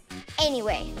use.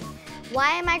 Anyway,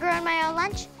 why am I growing my own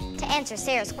lunch? To answer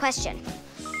Sarah's question.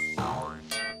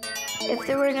 If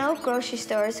there were no grocery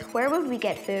stores, where would we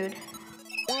get food?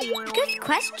 Good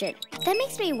question. That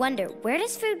makes me wonder, where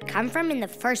does food come from in the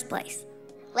first place?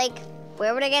 Like,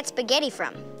 where would I get spaghetti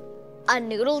from? A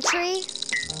noodle tree?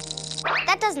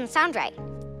 That doesn't sound right.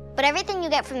 But everything you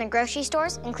get from the grocery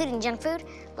stores, including junk food,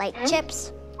 like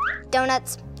chips,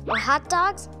 donuts, or hot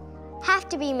dogs, have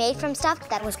to be made from stuff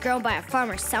that was grown by a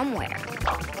farmer somewhere.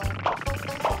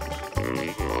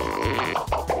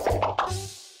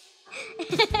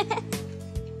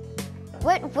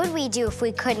 What would we do if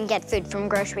we couldn't get food from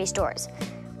grocery stores?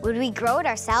 Would we grow it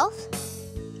ourselves?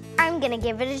 I'm gonna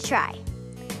give it a try.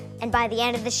 And by the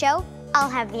end of the show, I'll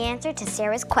have the answer to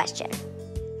Sarah's question.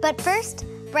 But first,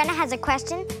 Brenna has a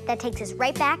question that takes us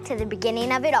right back to the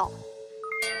beginning of it all.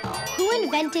 Who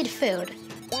invented food?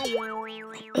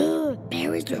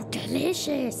 berries look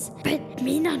delicious, but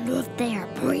me not know if they are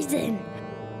poison.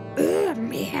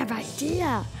 Me have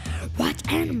idea.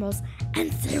 What animals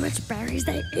and see which berries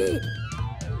they eat.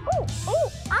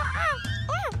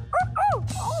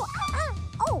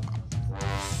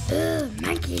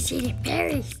 Monkey's eating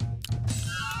berries.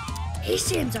 He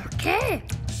seems okay.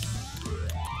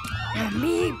 Now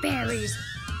me eat berries.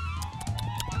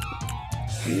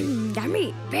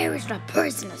 Yummy. Berries not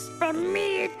poisonous, but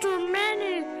me eat too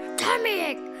many. Tummy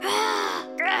ache.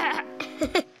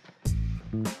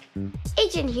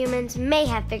 Ancient humans may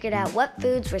have figured out what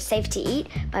foods were safe to eat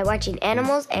by watching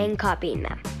animals and copying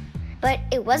them. But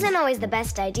it wasn't always the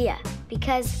best idea,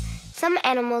 because some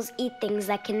animals eat things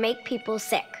that can make people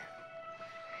sick.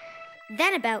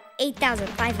 Then about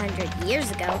 8,500 years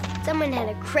ago, someone had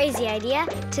a crazy idea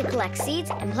to collect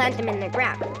seeds and plant them in the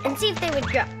ground and see if they would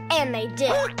grow. And they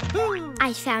did.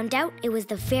 I found out it was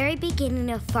the very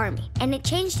beginning of farming, and it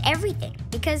changed everything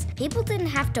because people didn't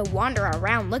have to wander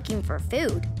around looking for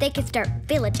food. They could start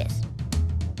villages.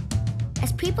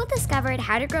 As people discovered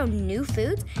how to grow new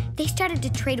foods, they started to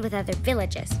trade with other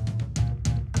villages.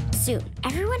 Soon,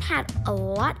 everyone had a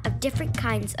lot of different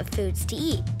kinds of foods to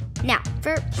eat. Now,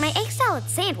 for my egg salad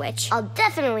sandwich, I'll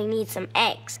definitely need some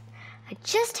eggs. I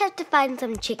just have to find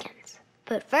some chickens.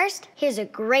 But first, here's a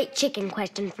great chicken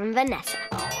question from Vanessa.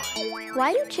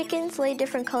 Why do chickens lay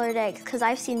different colored eggs? Because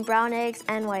I've seen brown eggs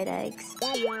and white eggs.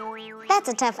 That's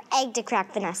a tough egg to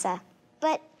crack, Vanessa.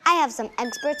 But I have some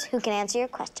experts who can answer your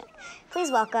question. Please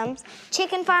welcome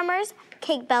chicken farmers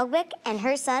Kate Belwick and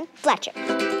her son, Fletcher.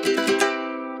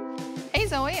 Hey,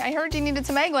 Zoe, I heard you needed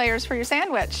some egg layers for your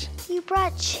sandwich. You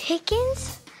brought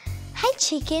chickens? Hi,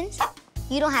 chickens.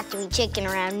 You don't have to eat chicken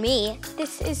around me.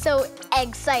 This is so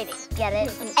exciting. Get it?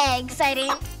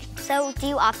 Exciting. So, do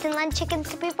you often lend chickens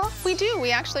to people? We do.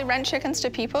 We actually rent chickens to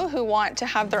people who want to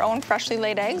have their own freshly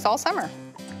laid eggs all summer.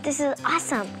 This is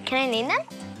awesome. Can I name them?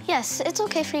 Yes, it's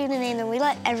okay for you to name them. We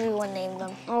let everyone name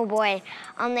them. Oh, boy.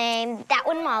 I'll name that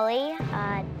one Molly,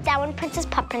 that one Princess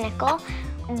Pumpernickel,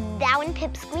 that one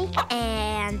Pipsqueak,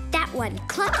 and that one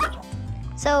Clucky.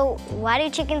 So why do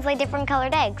chickens lay different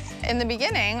colored eggs? In the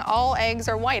beginning, all eggs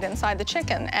are white inside the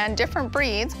chicken, and different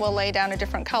breeds will lay down a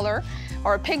different color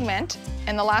or a pigment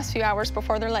in the last few hours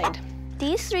before they're laid.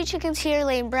 These 3 chickens here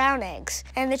lay brown eggs,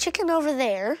 and the chicken over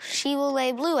there, she will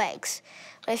lay blue eggs.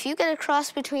 But if you get a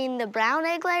cross between the brown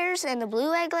egg layers and the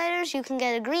blue egg layers, you can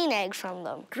get a green egg from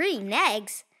them. Green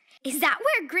eggs? Is that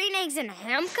where green eggs and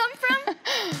ham come from?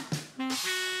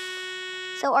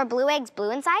 So are blue eggs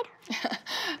blue inside?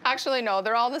 Actually, no,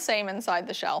 they're all the same inside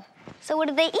the shell. So what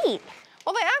do they eat?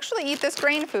 Well, they actually eat this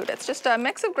grain food. It's just a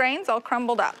mix of grains all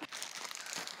crumbled up.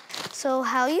 So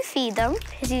how you feed them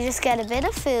is you just get a bit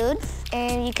of food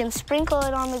and you can sprinkle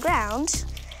it on the ground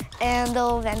and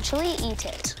they'll eventually eat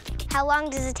it. How long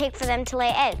does it take for them to lay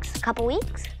eggs? A couple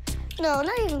weeks? No,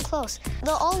 not even close.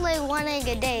 They'll all lay 1 egg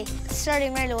a day,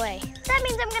 starting right away. That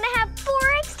means I'm gonna have 4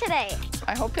 eggs today.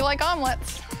 I hope you like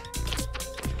omelets.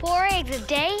 4 eggs a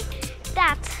day?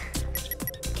 That's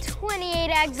 28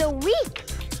 eggs a week.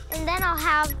 And then I'll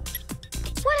have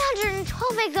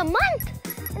 112 eggs a month.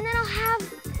 And then I'll have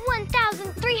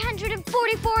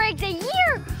 1,344 eggs a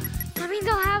year. That means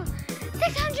I'll have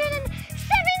 672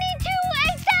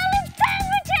 egg salad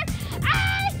sandwiches.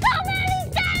 Ah, so many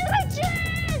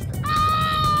sandwiches! Ah!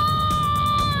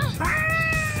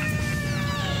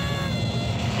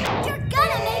 You're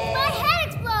gonna make my head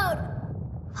explode.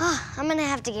 I'm gonna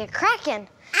have to get cracking.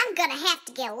 I'm gonna have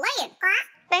to get laying, brah.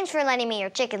 Thanks for lending me your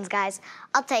chickens, guys.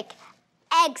 I'll take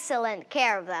excellent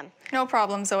care of them. No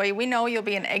problem, Zoe. We know you'll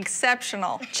be an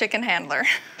exceptional chicken handler.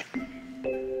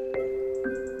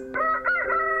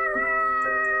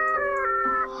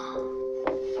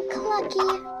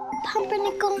 Clucky,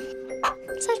 Pumpernickel,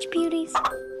 such beauties.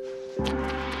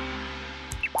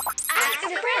 Ask a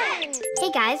friend.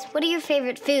 Hey guys, what are your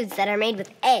favorite foods that are made with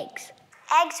eggs?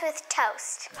 Eggs with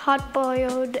toast.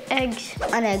 Hot-boiled eggs.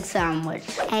 An egg sandwich.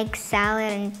 Egg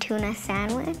salad and tuna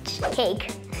sandwich.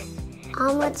 Cake.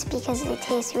 Omelets because they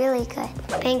taste really good.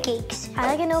 Pancakes. I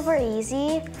like an over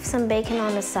easy, some bacon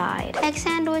on the side. Egg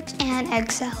sandwich and egg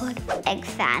salad. Egg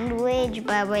sandwich,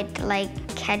 but with like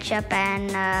ketchup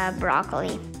and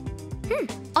broccoli.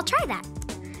 I'll try that.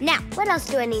 Now, what else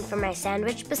do I need for my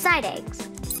sandwich beside eggs?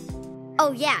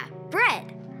 Oh yeah,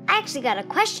 bread. I actually got a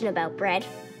question about bread.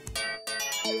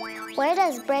 Where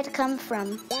does bread come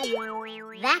from?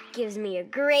 That gives me a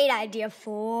great idea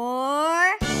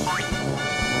for...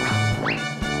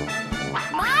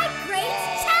 my Great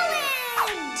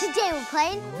Challenge! Today we're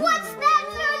playing What's That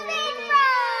Food Made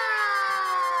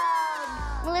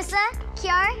From? Alyssa,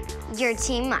 Kiara, your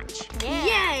Team Munch. Yeah.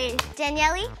 Yay!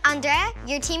 Daniele, Andrea,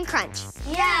 your Team Crunch.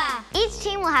 Yeah. Each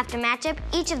team will have to match up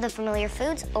each of the familiar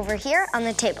foods over here on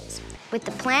the tables with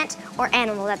the plant or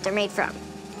animal that they're made from.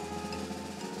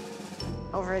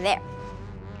 Over there.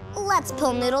 Let's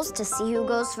pull noodles to see who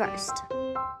goes first.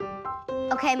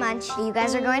 Okay, Munch, you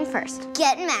guys are going first.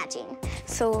 Get matching.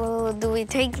 So, do we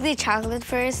take the chocolate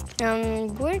first?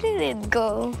 Where did it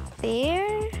go?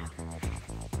 There?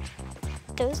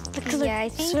 Those I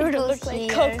think sort it of goes look like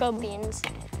here. cocoa beans.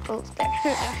 Goes there.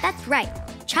 That's right.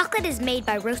 Chocolate is made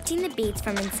by roasting the beads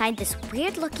from inside this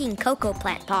weird-looking cocoa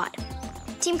plant pod.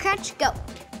 Team Crunch, go.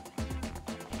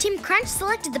 Team Crunch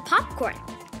selected the popcorn,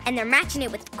 and they're matching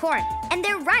it with the corn. And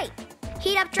they're right.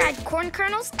 Heat up dried corn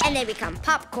kernels, and they become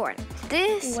popcorn.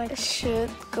 This should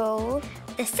go.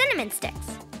 The cinnamon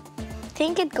sticks. I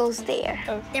think it goes there.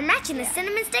 They're matching the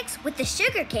cinnamon sticks with the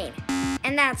sugar cane.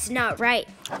 And that's not right.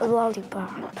 A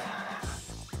lollipop.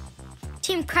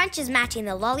 Team Crunch is matching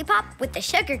the lollipop with the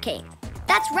sugar cane.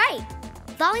 That's right.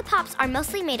 Lollipops are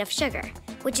mostly made of sugar,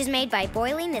 which is made by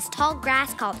boiling this tall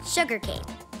grass called sugar cane.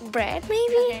 Bread,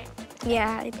 maybe? Okay.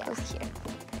 Yeah, it goes here.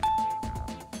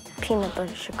 Peanut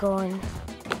butter should go in.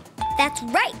 That's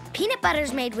right. Peanut butter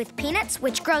is made with peanuts,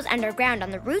 which grows underground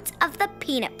on the roots of the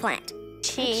peanut plant.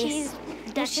 Cheese.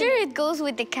 I'm sure it goes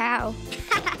with the cow.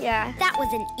 Yeah. That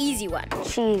was an easy one.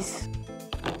 Cheese.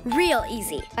 Real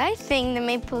easy. I think the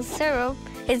maple syrup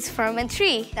is from a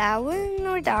tree. That one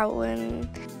or that one?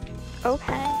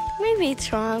 Okay. Maybe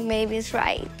it's wrong, maybe it's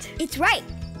right. It's right.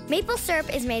 Maple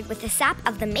syrup is made with the sap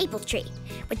of the maple tree,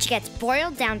 which gets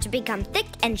boiled down to become thick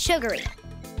and sugary.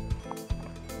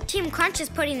 Team Crunch is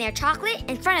putting their chocolate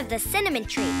in front of the cinnamon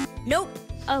tree. Nope.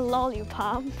 A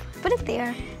lollipop. Put it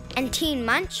there. And Team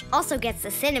Munch also gets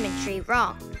the cinnamon tree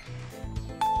wrong.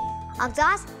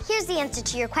 Agdas, here's the answer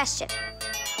to your question.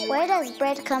 Where does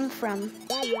bread come from?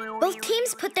 Both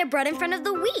teams put their bread in front of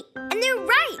the wheat, and they're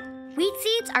right. Wheat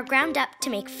seeds are ground up to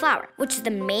make flour, which is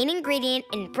the main ingredient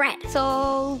in bread.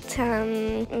 Salt,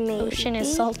 maybe. Ocean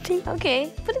is salty.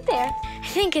 Okay, put it there. I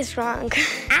think it's wrong.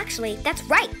 Actually, that's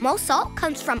right. Most salt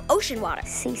comes from ocean water.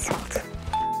 Sea salt.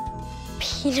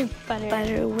 Peanut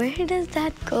butter. Where does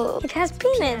that go? It has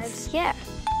peanuts. Yeah.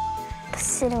 The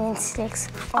cinnamon sticks.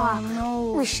 Oh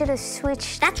no. We should have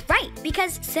switched. That's right,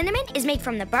 because cinnamon is made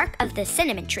from the bark of the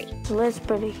cinnamon tree. So let's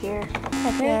put it here.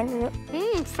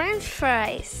 French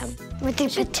fries. With the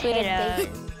potato.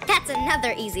 That's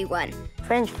another easy one.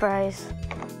 French fries.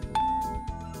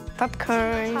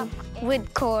 Popcorn.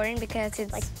 With corn because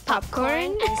it's like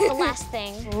popcorn. It's the last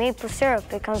thing. Maple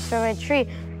syrup, it comes from a tree,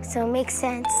 so it makes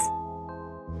sense.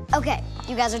 Okay,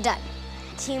 you guys are done.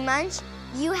 Team Munch,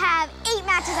 you have 8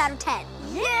 matches out of 10.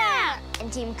 Yeah!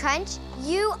 And Team Crunch,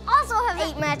 you also have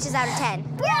 8 matches out of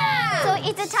 10. Yeah! So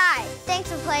it's a tie. Thanks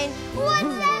for playing What's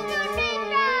That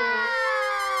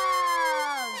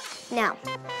New Now,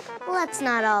 let's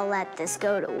not all let this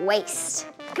go to waste.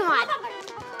 Come on.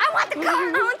 I want the car!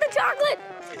 I want the chocolate!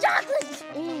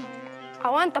 Chocolate! I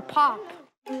want the pop.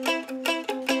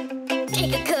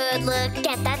 Take a good look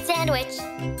at that sandwich,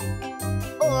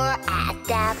 or at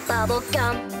that bubble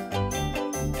gum.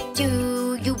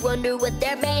 Do you wonder what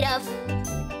they're made of?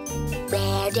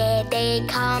 Where did they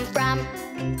come from?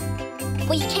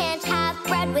 We can't have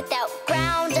bread without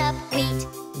ground up wheat.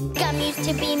 Gum used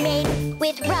to be made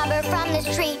with rubber from this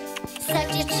tree,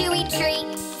 such a chewy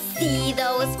treat. See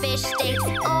those fish sticks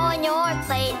on your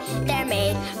plate? They're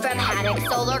made from haddock,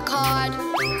 solar cod.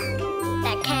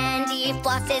 That candy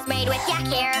floss is made with yak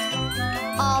hair,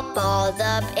 all balled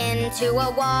up into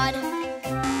a wad.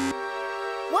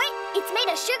 What? It's made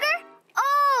of sugar?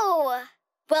 Oh!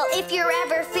 Well, if you're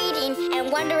ever feeding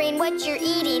and wondering what you're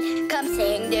eating, come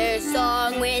sing this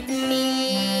song with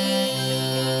me.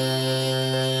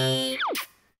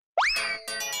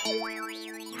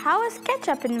 How was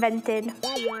ketchup invented?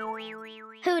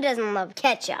 Who doesn't love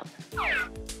ketchup?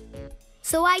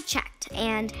 So I checked,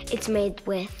 and It's made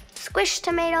with squished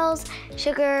tomatoes,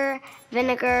 sugar,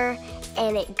 vinegar,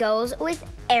 and it goes with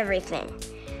everything.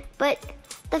 But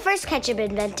the first ketchup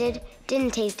invented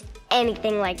didn't taste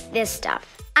anything like this stuff.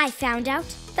 I found out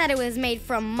that it was made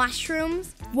from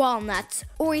mushrooms, walnuts,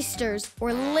 oysters,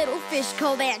 or little fish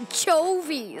called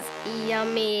anchovies.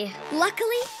 Yummy.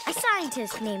 Luckily, a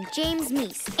scientist named James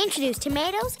Meese introduced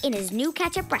tomatoes in his new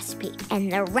ketchup recipe, and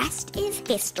the rest is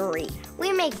history.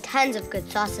 We make tons of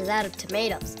good sauces out of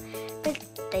tomatoes, but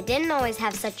they didn't always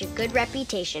have such a good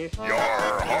reputation. Flat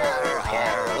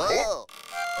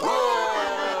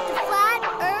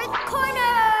Earth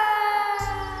Corner!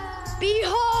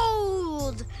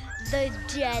 Behold the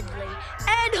deadly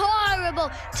and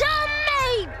horrible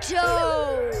tomato!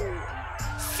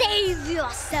 save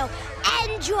yourself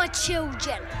and your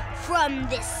children from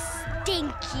this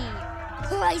stinky,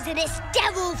 poisonous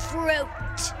devil fruit.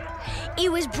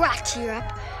 It was brought to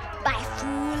Europe by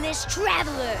foolish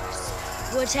travelers.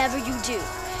 Whatever you do,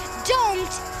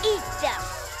 don't eat them,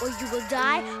 or you will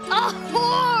die a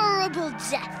horrible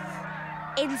death.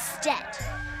 Instead,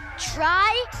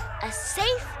 try a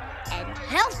safe and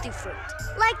healthy fruit,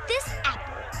 like this apple.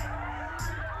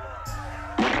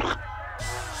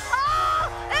 Oh,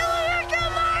 it was a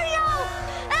tomato!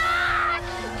 Ah,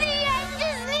 the end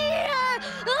is near!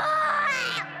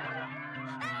 Ah!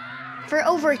 For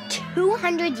over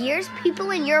 200 years,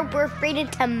 people in Europe were afraid of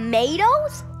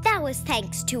tomatoes? That was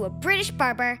thanks to a British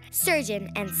barber,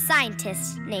 surgeon, and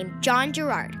scientist named John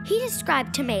Gerard. He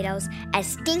described tomatoes as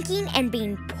stinking and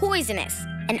being poisonous,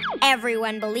 and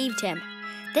everyone believed him.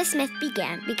 This myth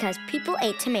began because people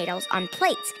ate tomatoes on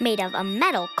plates made of a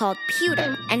metal called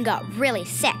pewter and got really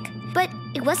sick. But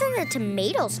it wasn't the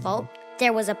tomatoes' fault.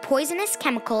 There was a poisonous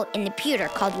chemical in the pewter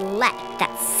called lead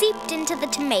that seeped into the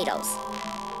tomatoes.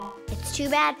 It's too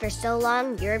bad for so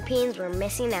long Europeans were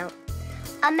missing out.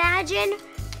 Imagine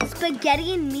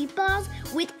spaghetti and meatballs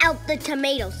without the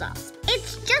tomato sauce.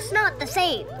 It's just not the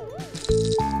same.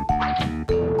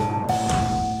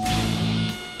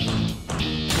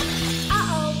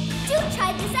 Uh-oh,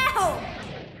 try this at home.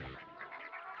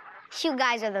 You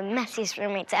guys are the messiest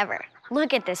roommates ever.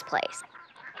 Look at this place.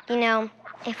 You know,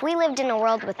 if we lived in a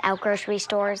world without grocery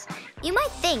stores, you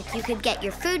might think you could get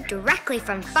your food directly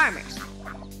from farmers.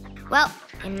 Well,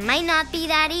 it might not be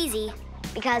that easy,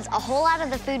 because a whole lot of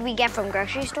the food we get from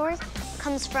grocery stores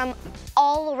comes from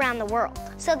all around the world.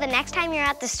 So the next time you're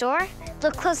at the store,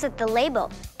 look close at the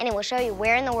label, and it will show you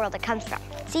where in the world it comes from.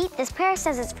 See, this pear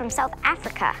says it's from South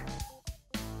Africa.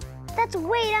 That's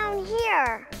way down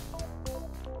here.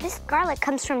 This garlic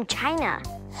comes from China.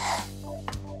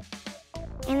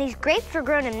 And these grapes were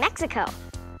grown in Mexico.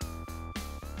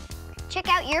 Check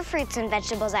out your fruits and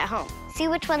vegetables at home. See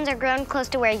which ones are grown close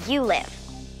to where you live.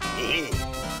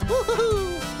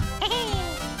 Woohoo!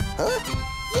 Huh?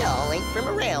 Y'all ain't from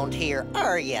around here,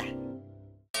 are ya?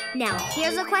 Now,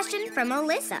 here's a question from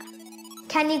Alyssa.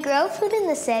 Can you grow food in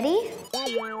the city?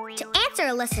 To answer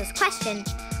Alyssa's question,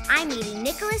 I'm meeting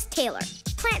Nicholas Taylor,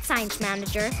 plant science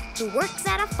manager who works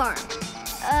at a farm.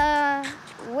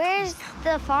 Where's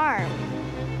the farm?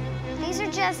 These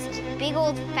are just big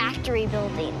old factory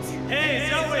buildings. Hey,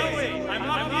 Zoe! I'm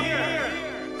up here!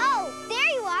 Oh, there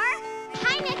you are!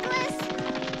 Hi, Nicholas!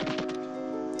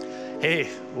 Hey,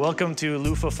 welcome to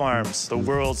Lufa Farms, the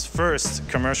world's first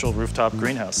commercial rooftop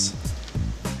greenhouse.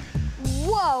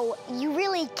 Whoa, you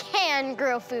really can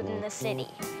grow food in the city.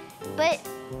 But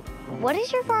what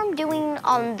is your farm doing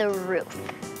on the roof?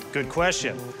 Good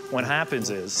question. What happens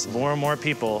is more and more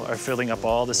people are filling up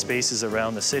all the spaces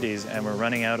around the cities and we're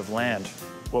running out of land.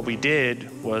 What we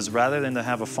did was rather than to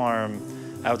have a farm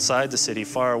outside the city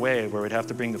far away where we'd have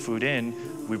to bring the food in,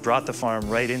 we brought the farm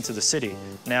right into the city.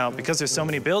 Now, because there's so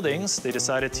many buildings, they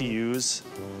decided to use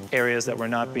areas that were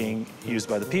not being used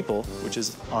by the people, which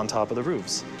is on top of the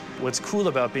roofs. What's cool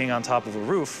about being on top of a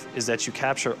roof is that you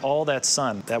capture all that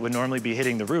sun that would normally be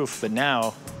hitting the roof, but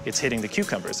now it's hitting the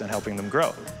cucumbers and helping them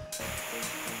grow.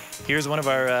 Here's one of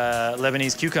our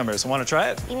Lebanese cucumbers. Want to try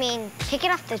it? You mean pick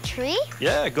it off the tree?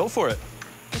 Yeah, go for it.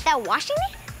 Without washing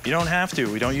it? You don't have to.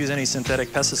 We don't use any synthetic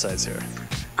pesticides here.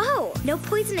 Oh, no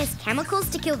poisonous chemicals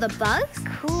to kill the bugs?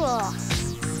 Cool.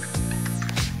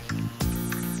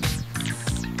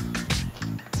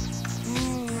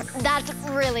 That's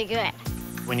really good.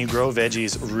 When you grow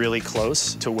veggies really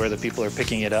close to where the people are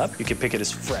picking it up, you can pick it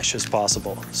as fresh as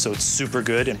possible. So it's super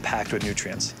good and packed with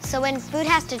nutrients. So when food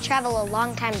has to travel a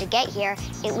long time to get here,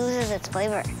 it loses its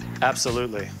flavor.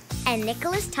 Absolutely. And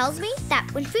Nicholas tells me that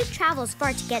when food travels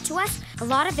far to get to us, a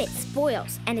lot of it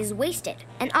spoils and is wasted.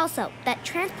 And also that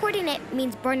transporting it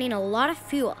means burning a lot of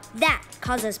fuel. That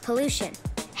causes pollution.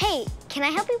 Hey, can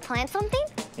I help you plant something?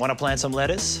 Want to plant some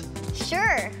lettuce?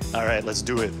 Sure. All right, let's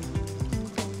do it.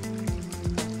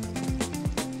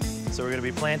 So we're gonna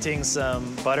be planting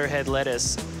some butterhead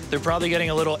lettuce. They're probably getting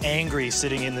a little angry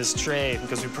sitting in this tray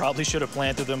because we probably should have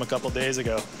planted them a couple days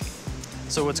ago.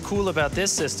 So what's cool about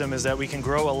this system is that we can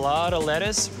grow a lot of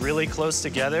lettuce really close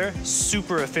together,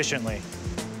 super efficiently.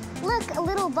 Look, a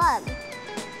little bug.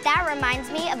 That reminds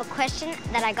me of a question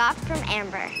that I got from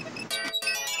Amber.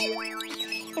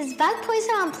 Is bug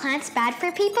poison on plants bad for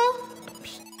people?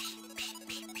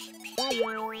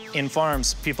 In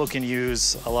farms, people can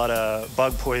use a lot of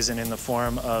bug poison in the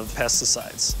form of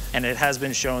pesticides. And it has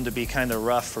been shown to be kind of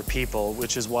rough for people,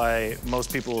 which is why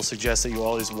most people will suggest that you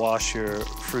always wash your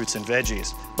fruits and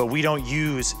veggies. But we don't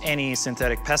use any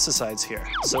synthetic pesticides here.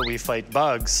 So we fight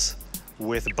bugs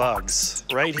with bugs.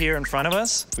 Right here in front of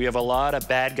us, we have a lot of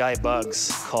bad guy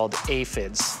bugs called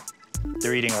aphids.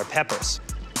 They're eating our peppers.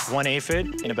 One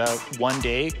aphid in about 1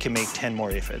 day can make 10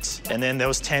 more aphids. And then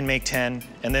those 10 make 10,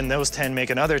 and then those 10 make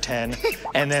another 10,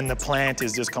 and then the plant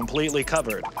is just completely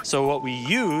covered. So what we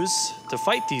use to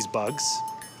fight these bugs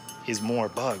is more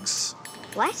bugs.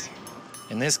 What?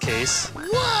 In this case,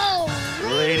 whoa!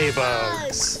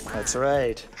 Ladybugs. That's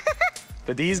right.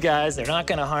 But these guys, they're not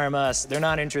gonna harm us. They're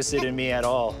not interested in me at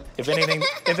all. If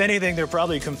anything, they're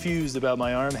probably confused about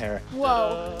my arm hair.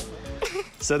 Whoa.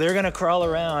 So they're gonna crawl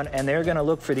around and they're gonna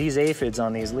look for these aphids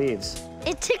on these leaves.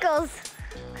 It tickles.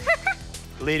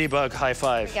 Ladybug high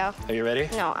five. There you go. Are you ready?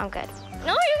 No, I'm good.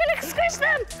 No, you're gonna squish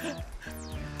them.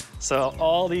 So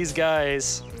all these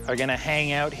guys are gonna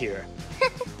hang out here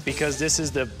because this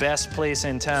is the best place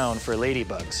in town for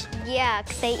ladybugs. Yeah,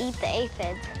 'cause they eat the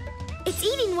aphids. It's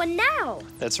eating one now.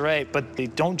 That's right, but they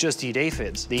don't just eat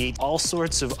aphids. They eat all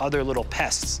sorts of other little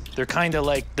pests. They're kind of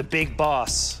like the big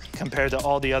boss compared to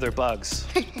all the other bugs.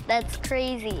 That's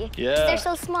crazy. Yeah. They're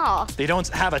so small. They don't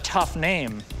have a tough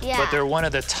name, Yeah. but they're one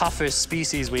of the toughest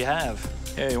species we have.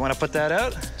 Hey, you want to put that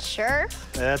out? Sure.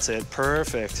 That's it,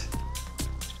 perfect.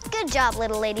 Good job,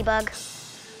 little ladybug.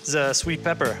 This is a sweet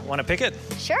pepper. Want to pick it?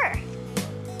 Sure.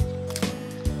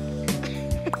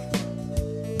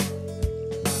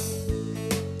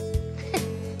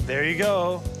 There you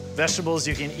go. Vegetables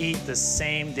you can eat the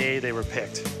same day they were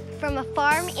picked. From a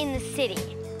farm in the city,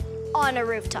 on a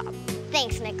rooftop.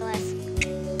 Thanks, Nicholas.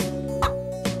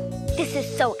 This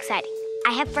is so exciting.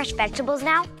 I have fresh vegetables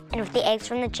now, and with the eggs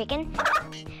from the chicken,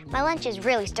 my lunch is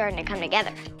really starting to come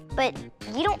together. But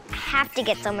you don't have to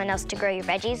get someone else to grow your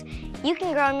veggies. You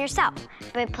can grow them yourself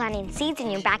by planting seeds in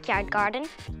your backyard garden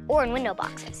or in window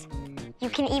boxes. You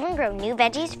can even grow new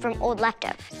veggies from old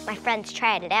leftovers. My friends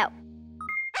tried it out.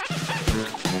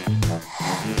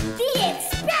 The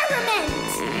experiment!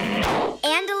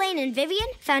 Elaine and Vivian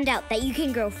found out that you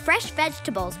can grow fresh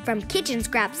vegetables from kitchen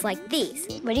scraps like these.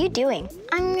 What are you doing?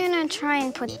 I'm gonna try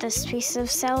and put this piece of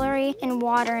celery in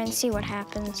water and see what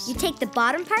happens. You take the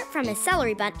bottom part from a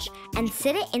celery bunch and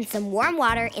sit it in some warm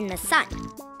water in the sun.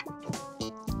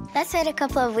 Let's wait a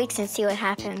couple of weeks and see what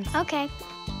happens. Okay.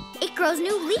 It grows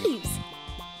new leaves.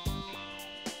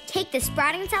 Take the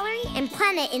sprouting celery and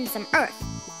plant it in some earth.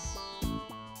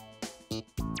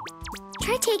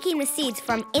 Try taking the seeds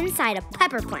from inside a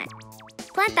pepper plant.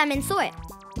 Plant them in soil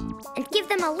and give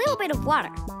them a little bit of water.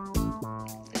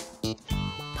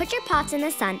 Put your pots in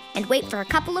the sun and wait for a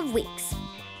couple of weeks.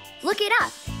 Look it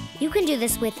up. You can do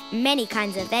this with many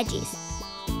kinds of veggies.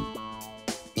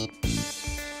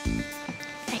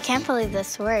 I can't believe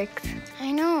this works.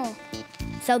 I know.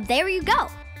 So there you go.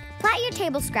 Plant your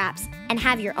table scraps and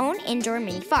have your own indoor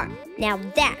mini farm. Now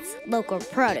that's local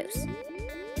produce.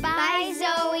 Bye,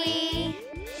 Zoe.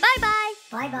 Bye-bye.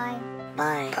 Bye-bye.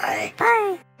 Bye.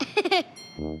 Bye.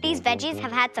 These veggies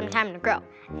have had some time to grow.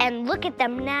 And look at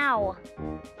them now.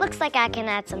 Looks like I can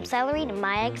add some celery to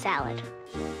my egg salad.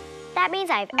 That means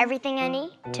I have everything I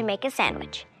need to make a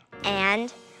sandwich.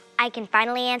 And I can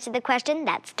finally answer the question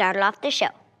that started off the show.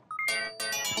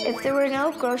 If there were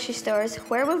no grocery stores,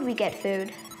 where would we get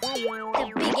food?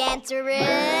 The big answer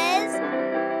is...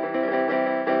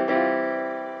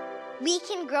 we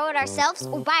can grow it ourselves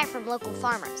or buy it from local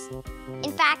farmers.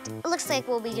 In fact, it looks like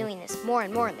we'll be doing this more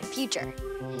and more in the future.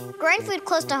 Growing food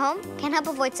close to home can help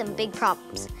avoid some big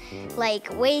problems, like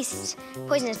waste,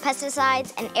 poisonous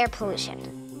pesticides, and air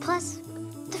pollution. Plus,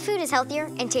 the food is healthier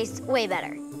and tastes way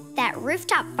better. That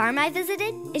rooftop farm I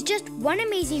visited is just one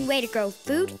amazing way to grow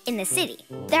food in the city.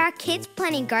 There are kids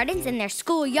planting gardens in their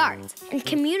school yards, and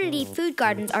community food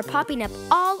gardens are popping up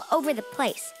all over the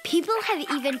place. People have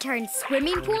even turned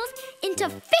swimming pools into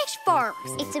fish farms.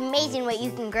 It's amazing what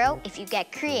you can grow if you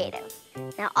get creative.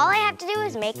 Now all I have to do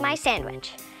is make my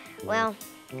sandwich. Well,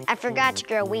 I forgot to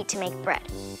grow wheat to make bread.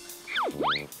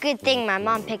 Good thing my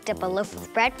mom picked up a loaf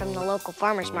of bread from the local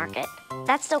farmer's market.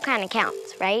 That still kind of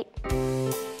counts, right?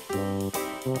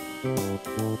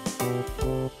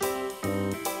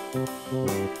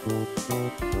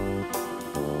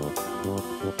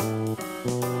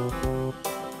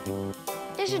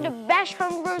 This is the best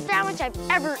home-grown sandwich I've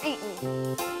ever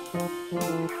eaten.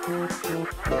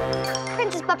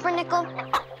 Princess Pumpernickel,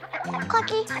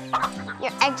 Clucky,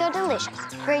 your eggs are delicious.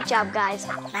 Great job, guys.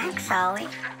 Thanks, Zoe.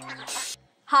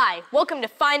 Hi, welcome to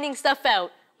Finding Stuff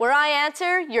Out, where I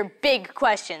answer your big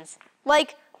questions.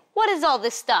 Like, what is all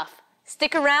this stuff?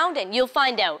 Stick around and you'll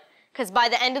find out, because by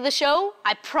the end of the show,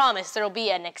 I promise there'll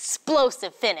be an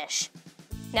explosive finish.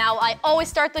 Now, I always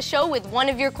start the show with one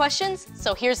of your questions,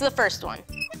 so here's the first one.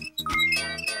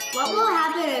 What will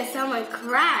happen if someone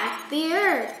cracks the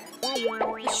earth?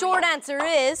 The short answer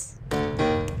is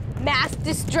mass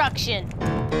destruction,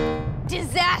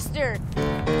 disaster,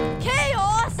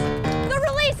 chaos, the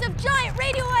release of giant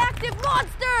radioactive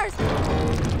monsters.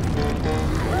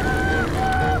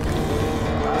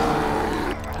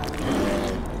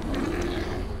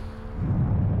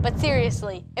 But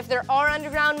seriously, if there are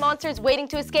underground monsters waiting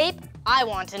to escape, I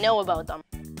want to know about them.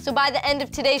 So by the end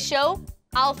of today's show,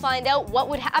 I'll find out what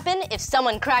would happen if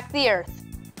someone cracked the earth.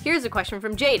 Here's a question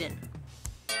from Jaden.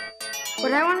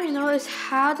 What I want to know is,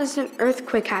 how does an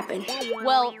earthquake happen?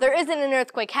 Well, there isn't an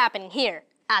earthquake happening here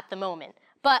at the moment,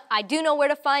 but I do know where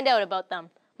to find out about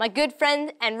them. My good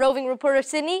friend and roving reporter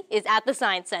Sydney is at the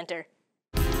Science Center.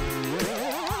 The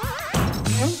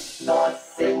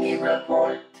Sydney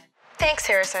Report. Thanks,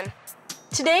 Harrison.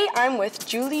 Today I'm with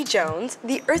Julie Jones,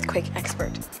 the earthquake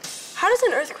expert. How does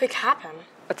an earthquake happen?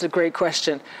 That's a great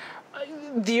question.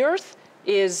 The Earth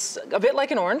is a bit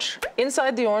like an orange.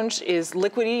 Inside the orange is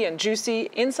liquidy and juicy.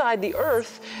 Inside the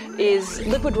Earth is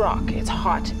liquid rock. It's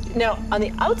hot. Now, on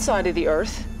the outside of the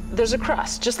Earth, there's a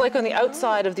crust. Just like on the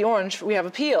outside of the orange, we have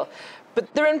a peel.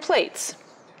 But they're in plates.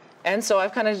 And so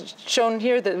I've kind of shown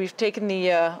here that we've taken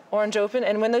the orange open,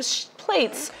 and when those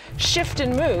plates shift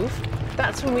and move,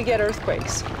 that's when we get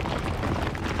earthquakes.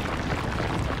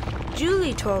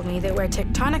 Julie told me that where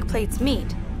tectonic plates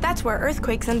meet, that's where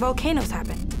earthquakes and volcanoes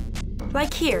happen.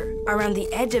 Like here, around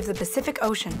the edge of the Pacific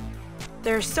Ocean.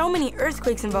 There are so many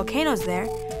earthquakes and volcanoes there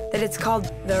that it's called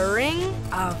the Ring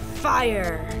of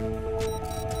Fire.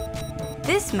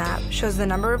 This map shows the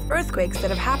number of earthquakes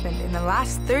that have happened in the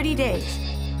last 30 days.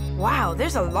 Wow,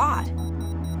 there's a lot.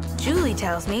 Julie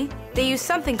tells me they use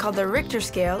something called the Richter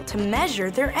scale to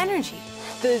measure their energy.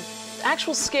 The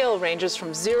actual scale ranges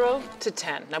from 0 to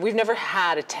 10. Now, we've never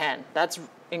had a 10. That's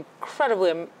incredibly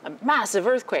a massive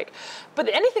earthquake. But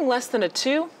anything less than a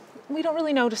 2, we don't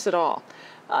really notice at all.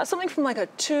 Something from like a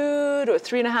 2 to a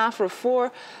 3.5 or a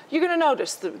 4, you're going to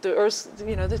notice the Earth,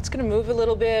 you know, it's going to move a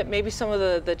little bit. Maybe some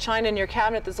of the china in your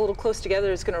cabinet that's a little close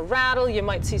together is going to rattle. You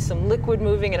might see some liquid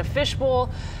moving in a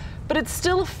fishbowl. But it's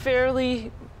still a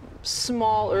fairly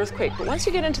small earthquake. But once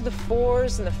you get into the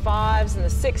 4s and the 5s and the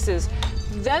 6s,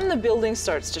 then the building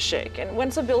starts to shake. And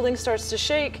once a building starts to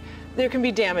shake, there can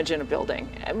be damage in a building.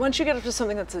 And once you get up to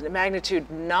something that's a magnitude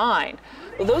 9,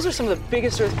 well, those are some of the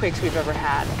biggest earthquakes we've ever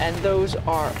had, and those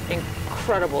are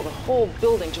incredible. The whole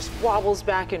building just wobbles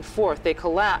back and forth. They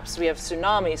collapse. We have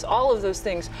tsunamis. All of those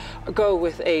things go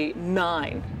with a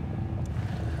 9.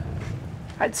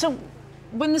 Right, so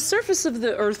when the surface of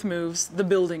the Earth moves, the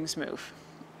buildings move.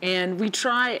 And we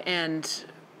try and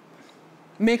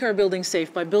make our buildings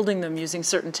safe by building them using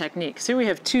certain techniques. Here we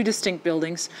have 2 distinct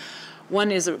buildings. One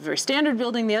is a very standard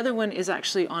building. The other one is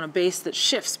actually on a base that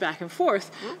shifts back and forth,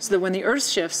 so that when the Earth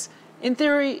shifts, in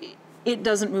theory, it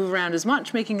doesn't move around as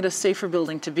much, making it a safer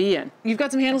building to be in. You've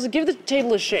got some handles that give the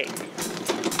table a shake.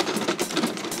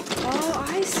 Oh,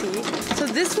 I see. So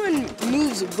this one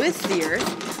moves with the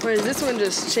Earth, whereas this one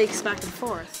just shakes back and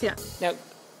forth. Yeah. Now,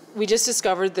 we just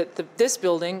discovered that this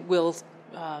building will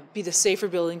be the safer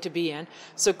building to be in,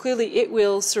 so clearly it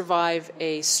will survive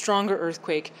a stronger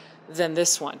earthquake than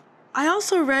this one. I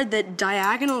also read that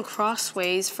diagonal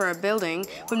crossways for a building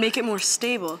would make it more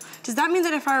stable. Does that mean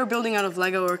that if I were building out of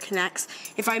Lego or K'NEX,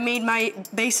 if I made my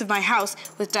base of my house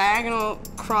with diagonal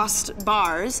crossed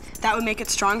bars, that would make it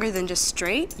stronger than just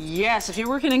straight? Yes, if you're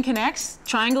working in K'NEX,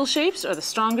 triangle shapes are the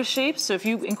strongest shapes. So if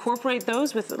you incorporate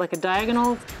those with like a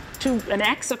diagonal to an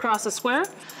X across a square,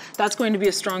 that's going to be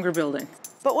a stronger building.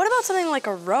 But what about something like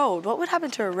a road? What would happen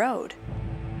to a road?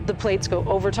 The plates go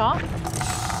over top.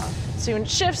 So when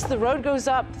it shifts, the road goes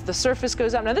up, the surface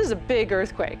goes up. Now this is a big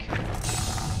earthquake.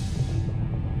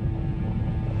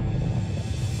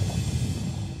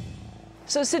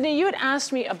 So Sydney, you had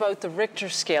asked me about the Richter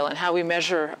scale and how we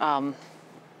measure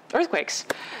earthquakes.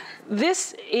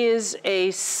 This is a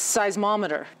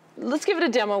seismometer. Let's give it a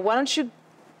demo. Why don't you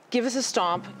give us a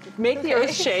stomp, make the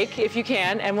Earth shake if you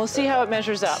can, and we'll see how it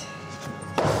measures up.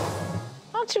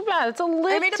 Not too bad. It's a little.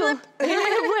 I made a blip. You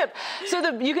made a blip. So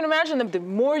you can imagine the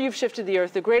more you've shifted the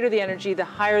Earth, the greater the energy, the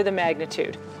higher the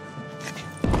magnitude.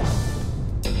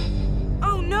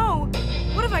 Oh no!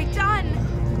 What have I done?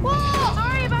 Whoa!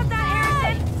 Sorry about that,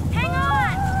 Harrison. Hang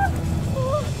on.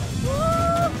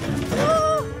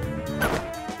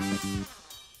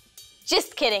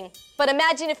 Just kidding. But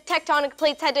imagine if tectonic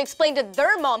plates had to explain to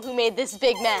their mom who made this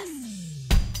big mess.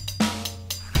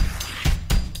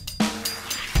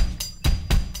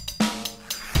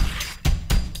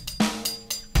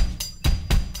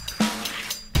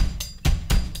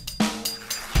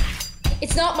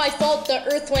 It's not my fault the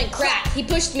earth went crack. He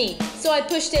pushed me, so I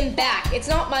pushed him back. It's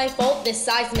not my fault this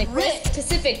seismic rift.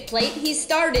 Pacific plate, he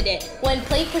started it. When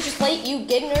plate pushes plate, you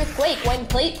get an earthquake. When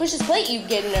plate pushes plate, you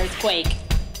get an earthquake.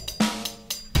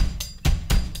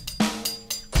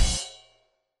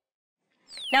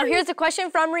 Now here's a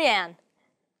question from Rianne.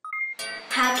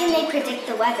 How can they predict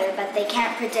the weather, but they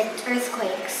can't predict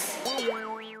earthquakes?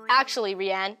 Actually,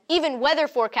 Rianne, even weather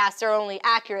forecasts are only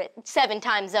accurate 7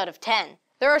 times out of 10.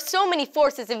 There are so many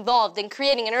forces involved in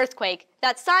creating an earthquake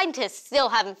that scientists still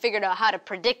haven't figured out how to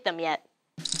predict them yet.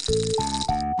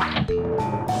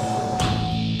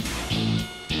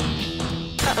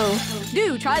 Uh-oh.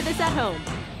 Do try this at home.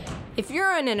 If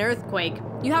you're in an earthquake,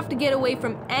 you have to get away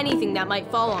from anything that might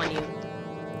fall on you.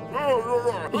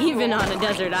 Even on a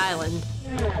desert island.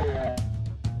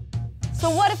 So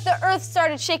what if the earth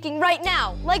started shaking right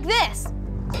now, like this?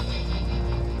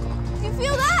 You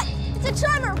feel that? It's a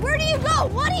tremor. Where do you go?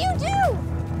 What do you do?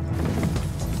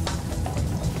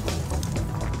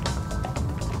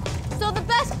 So the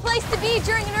best place to be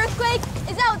during an earthquake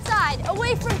is outside,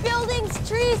 away from buildings,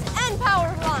 trees, and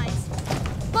power lines.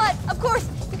 But, of course,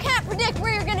 you can't predict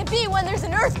where you're going to be when there's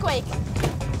an earthquake.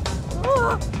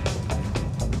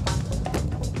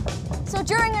 So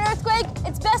during an earthquake,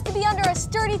 it's best to be under a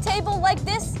sturdy table like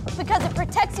this because it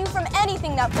protects you from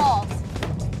anything that falls.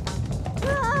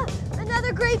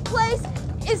 Another great place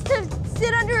is to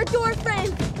sit under a door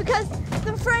frame because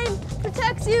the frame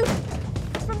protects you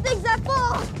from things that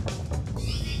fall.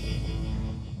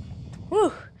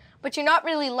 Whew, but you're not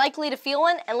really likely to feel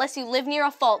one unless you live near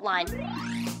a fault line.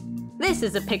 This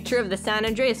is a picture of the San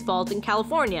Andreas Fault in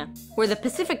California, where the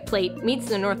Pacific Plate meets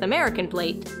the North American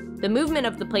Plate. The movement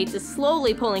of the plates is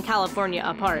slowly pulling California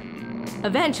apart.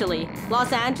 Eventually,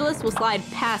 Los Angeles will slide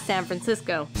past San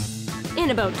Francisco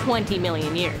in about 20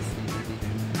 million years.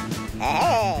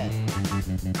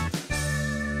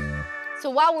 So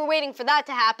while we're waiting for that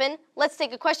to happen, let's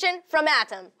take a question from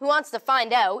Atom, who wants to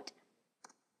find out.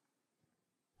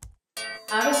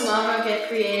 How does lava get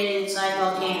created inside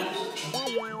volcanoes?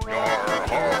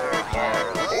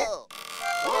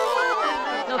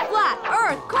 The Flat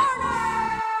Earth Corner!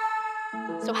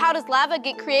 So how does lava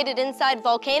get created inside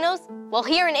volcanoes? Well,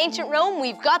 here in ancient Rome,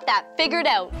 we've got that figured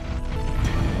out.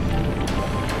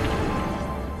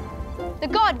 The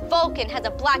god Vulcan has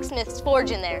a blacksmith's forge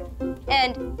in there.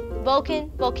 And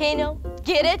volcano,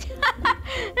 get it?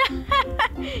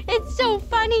 It's so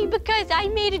funny because I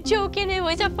made a joke and it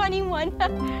was a funny one.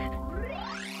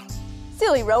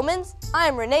 Silly Romans, I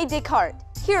am René Descartes.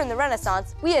 Here in the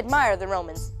Renaissance, we admire the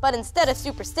Romans, but instead of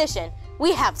superstition,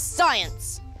 we have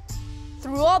science.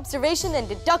 Through observation and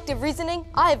deductive reasoning,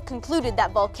 I have concluded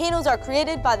that volcanoes are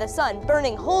created by the sun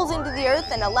burning holes into the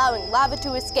earth and allowing lava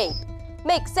to escape.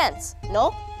 Makes sense,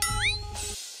 no?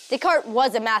 Descartes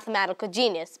was a mathematical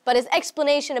genius, but his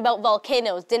explanation about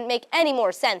volcanoes didn't make any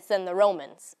more sense than the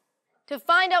Romans. To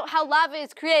find out how lava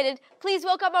is created, please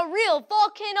welcome a real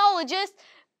volcanologist,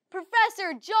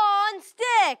 Professor John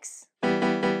Sticks.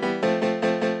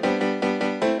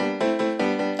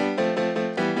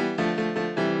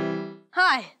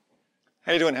 Hi.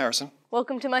 How you doing, Harrison?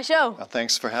 Welcome to my show. Well,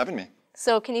 thanks for having me.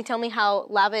 So can you tell me how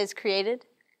lava is created?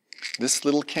 This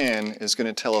little can is going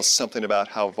to tell us something about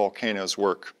how volcanoes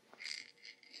work.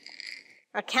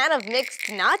 A can of mixed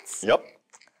nuts? Yep.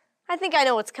 I think I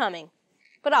know what's coming,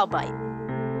 but I'll bite.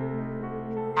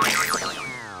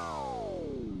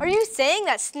 Are you saying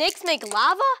that snakes make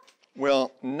lava?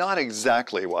 Well, not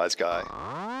exactly, wise guy.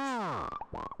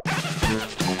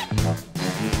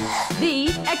 The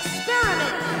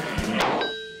experiment!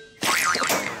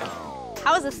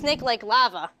 How is a snake like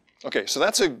lava? Okay, so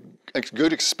that's a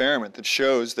good experiment that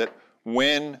shows that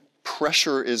when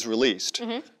pressure is released,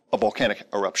 a volcanic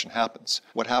eruption happens.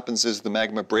 What happens is the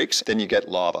magma breaks, then you get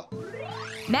lava.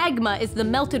 Magma is the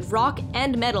melted rock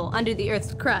and metal under the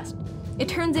Earth's crust. It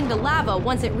turns into lava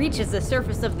once it reaches the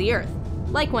surface of the Earth,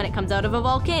 like when it comes out of a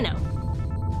volcano.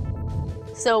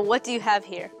 So what do you have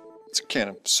here? It's a can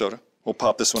of soda. We'll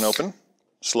pop this one open,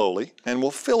 slowly, and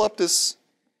we'll fill up this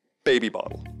baby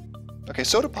bottle. Okay,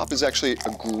 soda pop is actually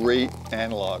a great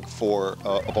analog for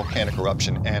a volcanic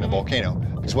eruption and a volcano,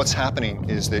 because what's happening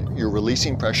is that you're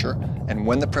releasing pressure, and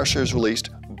when the pressure is released,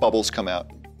 bubbles come out.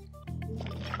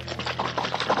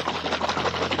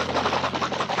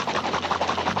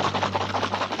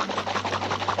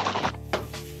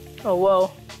 Oh,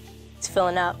 whoa, it's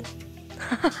filling up.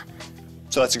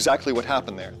 So that's exactly what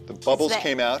happened there. The bubbles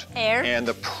came out, and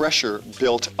the pressure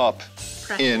built up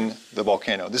in the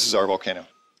volcano. This is our volcano.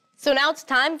 So now it's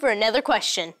time for another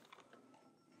question.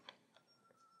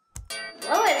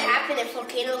 What would happen if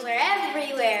volcanoes were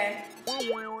everywhere?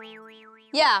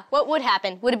 Yeah, what would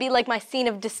happen? Would it be like my scene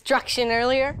of destruction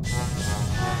earlier?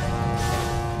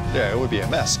 Yeah, it would be a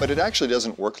mess, but it actually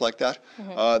doesn't work like that.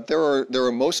 There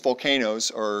are most volcanoes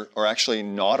are actually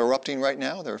not erupting right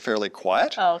now. They're fairly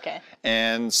quiet. Oh, okay.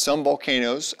 And some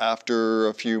volcanoes, after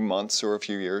a few months or a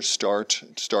few years, start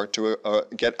to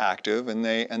get active, and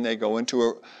they go into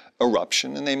a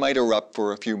eruption, and they might erupt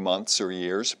for a few months or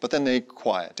years, but then they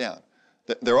quiet down.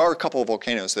 There are a couple of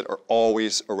volcanoes that are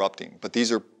always erupting, but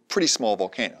these are pretty small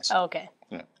volcanoes. Oh, okay.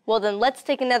 Yeah. Well, then let's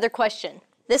take another question.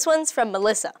 This one's from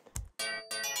Melissa.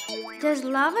 Does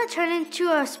lava turn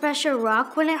into a special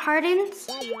rock when it hardens?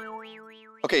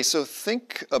 Okay, so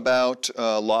think about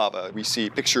lava. We see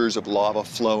pictures of lava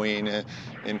flowing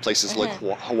in places like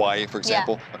Hawaii, for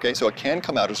example. Yeah. Okay, so it can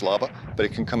come out as lava, but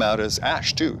it can come out as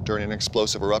ash too during an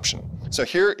explosive eruption. So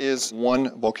here is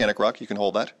one volcanic rock. You can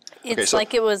hold that. It's okay, so,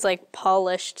 like it was like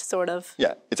polished, sort of.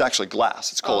 Yeah, it's actually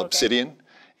glass. It's called obsidian,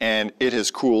 and it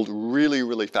has cooled really,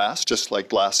 really fast, just like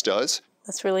glass does.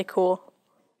 That's really cool.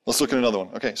 Let's look at another one.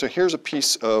 Okay, so here's a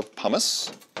piece of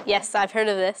pumice. Yes, I've heard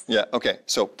of this. Yeah, okay.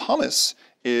 So pumice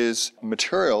is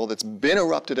material that's been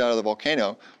erupted out of the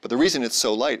volcano, but the reason it's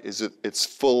so light is it's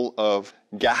full of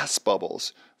gas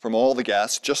bubbles from all the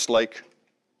gas, just like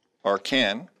our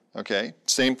can, okay?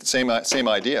 Same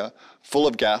idea, full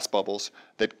of gas bubbles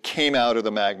that came out of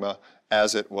the magma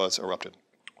as it was erupted.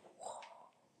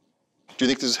 Do you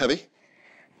think this is heavy?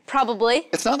 Probably.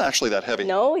 It's not actually that heavy.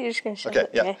 No, you're just going to show it.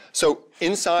 Yeah. So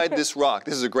inside this rock,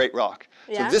 this is a great rock.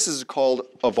 Yeah. So this is called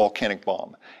a volcanic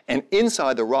bomb. And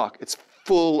inside the rock, it's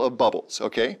full of bubbles,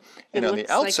 okay? And on the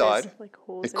outside,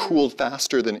 it cooled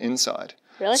faster than inside.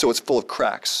 Really? So it's full of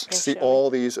cracks. See, all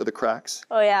these are the cracks.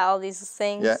 Oh yeah, all these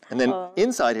things. Yeah, and then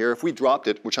inside here, if we dropped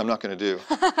it, which I'm not going to do,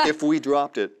 if we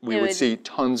dropped it, we would see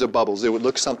tons of bubbles. It would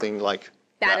look something like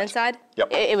that inside?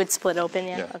 Yep. It would split open,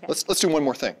 yeah. Okay. Let's do one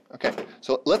more thing, okay?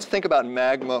 So let's think about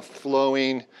magma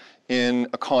flowing in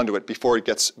a conduit before it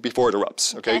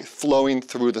erupts, okay? Flowing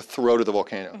through the throat of the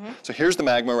volcano. So here's the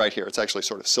magma right here. It's actually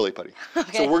sort of silly putty.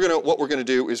 So what we're gonna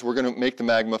do is we're gonna make the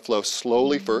magma flow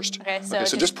slowly first. Okay,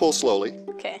 so just pull slowly.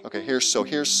 Okay. Okay,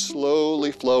 here's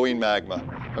slowly flowing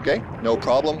magma. Okay, no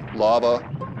problem. Lava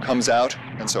comes out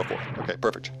and so forth. Okay,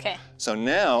 perfect. Okay. So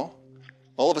now,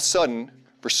 all of a sudden,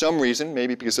 for some reason,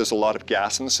 maybe because there's a lot of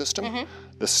gas in the system,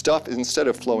 the stuff, instead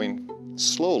of flowing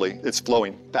slowly, it's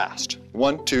flowing fast.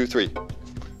 1, 2, 3.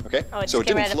 Okay? So it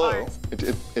didn't flow.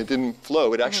 It didn't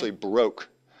flow. It actually broke.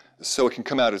 So it can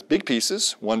come out as big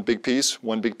pieces, one big piece,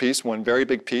 one big piece, one very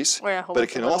big piece. But it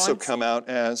can also come out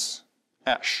as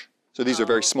ash. So these are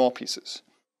very small pieces.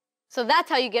 So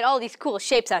that's how you get all these cool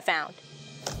shapes I found.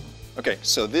 Okay,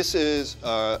 so this is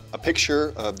a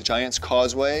picture of the Giant's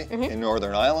Causeway in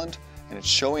Northern Ireland. And it's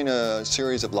showing a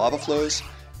series of lava flows.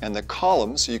 And the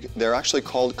columns, they're actually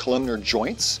called columnar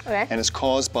joints. And it's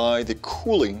caused by the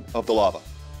cooling of the lava.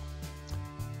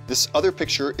 This other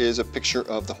picture is a picture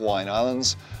of the Hawaiian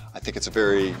Islands. I think it's a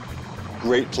very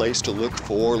great place to look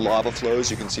for lava flows.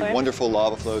 You can see wonderful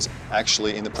lava flows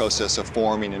actually in the process of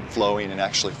forming and flowing and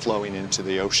actually flowing into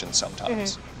the ocean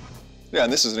sometimes. Yeah,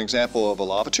 and this is an example of a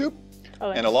lava tube.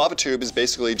 And a lava tube is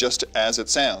basically just as it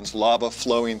sounds, lava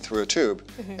flowing through a tube.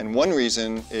 And one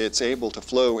reason it's able to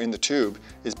flow in the tube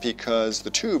is because the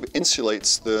tube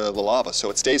insulates the lava, so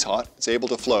it stays hot, it's able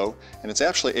to flow, and it's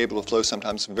actually able to flow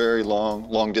sometimes very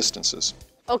long distances.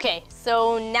 Okay,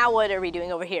 so now what are we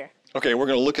doing over here? Okay, we're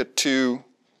going to look at 2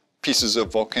 pieces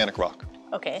of volcanic rock.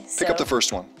 Okay, so pick up the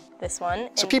first one. This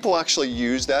one. So people actually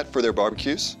use that for their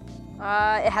barbecues?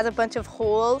 It has a bunch of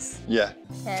holes. Yeah,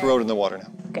 throw it in the water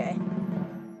now. Okay.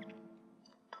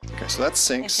 Okay, so that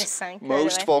sinks. It just sank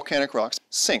Most volcanic rocks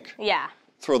sink. Yeah.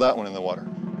 Throw that one in the water.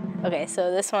 Okay,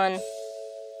 so this one,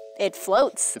 it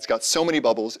floats. It's got so many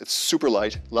bubbles, it's super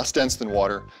light, less dense than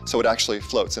water, so it actually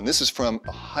floats. And this is from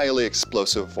a highly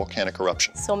explosive volcanic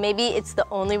eruption. So maybe it's the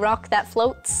only rock that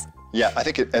floats? Yeah, I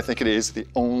think it is the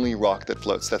only rock that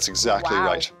floats. That's exactly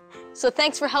right. So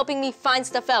thanks for helping me find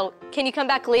stuff out. Can you come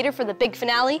back later for the big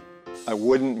finale? I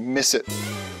wouldn't miss it.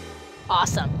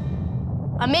 Awesome.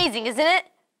 Amazing, isn't it?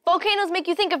 Volcanoes make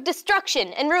you think of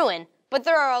destruction and ruin, but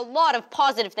there are a lot of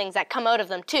positive things that come out of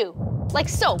them too, like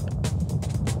soap.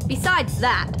 Besides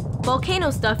that,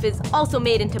 volcano stuff is also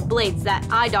made into blades that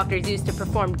eye doctors use to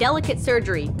perform delicate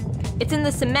surgery. It's in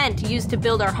the cement used to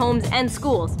build our homes and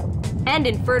schools, and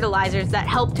in fertilizers that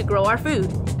help to grow our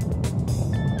food.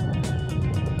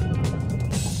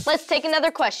 Let's take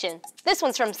another question. This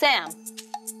one's from Sam.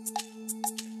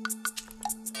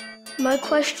 My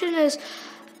question is,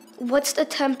 what's the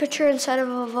temperature inside of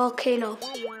a volcano?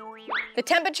 The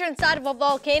temperature inside of a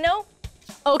volcano?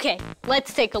 Okay,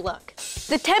 let's take a look.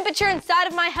 The temperature inside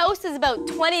of my house is about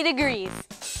 20 degrees.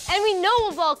 And we know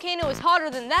a volcano is hotter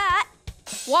than that.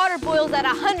 Water boils at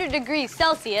 100 degrees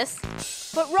Celsius,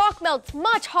 but rock melts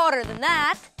much hotter than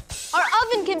that. Our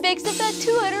oven can bake stuff at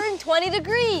 220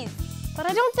 degrees, but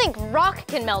I don't think rock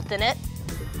can melt in it.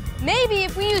 Maybe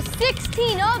if we use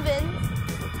 16 ovens,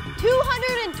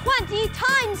 220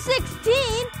 times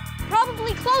 16,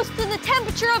 probably close to the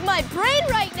temperature of my brain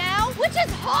right now, which is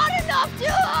hot enough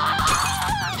to...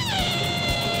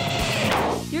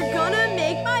 You're gonna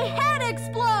make my head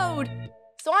explode!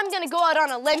 So I'm gonna go out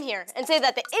on a limb here and say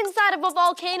that the inside of a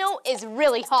volcano is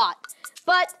really hot.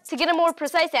 But to get a more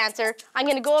precise answer, I'm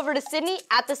gonna go over to Sydney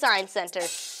at the Science Center.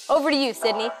 Over to you,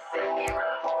 Sydney.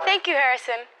 Thank you,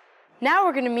 Harrison. Now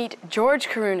we're gonna meet George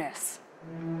Karunas.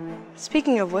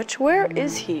 Speaking of which, where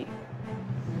is he?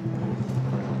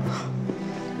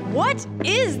 What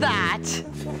is that?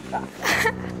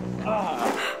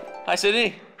 Hi,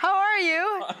 Sydney. How are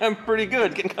you? I'm pretty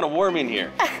good. Getting kind of warm in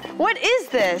here. What is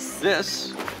this?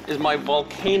 This is my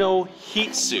volcano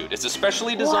heat suit. It's a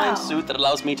specially designed suit that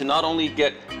allows me to not only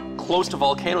get close to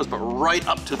volcanoes, but right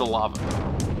up to the lava.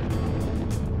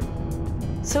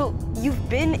 So you've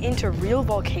been into real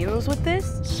volcanoes with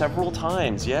this? Several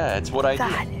times, yeah. It's what I do.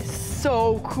 That is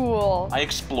so cool. I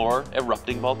explore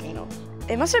erupting volcanoes.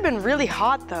 It must have been really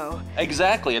hot, though.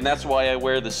 Exactly, and that's why I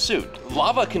wear the suit.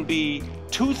 Lava can be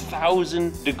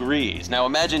 2,000 degrees. Now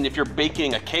imagine if you're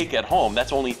baking a cake at home,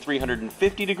 that's only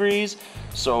 350 degrees.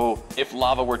 So if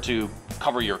lava were to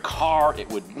cover your car, it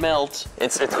would melt.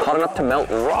 It's hot enough to melt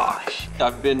rock.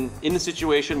 I've been in the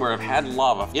situation where I've had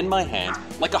lava in my hand,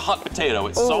 like a hot potato.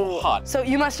 It's so hot. So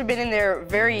you must have been in there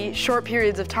very short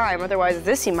periods of time, otherwise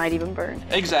this you might even burn.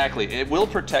 Exactly, it will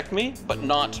protect me, but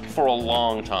not for a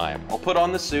long time. I'll put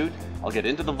on the suit, I'll get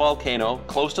into the volcano,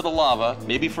 close to the lava,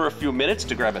 maybe for a few minutes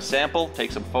to grab a sample,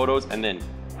 take some photos, and then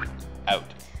out.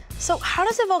 So how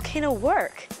does a volcano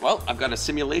work? Well, I've got a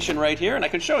simulation right here and I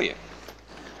can show you.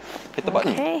 Hit the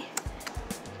button. Okay.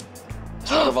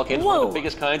 So the volcanoes are the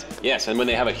biggest kinds. Yes, and when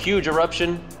they have a huge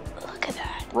eruption, look at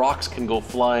that. Rocks can go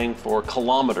flying for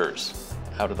kilometers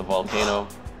out of the volcano.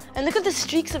 And look at the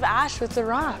streaks of ash with the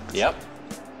rocks. Yep.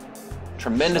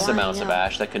 Tremendous amounts of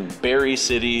ash that can bury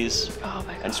cities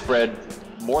and spread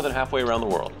more than halfway around the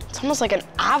world. It's almost like an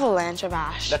avalanche of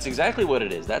ash. That's exactly what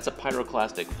it is. That's a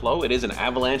pyroclastic flow. It is an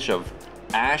avalanche of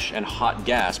ash and hot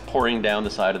gas pouring down the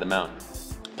side of the mountain.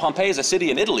 Pompeii is a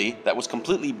city in Italy that was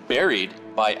completely buried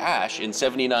by ash in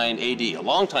 79 AD, a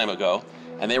long time ago,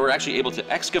 and they were actually able to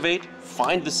excavate,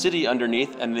 find the city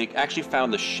underneath, and they actually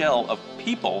found the shell of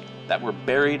people that were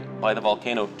buried by the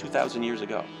volcano 2,000 years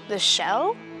ago. The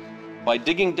shell? By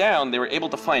digging down, they were able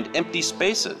to find empty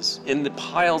spaces in the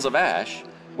piles of ash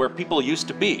where people used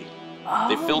to be.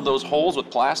 They filled those holes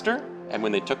with plaster, and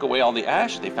when they took away all the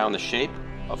ash, they found the shape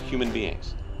of human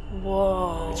beings.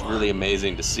 Whoa. It's really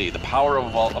amazing to see. The power of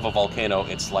a volcano,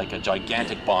 it's like a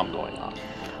gigantic bomb going off.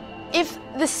 If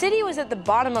the city was at the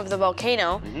bottom of the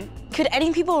volcano, could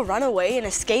any people run away and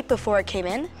escape before it came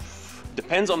in?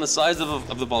 Depends on the size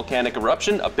of the volcanic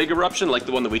eruption. A big eruption, like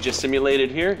the one that we just simulated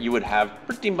here, you would have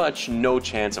pretty much no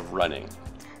chance of running.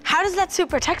 How does that suit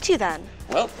protect you then?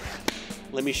 Well,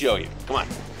 let me show you. Come on.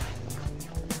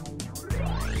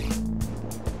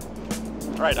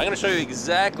 All right, I'm gonna show you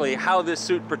exactly how this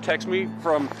suit protects me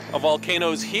from a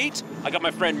volcano's heat. I got my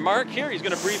friend Mark here. He's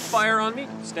gonna breathe fire on me.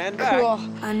 Stand back. Cool.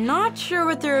 I'm not sure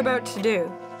what they're about to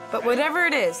do, but whatever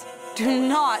it is, do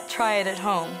not try it at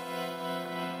home.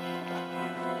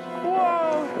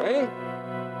 Whoa. Ready?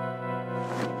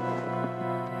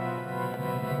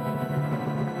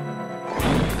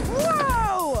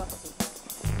 Whoa!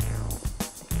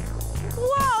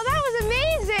 Whoa, that was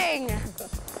amazing!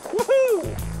 Woohoo!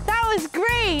 That was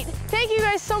great! Thank you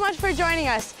guys so much for joining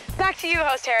us. Back to you,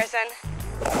 host Harrison.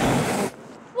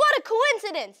 What a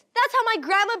coincidence! That's how my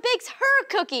grandma bakes her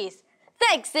cookies.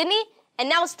 Thanks, Sydney. And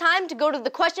now it's time to go to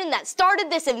the question that started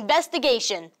this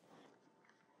investigation.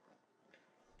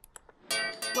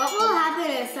 What will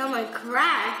happen if someone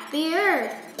cracked the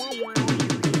earth?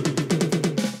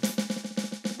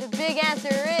 The big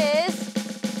answer is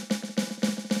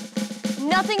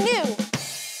nothing new.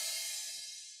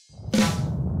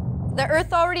 The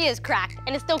Earth already is cracked,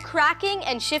 and it's still cracking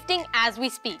and shifting as we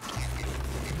speak.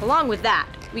 Along with that,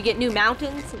 we get new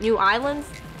mountains, new islands,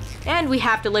 and we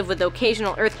have to live with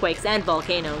occasional earthquakes and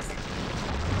volcanoes.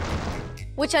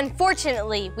 Which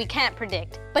unfortunately, we can't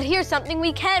predict. But here's something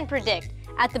we can predict.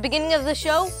 At the beginning of the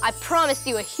show, I promised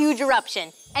you a huge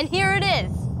eruption, and here it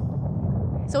is.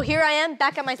 So here I am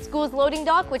back at my school's loading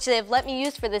dock, which they have let me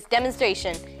use for this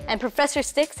demonstration, and Professor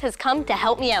Sticks has come to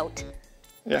help me out.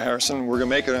 Yeah, Harrison, we're gonna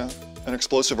make a an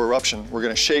explosive eruption. We're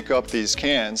gonna shake up these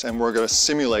cans and we're gonna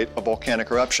simulate a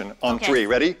volcanic eruption on 3.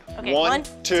 Ready? Okay. 1,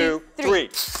 2, 3.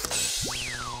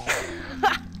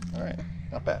 All right,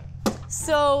 not bad.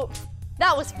 So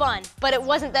that was fun, but it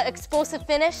wasn't that explosive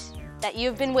finish that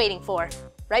you've been waiting for.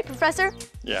 Right, Professor?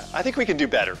 Yeah, I think we can do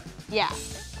better. Yeah.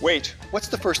 Wait, what's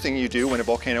the first thing you do when a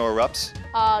volcano erupts?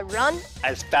 Run.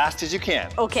 As fast as you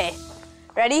can. Okay.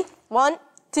 Ready? 1,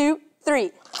 2,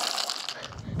 3.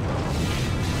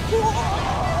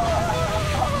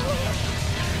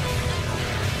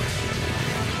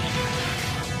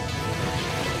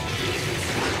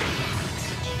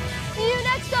 See you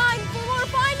next time for more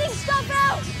Finding Stuff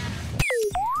Out!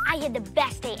 I had the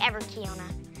best day ever, Kiona.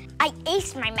 I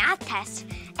aced my math test,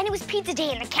 and it was pizza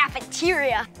day in the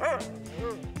cafeteria.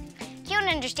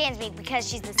 Kiona understands me because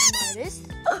she's the smartest,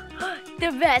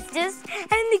 the bestest, and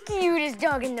the cutest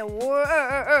dog in the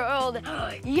world.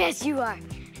 Yes, you are.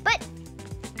 But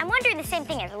I'm wondering the same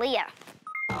thing as Leah.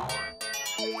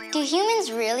 Do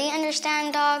humans really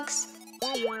understand dogs?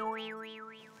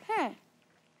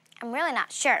 I'm really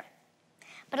not sure.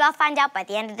 But I'll find out by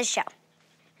the end of the show.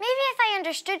 Maybe if I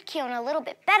understood Kiona a little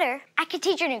bit better, I could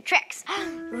teach her new tricks.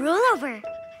 Roll over.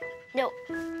 No,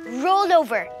 roll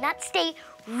over, not stay,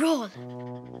 roll.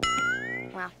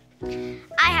 Well,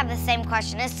 I have the same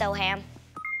question as Soham.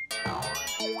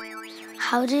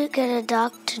 How do you get a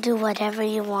dog to do whatever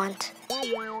you want?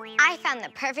 I found the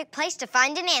perfect place to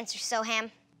find an answer,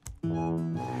 Soham.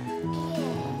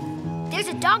 There's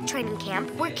a dog training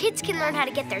camp where kids can learn how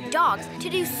to get their dogs to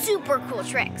do super cool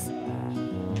tricks.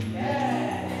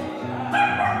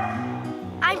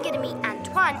 I'm gonna meet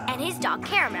Antoine and his dog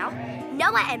Caramel,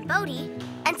 Noah and Bodhi,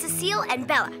 and Cecile and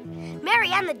Bella.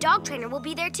 Marianne, the dog trainer, will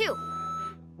be there too.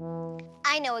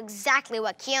 I know exactly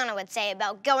what Kiona would say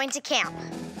about going to camp.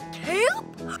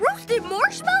 Camp? Roasted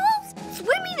marshmallows?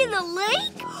 Swimming in the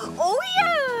lake? Oh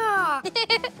yeah!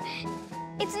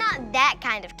 It's not that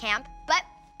kind of camp, but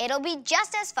it'll be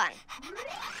just as fun.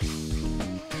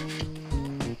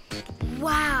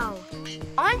 Wow.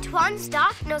 Antoine's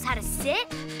dog knows how to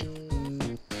sit.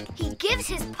 He gives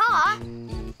his paw.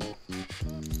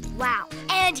 Wow,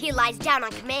 and he lies down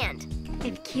on command.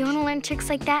 If Kiona learned tricks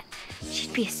like that,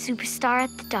 she'd be a superstar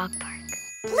at the dog park.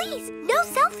 Please, no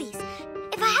selfies.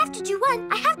 If I have to do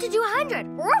one, I have to do 100.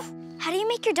 Woof. How do you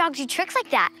make your dog do tricks like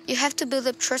that? You have to build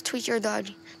up trust with your dog.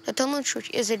 The tunnel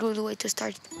trick is a good way to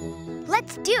start.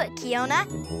 Let's do it, Kiona.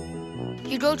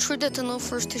 You go through the tunnel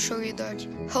first to show your dog.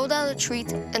 Hold out a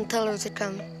treat and tell her to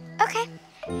come. Okay.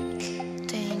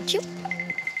 Thank you.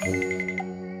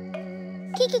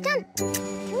 Kiki, come. Come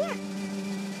here.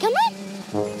 Come on.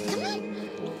 Come on.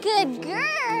 Good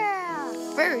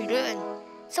girl. Very good.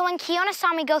 So when Kiona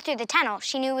saw me go through the tunnel,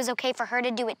 she knew it was okay for her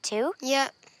to do it too? Yeah,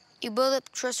 you build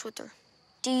up trust with her.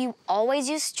 Do you always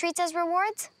use treats as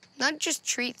rewards? Not just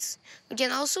treats. We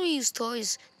can also use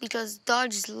toys because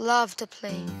dogs love to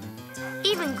play.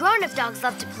 Even grown-up dogs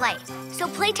love to play. So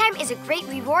playtime is a great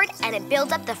reward and it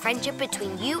builds up the friendship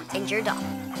between you and your dog.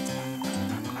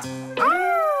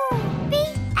 Oh,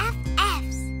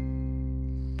 BFFs.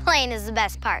 Playing is the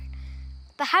best part.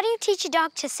 But how do you teach a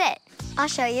dog to sit? I'll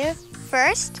show you.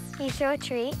 First, you throw a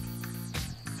treat.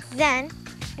 Then,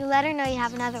 you let her know you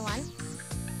have another one.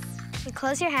 You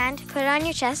close your hand, put it on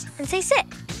your chest, and say sit.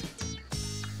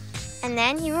 And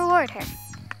then you reward her.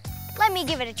 Let me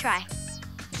give it a try.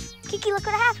 Kiki, look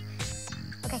what I have.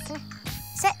 Okay, come here.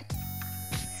 Sit.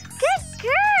 Good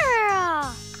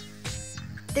girl.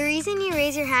 The reason you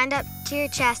raise your hand up to your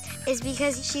chest is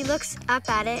because she looks up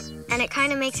at it, and it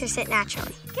kind of makes her sit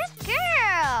naturally. Good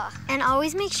girl. And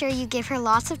always make sure you give her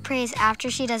lots of praise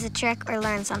after she does a trick or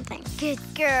learns something. Good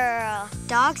girl.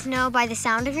 Dogs know by the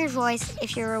sound of your voice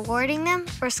if you're rewarding them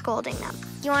or scolding them.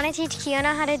 You want to teach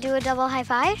Kiona how to do a double high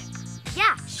five?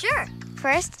 Yeah, sure.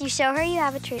 First, you show her you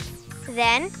have a treat.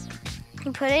 Then,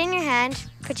 you put it in your hand,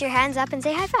 put your hands up, and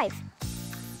say high five.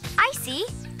 I see.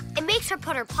 It makes her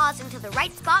put her paws into the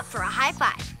right spot for a high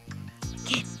five.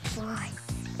 Good boy.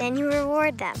 Then you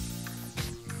reward them.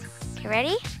 Okay,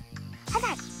 ready? High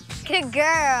five. Good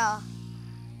girl.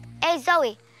 Hey,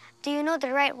 Zoe, do you know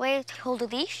the right way to hold a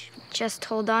leash? Just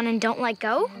hold on and don't let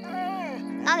go?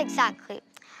 Not exactly.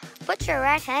 Put your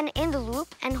right hand in the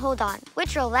loop and hold on.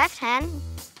 With your left hand,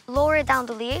 lower down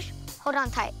the leash, hold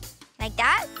on tight. Like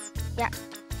that? Yeah.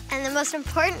 And the most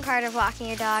important part of walking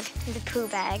your dog is the poo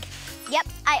bag. Yep,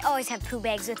 I always have poo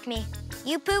bags with me.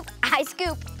 You poop, I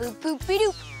scoop. Boop, boop,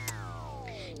 be-doop.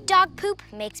 Dog poop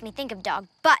makes me think of dog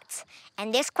butts.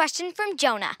 And this question from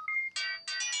Jonah.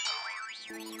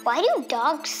 Why do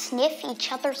dogs sniff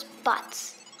each other's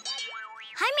butts?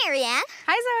 Hi, Marianne.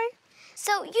 Hi, Zoe.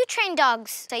 So you train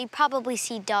dogs, so you probably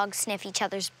see dogs sniff each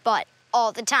other's butt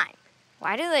all the time.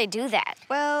 Why do they do that?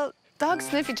 Well, dogs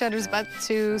sniff each other's butt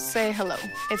to say hello.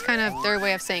 It's kind of their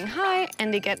way of saying hi,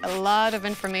 and they get a lot of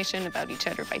information about each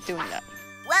other by doing that.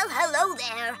 Well, hello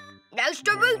there. Nice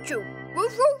to meet you.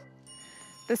 Woof woof.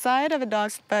 The side of a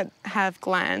dog's butt have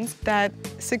glands that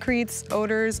secretes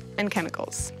odors and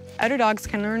chemicals. Other dogs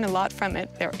can learn a lot from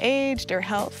it, their age, their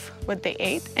health, what they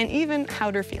ate, and even how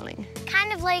they're feeling.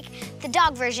 Kind of like the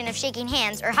dog version of shaking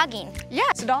hands or hugging.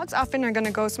 Yeah, so dogs often are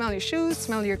gonna go smell your shoes,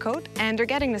 smell your coat, and they're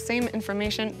getting the same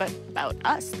information, but about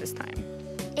us this time.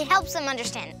 It helps them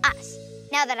understand us.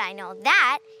 Now that I know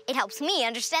that, it helps me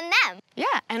understand them.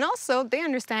 Yeah, and also they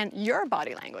understand your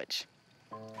body language.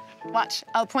 Watch,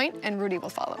 I'll point and Rudy will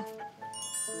follow.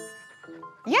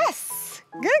 Yes,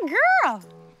 good girl.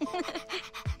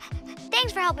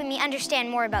 Thanks for helping me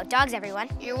understand more about dogs, everyone.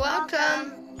 You're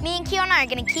welcome. Me and Kiona are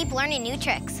gonna keep learning new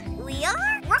tricks. We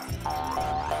are?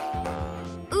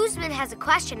 Usman has a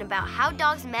question about how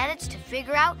dogs manage to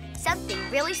figure out something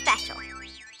really special.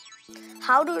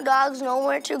 How do dogs know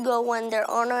where to go when their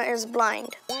owner is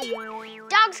blind?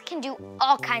 Dogs can do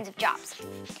all kinds of jobs.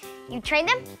 You train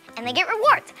them, and they get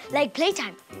rewards, like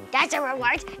playtime. That's a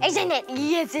reward, isn't it?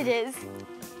 Yes, it is.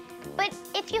 But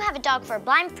if you have a dog for a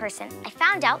blind person, I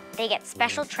found out they get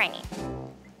special training.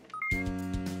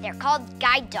 They're called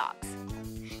guide dogs.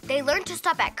 They learn to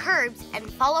stop at curbs and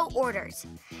follow orders.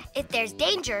 If there's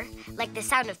danger, like the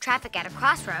sound of traffic at a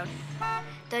crossroad,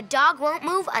 the dog won't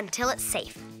move until it's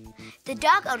safe. The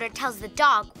dog owner tells the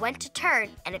dog when to turn,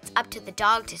 and it's up to the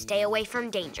dog to stay away from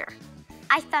danger.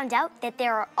 I found out that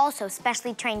there are also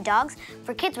specially trained dogs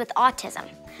for kids with autism,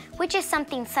 which is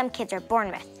something some kids are born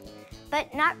with.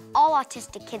 But not all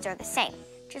autistic kids are the same,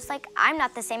 just like I'm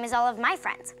not the same as all of my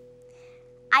friends.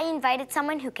 I invited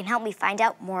someone who can help me find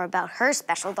out more about her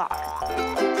special dog.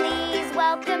 Please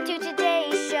welcome to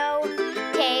today's show,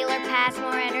 Taylor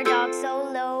Passmore and her dog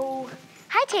Solo.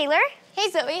 Hi, Taylor. Hey,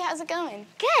 Zoe, how's it going?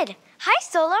 Good. Hi,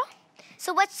 Solo.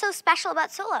 So what's so special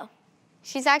about Solo?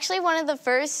 She's actually one of the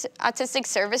first autistic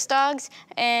service dogs,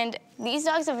 and these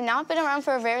dogs have not been around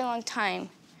for a very long time.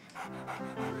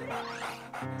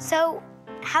 So,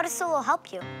 how does Solo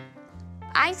help you?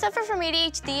 I suffer from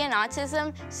ADHD and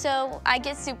autism, so I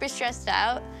get super stressed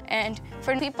out. And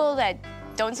for people that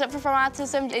don't suffer from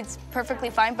autism, it's perfectly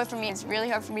fine, but for me, it's really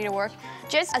hard for me to work.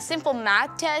 Just a simple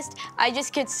math test, I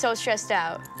just get so stressed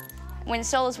out. When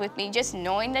Solo's with me, just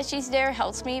knowing that she's there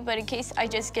helps me, but in case I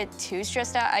just get too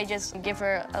stressed out, I just give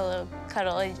her a little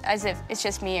cuddle, as if it's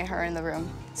just me and her in the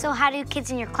room. So how do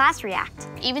kids in your class react?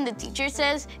 Even the teacher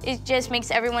says it just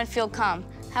makes everyone feel calm.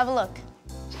 Have a look.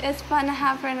 It's fun to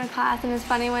have her in a class, and it's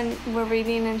funny when we're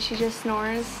reading and she just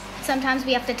snores. Sometimes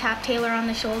we have to tap Taylor on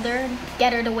the shoulder and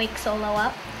get her to wake Solo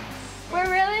up. We're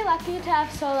really lucky to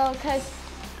have Solo because,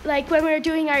 like, when we were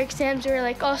doing our exams, we were,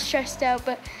 like, all stressed out,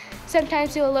 but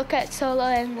sometimes we'll look at Solo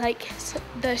and, like,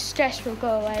 the stress will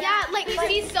go away. Yeah, like, you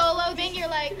see Solo, then you're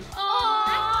like,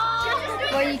 oh.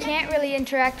 Well, you can't really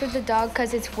interact with the dog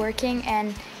because it's working,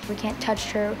 and we can't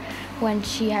touch her when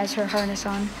she has her harness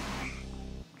on.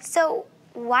 So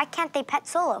why can't they pet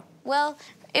Solo? Well,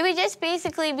 it would just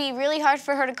basically be really hard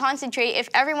for her to concentrate if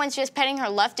everyone's just petting her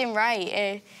left and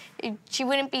right. She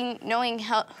wouldn't be knowing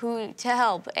who to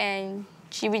help, and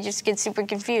she would just get super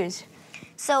confused.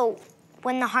 So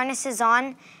when the harness is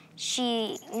on,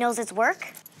 she knows it's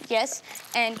work? Yes,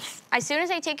 and as soon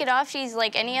as I take it off, she's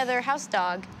like any other house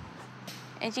dog.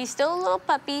 And she's still a little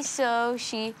puppy, so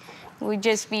she would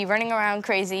just be running around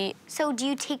crazy. So do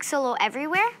you take Solo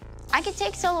everywhere? I could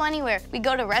take Solo anywhere. We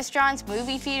go to restaurants,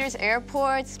 movie theaters,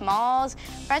 airports, malls,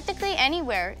 practically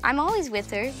anywhere. I'm always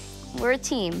with her. We're a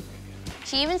team.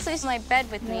 She even sleeps in my bed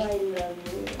with me.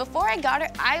 Before I got her,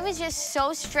 I was just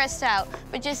so stressed out,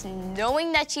 but just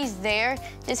knowing that she's there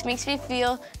just makes me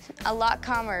feel a lot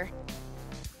calmer.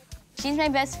 She's my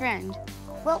best friend.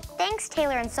 Well, thanks,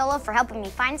 Taylor and Solo, for helping me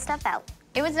find stuff out.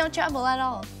 It was no trouble at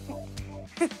all.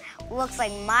 Looks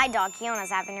like my dog, Kiona's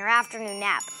having her afternoon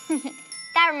nap.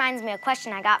 That reminds me of a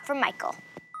question I got from Michael.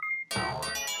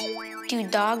 Do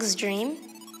dogs dream?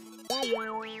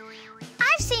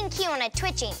 I've seen Kiona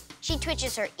twitching. She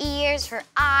twitches her ears, her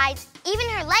eyes, even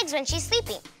her legs when she's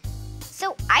sleeping.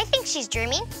 So I think she's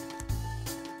dreaming.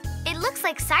 It looks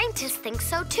like scientists think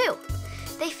so too.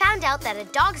 They found out that a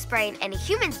dog's brain and a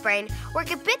human's brain work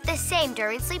a bit the same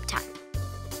during sleep time.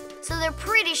 So they're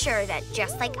pretty sure that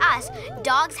just like us,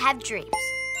 dogs have dreams.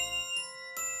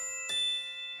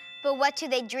 But what do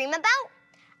they dream about?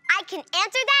 I can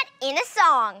answer that in a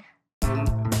song.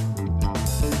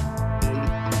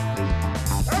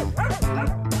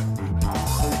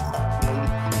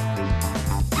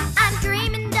 I'm dreaming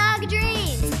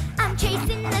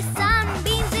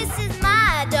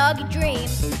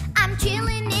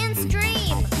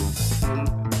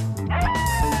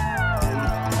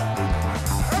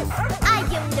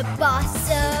boss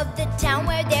of the town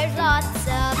where there's lots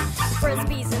of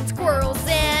frisbees and squirrels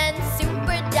and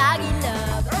super doggy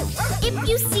love. If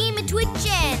you see me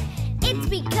twitching, it's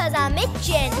because I'm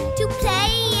itching to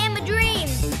play in my dream,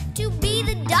 to be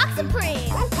the dog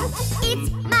supreme.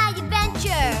 It's my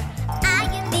adventure. I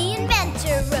am the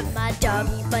inventor of my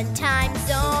doggy fun time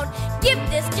zone. Give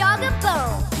this dog a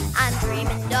bone. I'm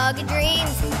dreaming doggy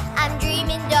dreams. I'm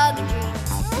dreaming doggy dreams.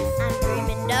 I'm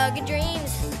dreaming doggy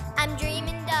dreams. I'm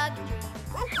dreaming doggy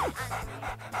dreams.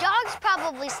 Dogs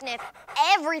probably sniff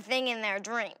everything in their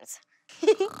dreams.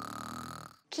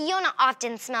 Kiona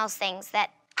often smells things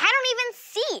that I don't even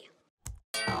see.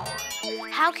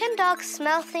 How can dogs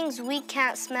smell things we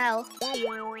can't smell?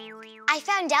 I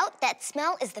found out that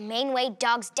smell is the main way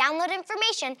dogs download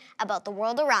information about the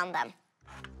world around them.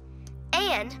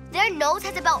 And their nose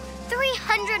has about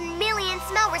 300 million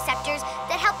smell receptors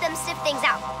that help them sniff things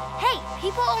out. Hey,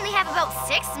 people only have about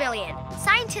 6 million.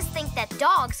 Scientists think that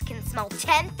dogs can smell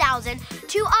 10,000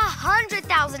 to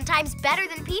 100,000 times better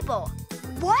than people.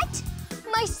 What?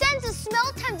 My sense of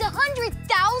smell times 100,000?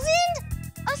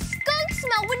 A skunk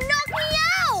smell would knock me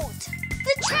out!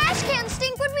 The trash can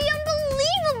stink would be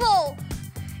unbelievable!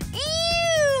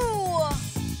 Ew!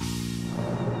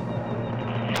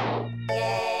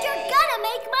 You're gonna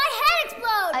make my head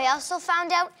explode! I also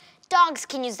found out dogs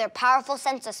can use their powerful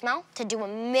sense of smell to do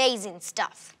amazing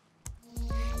stuff.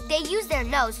 They use their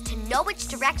nose to know which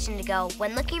direction to go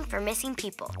when looking for missing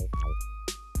people.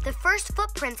 The first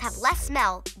footprints have less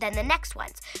smell than the next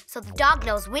ones, so the dog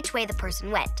knows which way the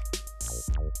person went.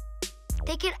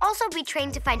 They can also be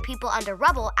trained to find people under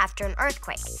rubble after an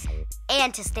earthquake,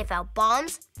 and to sniff out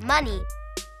bombs, money,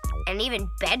 and even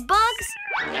bed bugs.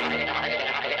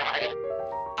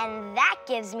 And that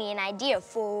gives me an idea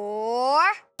for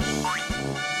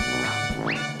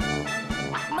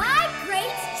my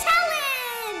great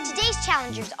challenge! Today's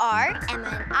challengers are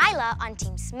Emma and Isla on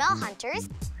Team Smell Hunters,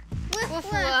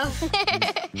 woof, woof.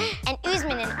 And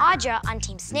Usman and Audra on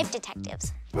Team Sniff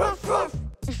Detectives. Woof, woof.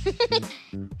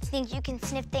 Think you can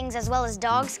sniff things as well as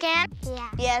dogs can? Yeah.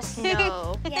 Yes.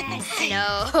 No. Yes.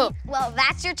 No. Well,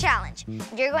 that's your challenge.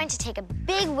 You're going to take a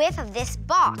big whiff of this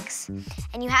box,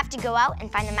 and you have to go out and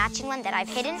find a matching one that I've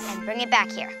hidden and bring it back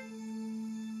here.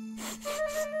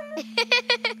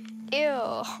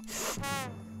 Ew.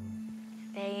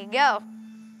 There you go.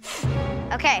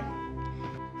 Okay.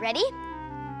 Ready?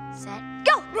 Set,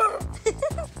 go!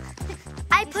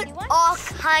 I put all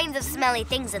kinds of smelly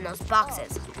things in those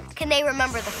boxes. Can they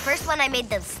remember the first one I made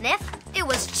them sniff? It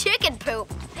was chicken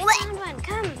poop. I found one,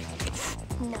 come.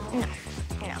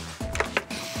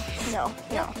 No.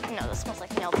 No, this smells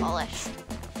like nail polish.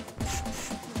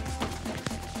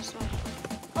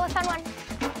 Oh, I found one.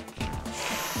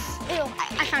 Ew,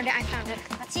 I found it.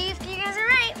 Let's see if you guys are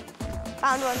right.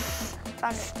 Found one.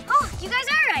 Found it. Oh, you guys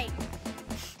are right.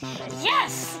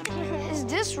 Yes! Is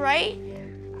this right?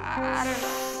 I don't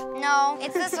know. No,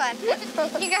 it's this one.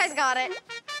 You guys got it.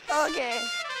 Okay.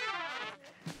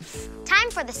 Time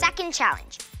for the second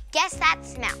challenge. Guess that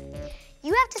smell.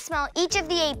 You have to smell each of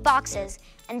the 8 boxes,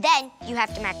 and then you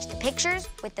have to match the pictures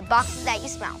with the boxes that you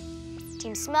smell.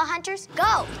 Team Smell Hunters,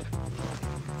 go!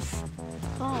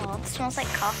 Oh, it smells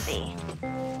like coffee.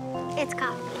 It's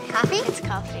coffee. Coffee? It's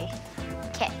coffee.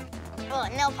 Okay. Oh,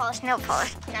 nail polish.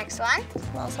 Next one.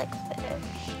 Smells like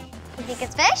fish. You think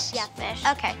it's fish? Yeah, fish.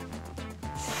 Okay.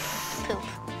 Poop.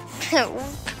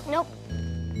 Nope.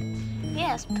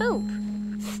 Yes, poop.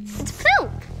 It's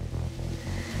poop.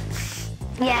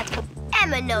 Yeah, it's poop.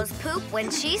 Emma knows poop when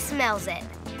she smells it.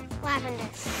 Lavender.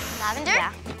 Lavender?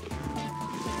 Yeah.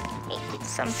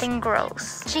 Something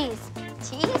gross. Cheese.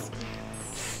 Cheese?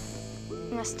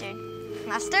 Mustard.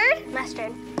 Mustard?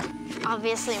 Mustard.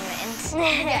 Obviously mint.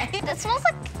 Okay. That smells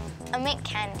like a mint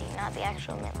candy, not the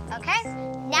actual mint. Okay,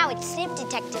 now it's Sniff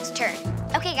Detective's turn.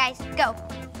 Okay, guys, go.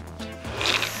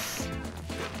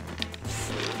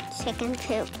 Chicken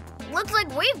poop. Looks like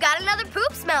we've got another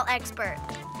poop smell expert.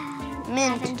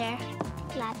 Mint.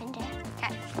 Lavender.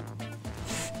 Okay.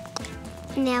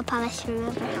 Nail polish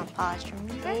remover. Nail polish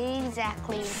remover.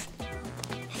 Exactly.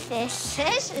 Fish.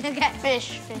 Fish? Okay.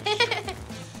 Fish. What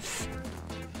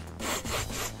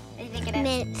do you think it is?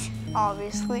 Mint.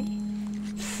 Obviously.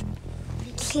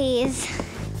 Cheese.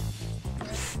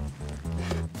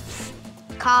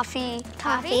 Coffee.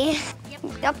 Coffee.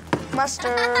 Yep.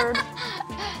 Mustard.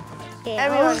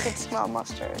 Everyone could smell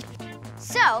mustard.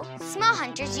 So, Smell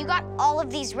Hunters, you got all of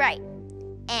these right.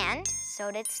 And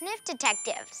so did Sniff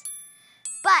Detectives.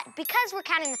 But because we're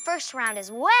counting the first round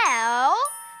as well,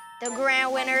 the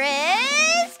grand winner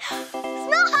is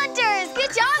Smell Hunters!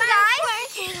 Good job,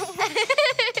 guys!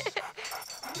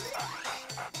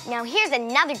 Now here's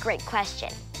another great question.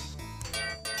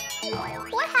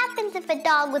 What happens if a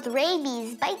dog with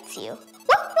rabies bites you?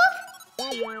 Woof,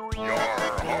 woof.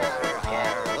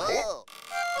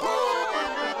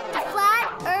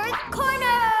 Flat Earth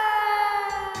Corner!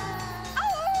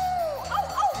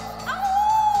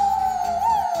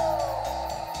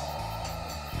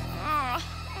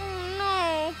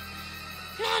 No,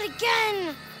 not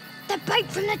again. The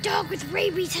bite from the dog with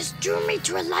rabies has driven me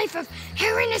to a life of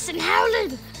hairiness and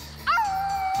howling.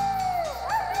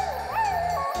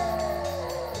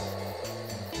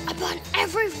 Upon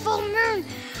every full moon,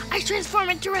 I transform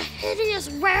into a hideous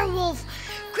werewolf,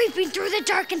 creeping through the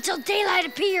dark until daylight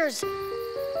appears.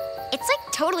 It's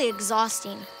like totally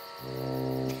exhausting.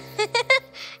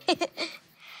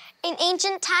 In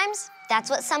ancient times, that's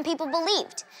what some people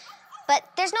believed. But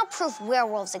there's no proof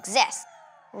werewolves exist.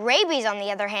 Rabies, on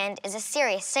the other hand, is a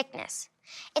serious sickness.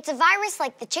 It's a virus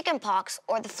like the chickenpox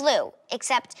or the flu,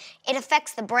 except it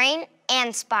affects the brain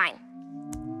and spine.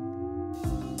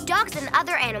 Dogs and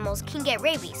other animals can get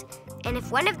rabies, and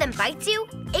if one of them bites you,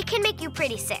 it can make you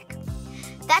pretty sick.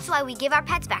 That's why we give our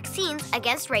pets vaccines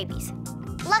against rabies.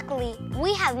 Luckily,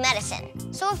 we have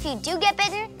medicine, so if you do get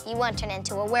bitten, you won't turn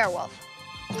into a werewolf.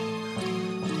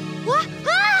 What?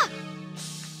 Ah!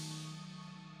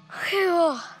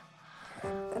 Phew.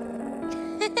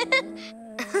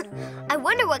 I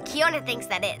wonder what Kiona thinks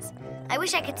that is. I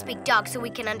wish I could speak dog so we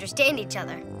can understand each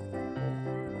other.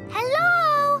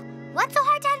 Hello! What's so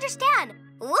hard to understand?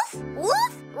 Woof,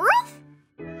 woof, woof.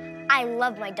 I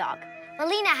love my dog.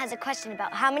 Melina has a question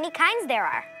about how many kinds there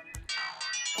are.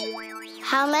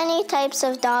 How many types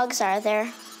of dogs are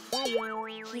there?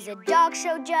 He's a dog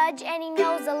show judge, and he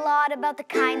knows a lot about the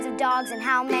kinds of dogs and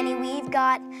how many we've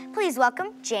got. Please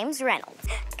welcome James Reynolds.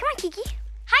 Come on, Kiki.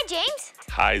 Hi, James.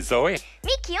 Hi, Zoe.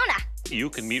 Meet Kiona. You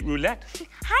can meet Roulette.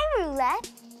 Hi, Roulette.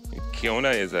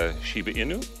 Kiona is a Shiba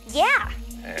Inu, Yeah.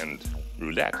 and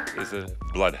Roulette is a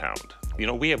bloodhound. You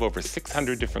know, we have over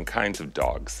 600 different kinds of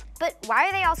dogs But why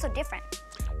are they all so different?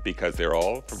 because they're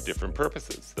all for different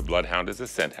purposes. The bloodhound is a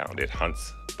scent hound. It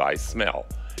hunts by smell.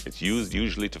 It's used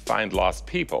usually to find lost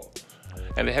people.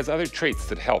 And it has other traits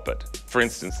that help it. For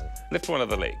instance, lift one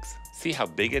of the legs. See how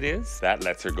big it is? That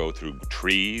lets her go through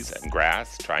trees and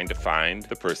grass trying to find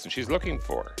the person she's looking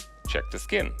for. Check the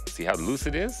skin. See how loose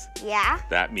it is? Yeah.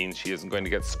 That means she isn't going to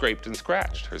get scraped and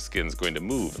scratched. Her skin's going to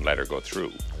move and let her go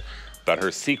through. But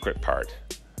her secret part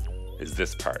is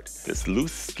this part. This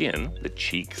loose skin, the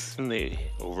cheeks and the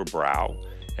overbrow,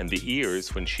 and the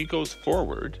ears, when she goes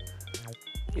forward,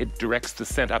 it directs the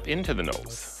scent up into the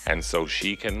nose. And so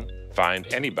she can find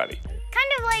anybody.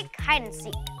 Kind of like hide and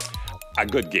seek. A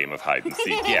good game of hide and seek,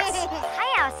 yes.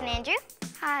 Hi, Alice and Andrew.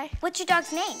 Hi. What's your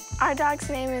dog's name? Our dog's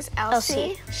name is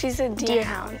Elsie. She's a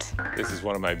deerhound. This is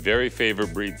one of my very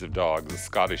favorite breeds of dogs, the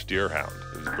Scottish Deerhound.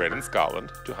 It was bred in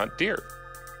Scotland to hunt deer.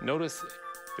 Notice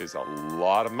there's a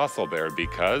lot of muscle there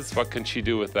because what can she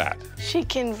do with that? She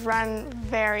can run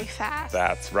very fast.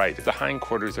 That's right. The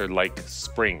hindquarters are like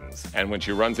springs. And when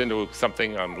she runs into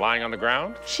something lying on the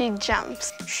ground, She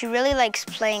jumps. She really likes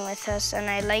playing with us, and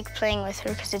I like playing with her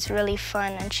because it's really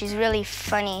fun, and she's really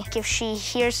funny. If she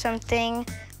hears something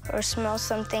or smells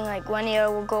something, like one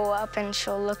ear will go up and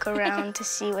she'll look around to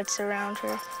see what's around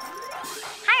her.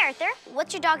 Hi, Arthur.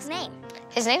 What's your dog's name?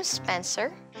 His name's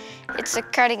Spencer. It's a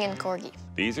Cardigan Corgi.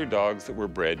 these are dogs that were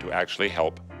bred to actually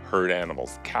help herd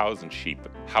animals, cows and sheep.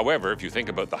 However, if you think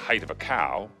about the height of a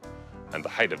cow and the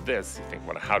height of this, you think,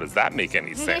 well, how does that make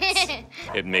any sense?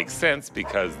 It makes sense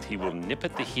because he will nip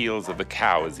at the heels of the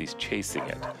cow as he's chasing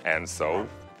it. And so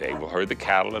they will herd the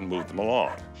cattle and move them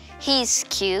along. He's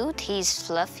cute, he's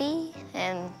fluffy,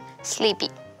 and sleepy.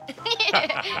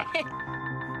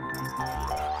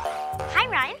 Hi,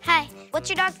 Ryan. Hi. What's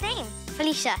your dog's name?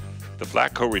 Felicia. The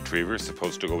black co-retriever is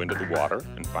supposed to go into the water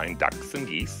and find ducks and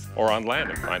geese, or on land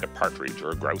and find a partridge or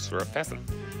a grouse or a pheasant.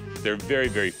 They're very,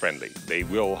 very friendly. They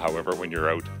will, however, when you're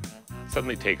out,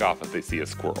 suddenly take off if they see a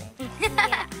squirrel.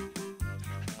 Yeah.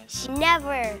 She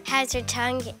never has her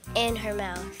tongue in her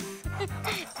mouth.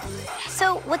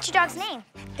 So, what's your dog's name?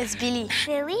 It's Billy.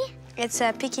 Billy? It's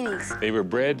a Pekingese. They were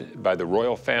bred by the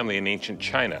royal family in ancient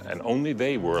China, and only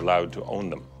they were allowed to own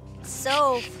them.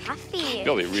 So fluffy.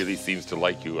 Billy really seems to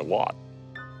like you a lot.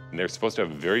 And they're supposed to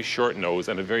have a very short nose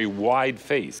and a very wide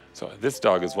face. So this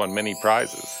dog has won many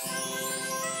prizes.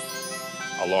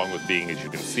 Along with being, as you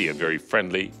can see, a very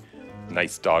friendly,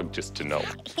 nice dog just to know.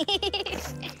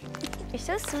 You're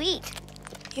so sweet.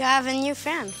 You have a new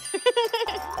friend.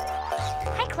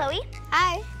 Hi, Chloe.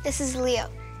 Hi, this is Leo.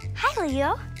 Hi,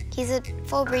 Leo. He's a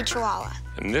full-breed Chihuahua.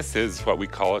 And this is what we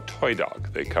call a toy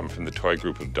dog. They come from the toy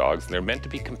group of dogs, and they're meant to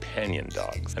be companion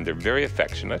dogs. And they're very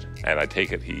affectionate, and I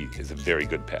take it he is a very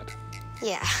good pet.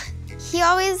 Yeah. He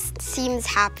always seems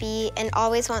happy and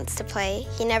always wants to play.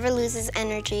 He never loses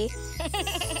energy.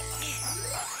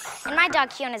 And my dog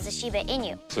Kiona is a Shiba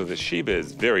Inu. So the Shiba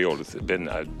is very old. It's been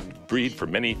a breed for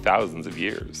many thousands of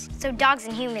years. So dogs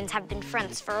and humans have been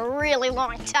friends for a really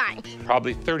long time.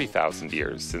 Probably 30,000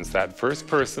 years since that first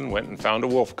person went and found a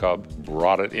wolf cub,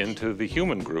 brought it into the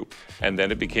human group, and then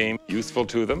it became useful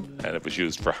to them, and it was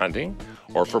used for hunting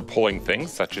or for pulling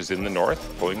things, such as in the north,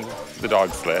 pulling the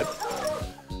dog sled,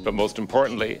 but most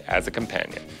importantly, as a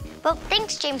companion. Well,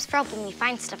 thanks, James, for helping me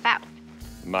find stuff out.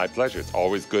 My pleasure. It's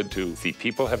always good to see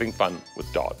people having fun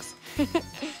with dogs.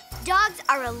 Dogs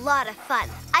are a lot of fun.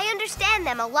 I understand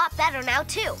them a lot better now,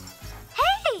 too.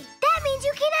 Hey, that means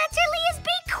you can answer Leah's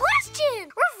big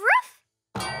question. Ruff,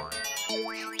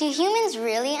 ruff. Do humans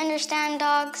really understand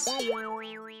dogs?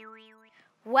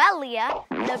 Well, Leah,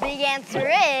 the big answer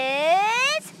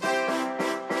is...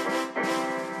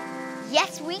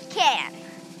 yes, we can.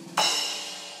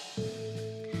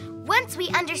 Once we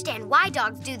understand why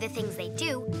dogs do the things they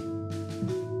do,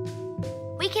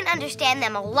 we can understand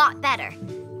them a lot better.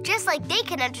 Just like they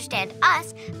can understand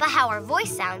us by how our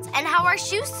voice sounds and how our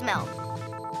shoes smell.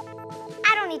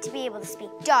 I don't need to be able to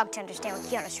speak dog to understand what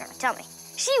Kiona's trying to tell me.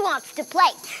 She wants to play,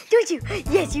 don't you?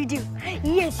 Yes, you do.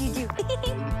 Yes, you do.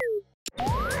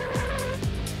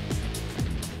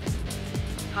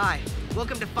 Hi,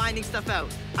 welcome to Finding Stuff Out.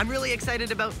 I'm really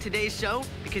excited about today's show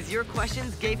because your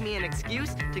questions gave me an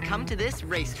excuse to come to this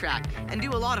racetrack and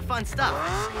do a lot of fun stuff.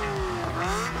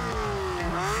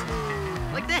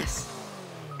 Like this.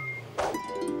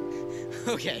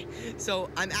 Okay, so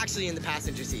I'm actually in the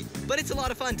passenger seat, but it's a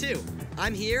lot of fun too.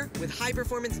 I'm here with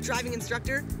high-performance driving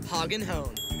instructor, Hagen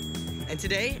Hone. And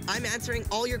today, I'm answering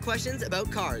all your questions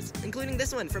about cars, including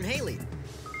this one from Haley.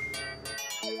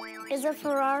 Is a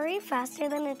Ferrari faster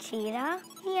than a cheetah?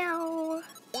 Meow.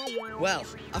 Well,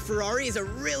 a Ferrari is a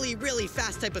really, really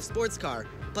fast type of sports car,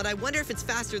 but I wonder if it's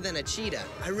faster than a cheetah.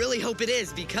 I really hope it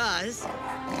is because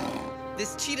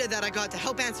this cheetah that I got to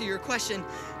help answer your question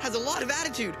has a lot of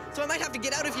attitude, so I might have to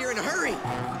get out of here in a hurry.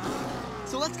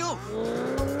 So let's go.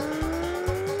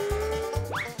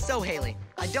 So, Haley,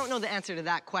 I don't know the answer to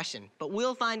that question, but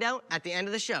we'll find out at the end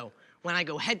of the show when I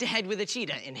go head-to-head with a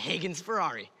cheetah in Hagen's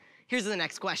Ferrari. Here's the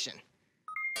next question.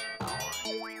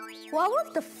 What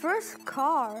was the first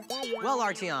car? Well,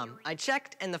 Artyom, I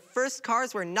checked, and the first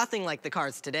cars were nothing like the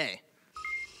cars today.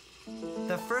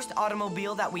 The first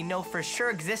automobile that we know for sure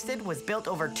existed was built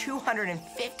over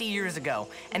 250 years ago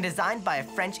and designed by a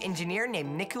French engineer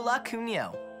named Nicolas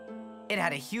Cugnot. It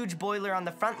had a huge boiler on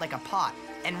the front like a pot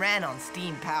and ran on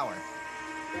steam power.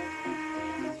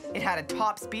 It had a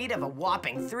top speed of a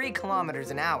whopping 3 kilometers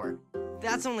an hour.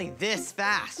 That's only this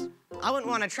fast. I wouldn't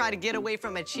want to try to get away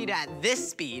from a cheetah at this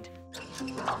speed.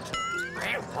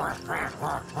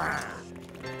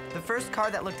 The first car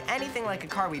that looked anything like a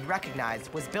car we'd recognize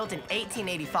was built in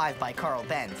 1885 by Carl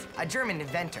Benz, a German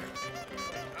inventor.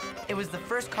 It was the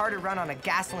first car to run on a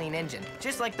gasoline engine,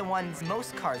 just like the ones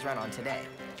most cars run on today.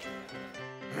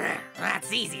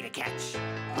 That's easy to catch.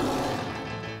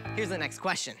 Here's the next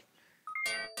question.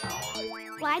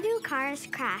 Why do cars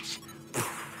crash?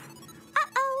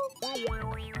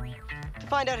 To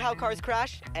find out how cars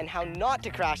crash and how not to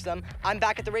crash them, I'm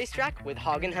back at the racetrack with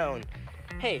Hagen Hone.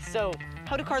 Hey, so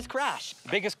how do cars crash? The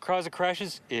biggest cause of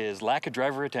crashes is lack of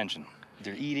driver attention.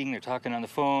 They're eating, they're talking on the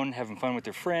phone, having fun with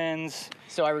their friends.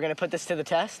 So are we gonna put this to the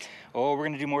test? Oh, we're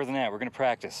gonna do more than that. We're gonna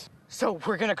practice. So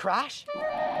we're gonna crash?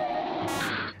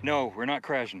 No, we're not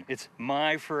crashing. It's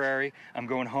my Ferrari. I'm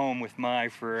going home with my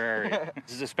Ferrari.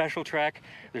 This is a special track.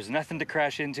 There's nothing to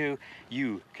crash into.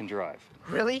 You can drive.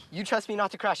 Really? You trust me not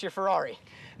to crash your Ferrari?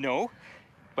 No,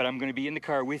 but I'm gonna be in the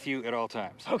car with you at all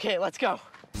times. Okay, let's go.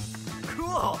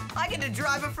 Cool, I get to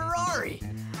drive a Ferrari.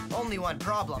 Only one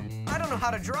problem, I don't know how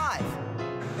to drive.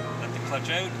 Let the clutch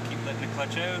out, keep letting the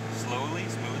clutch out, slowly,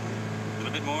 smoothly. A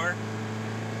little bit more.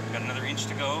 Got another inch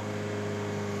to go.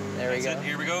 There we go.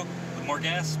 Here we go. More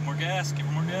gas, give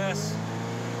her more gas.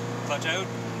 Clutch out.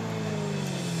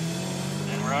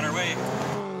 And we're on our way.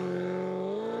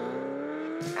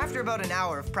 After about an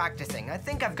hour of practicing, I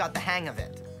think I've got the hang of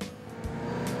it.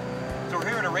 So we're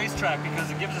here at a racetrack because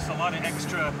it gives us a lot of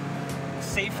extra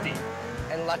safety.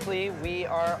 And luckily, we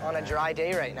are on a dry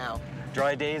day right now.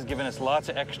 Dry days giving us lots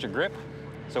of extra grip,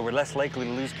 so we're less likely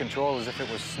to lose control as if it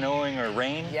was snowing or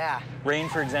rain. Yeah. Rain,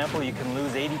 for example, you can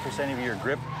lose 80% of your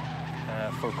grip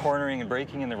for cornering and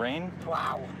braking in the rain.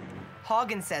 Wow.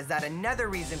 Hagen says that another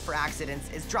reason for accidents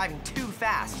is driving too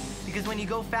fast, because when you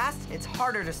go fast, it's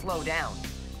harder to slow down.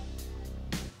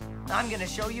 I'm gonna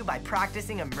show you by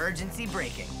practicing emergency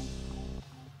braking.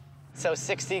 So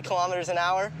 60 kilometers an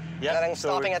hour, Yep, and then I'm so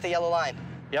stopping at the yellow line.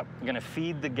 Yep, you're gonna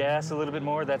feed the gas a little bit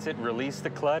more. That's it. Release the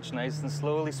clutch, nice and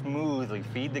slowly, smoothly.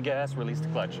 Feed the gas, release the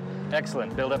clutch.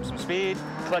 Excellent. Build up some speed.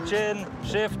 Clutch in,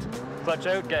 shift, clutch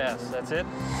out, gas. That's it.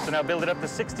 So now build it up to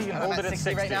 60 and hold it at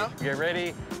 60. Right now? Get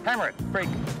ready. Hammer it. Brake.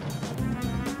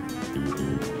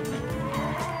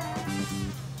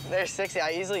 There's 60.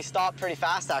 I easily stopped pretty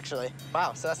fast, actually.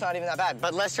 Wow, so that's not even that bad.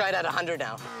 But let's try it at 100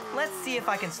 now. Let's see if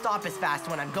I can stop as fast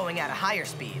when I'm going at a higher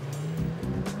speed.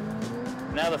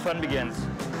 Now the fun begins.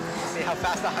 See how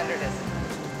fast 100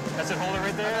 is. That's it. Hold it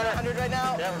right there. I'm at 100 right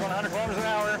now. Yeah, we're going 100 kilometers an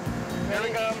hour. Here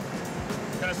we go.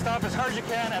 Gonna stop as hard as you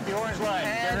can at the orange line.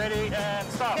 Get ready and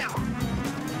stop.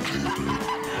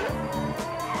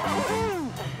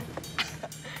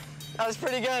 That was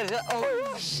pretty good.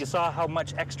 Oh. You saw how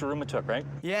much extra room it took, right?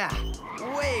 Yeah,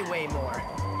 way more.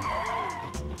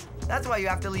 That's why you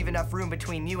have to leave enough room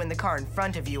between you and the car in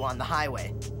front of you on the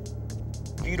highway.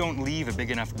 If you don't leave a big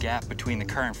enough gap between the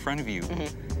car in front of you,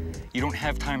 you don't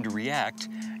have time to react,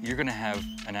 you're gonna have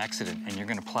an accident and you're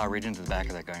gonna plow right into the back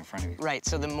of that guy in front of you. Right,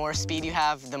 so the more speed you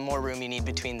have, the more room you need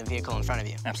between the vehicle in front of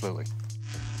you. Absolutely.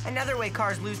 Another way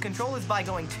cars lose control is by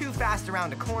going too fast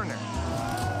around a corner.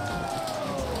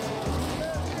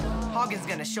 Hagen's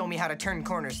gonna show me how to turn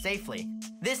corners safely.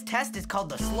 This test is called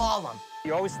the slalom.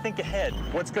 You always think ahead.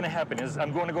 What's gonna happen is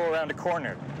I'm going to go around a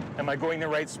corner. Am I going the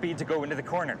right speed to go into the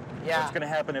corner? Yeah. What's gonna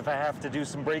happen if I have to do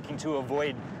some braking to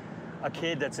avoid a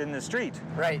kid that's in the street?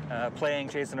 Right. Playing,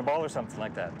 chasing a ball or something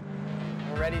like that.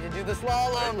 We're ready to do the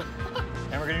slalom.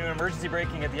 And we're gonna do emergency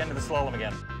braking at the end of the slalom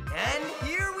again. And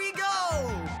here we go!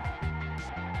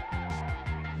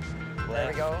 There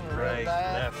we go. Right,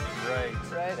 left, right.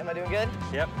 Right, am I doing good?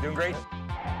 Yep, doing great.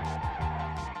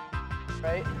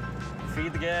 Right.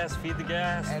 Feed the gas, feed the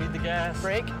gas, feed the gas.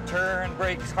 Brake. Turn,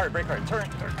 brake hard, turn.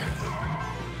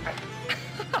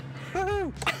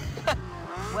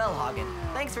 Well, Hagen,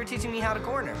 thanks for teaching me how to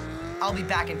corner. I'll be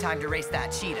back in time to race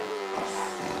that cheetah.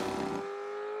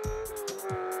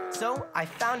 So, I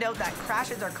found out that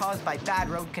crashes are caused by bad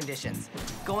road conditions,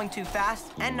 going too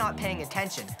fast and not paying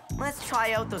attention. Let's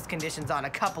try out those conditions on a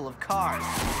couple of cars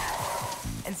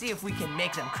and see if we can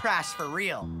make them crash for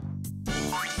real.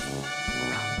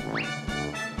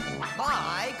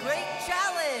 My Great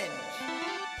Challenge!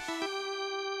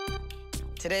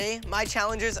 Today, my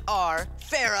challengers are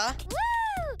Farah,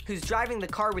 who's driving the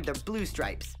car with the blue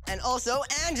stripes, and also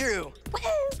Andrew,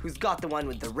 who's got the one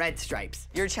with the red stripes.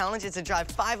 Your challenge is to drive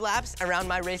 5 laps around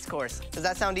my race course. Does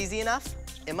that sound easy enough?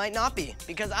 It might not be,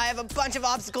 because I have a bunch of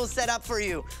obstacles set up for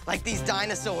you, like these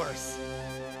dinosaurs.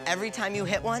 Every time you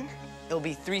hit one, it'll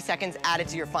be 3 seconds added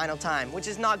to your final time, which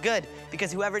is not good,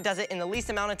 because whoever does it in the least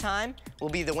amount of time will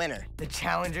be the winner. The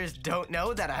challengers don't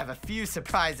know that I have a few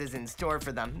surprises in store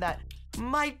for them that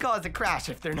might cause a crash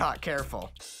if they're not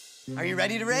careful. Are you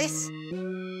ready to race?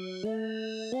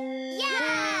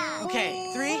 Yeah!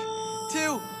 Okay, 3,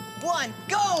 2, 1,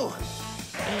 go!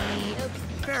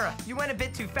 Farah, you went a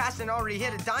bit too fast and already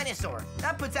hit a dinosaur.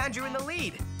 That puts Andrew in the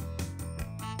lead.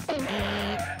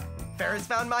 Farah's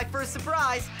found my first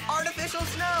surprise, artificial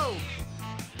snow.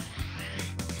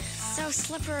 So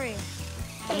slippery.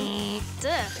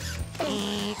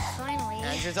 Finally.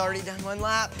 Andrew's already done 1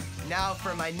 lap. Now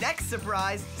for my next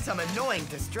surprise, some annoying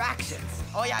distractions.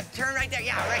 Oh yeah, turn right there.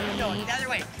 Yeah, right. No, the other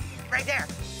way. Right there.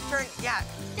 Turn, yeah.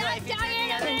 Right,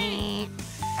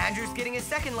 Andrew's getting his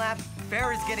 2nd lap.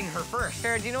 Farah's getting her first.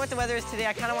 Farah, do you know what the weather is today?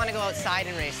 I kind of want to go outside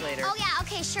and race later. Oh, yeah,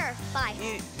 okay, sure. Bye.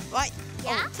 What?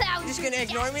 Yeah? Oh, you're just going to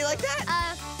ignore me like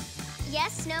that?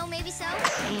 Yes, no, maybe so.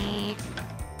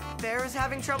 Farah's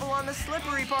having trouble on the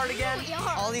slippery part again.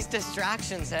 Yeah. All these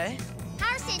distractions, eh?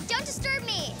 Harrison, don't disturb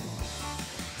me.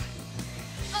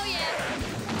 Oh, yeah.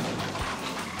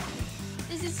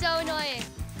 This is so annoying.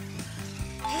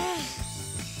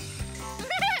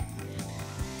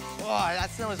 Whoa, that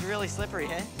snow is really slippery,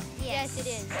 eh? Yes, it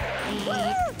is.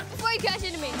 Before you crash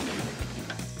into me.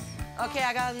 Okay,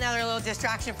 I got another little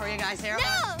distraction for you guys here.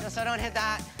 No! So don't hit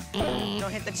that.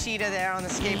 Don't hit the cheetah there on the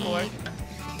skateboard.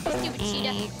 Stupid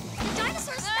cheetah. The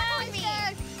dinosaur stuck on me.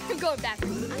 I'm going back.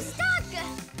 I'm stuck.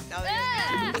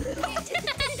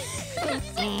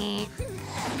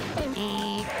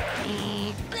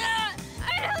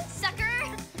 Sucker.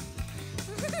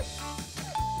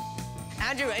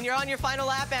 Andrew, and you're on your final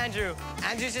lap, Andrew.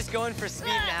 Andrew's just going for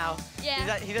speed now.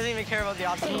 Yeah. He doesn't even care about the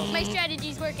obstacles. My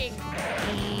strategy's working.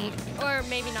 Or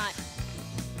maybe not.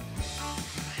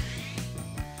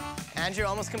 Andrew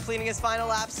almost completing his final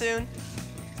lap soon.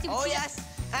 Oh, yes.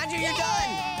 Andrew, you're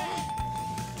done.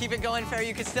 Keep it going, Farah.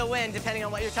 You could still win, depending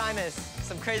on what your time is.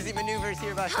 Some crazy maneuvers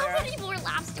here by Sarah. How many more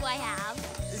laps do I have?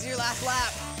 This is your last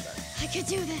lap. I could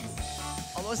do this.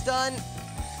 Almost done.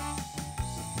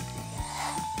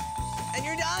 And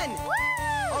you're done.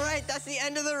 Woo! All right, that's the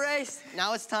end of the race.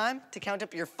 Now it's time to count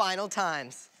up your final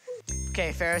times.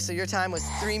 Okay, Farrah, so your time was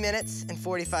 3 minutes and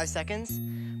 45 seconds,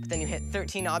 but then you hit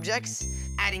 13 objects.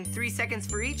 Adding 3 seconds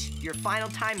for each, your final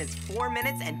time is 4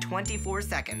 minutes and 24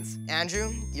 seconds.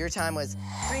 Andrew, your time was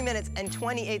 3 minutes and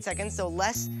 28 seconds, so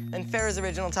less than Farrah's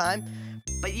original time,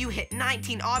 but you hit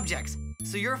 19 objects,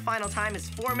 so your final time is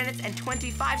 4 minutes and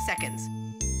 25 seconds.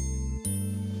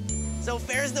 So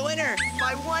Farrah's the winner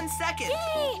by 1 second.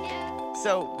 Yay!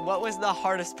 So what was the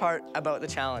hardest part about the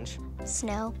challenge?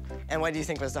 Snow. And what do you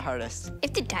think was the hardest?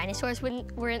 If the dinosaurs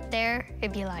weren't there,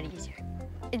 it'd be a lot easier.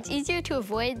 It's easier to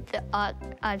avoid the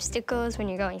obstacles when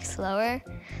you're going slower,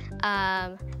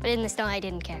 but in the snow, I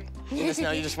didn't care. In the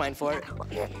snow, you just went for it?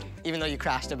 Even though you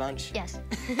crashed a bunch? Yes.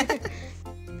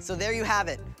 So there you have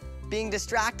it. Being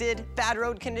distracted, bad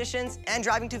road conditions, and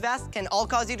driving too fast can all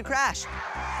cause you to crash.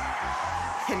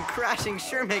 And crashing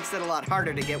sure makes it a lot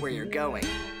harder to get where you're going.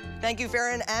 Thank you,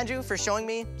 Farrah and Andrew, for showing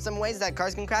me some ways that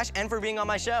cars can crash and for being on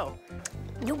my show.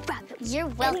 You're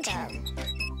welcome.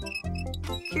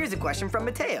 Here's a question from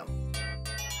Mateo.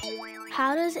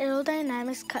 How does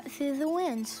aerodynamics cut through the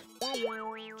winds?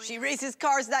 She races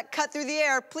cars that cut through the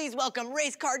air. Please welcome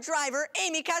race car driver,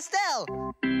 Amy Castell.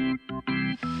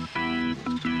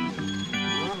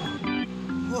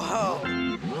 Whoa,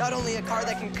 not only a car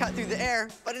that can cut through the air,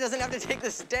 but it doesn't have to take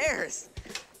the stairs.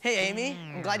 Hey, Amy,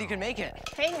 I'm glad you could make it.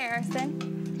 Hey,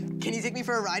 Harrison. Can you take me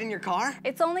for a ride in your car?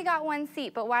 It's only got one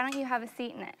seat, but why don't you have a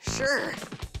seat in it? Sure.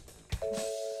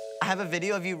 I have a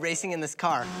video of you racing in this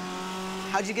car.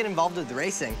 How'd you get involved with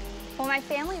racing? Well, my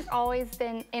family's always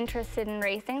been interested in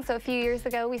racing, so a few years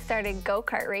ago we started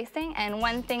go-kart racing, and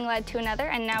one thing led to another,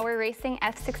 and now we're racing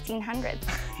F-1600s.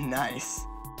 Nice.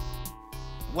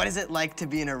 What is it like to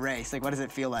be in a race? Like, what does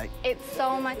it feel like? It's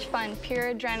so much fun,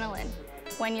 pure adrenaline.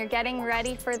 When you're getting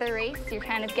ready for the race, you're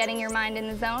kind of getting your mind in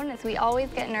the zone, as we always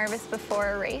get nervous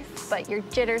before a race, but your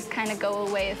jitters kind of go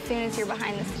away as soon as you're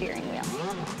behind the steering wheel.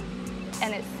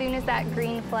 And as soon as that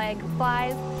green flag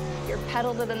flies, you're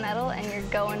pedal to the metal and you're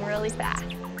going really fast.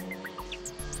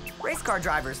 Race car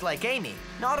drivers like Amy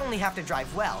not only have to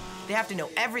drive well, they have to know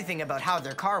everything about how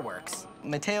their car works.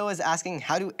 Mateo is asking,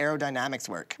 how do aerodynamics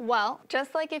work? Well,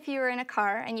 just like if you were in a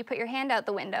car and you put your hand out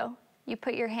the window, you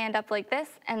put your hand up like this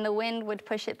and the wind would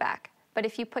push it back. But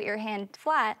if you put your hand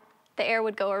flat, the air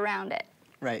would go around it.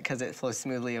 Right, because it flows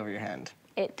smoothly over your hand.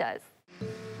 It does.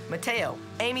 Mateo,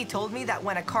 Amy told me that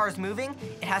when a car's moving,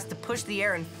 it has to push the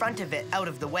air in front of it out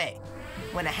of the way.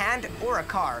 When a hand or a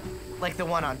car, like the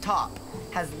one on top,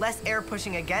 has less air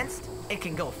pushing against, it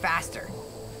can go faster.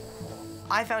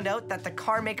 I found out that the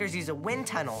car makers use a wind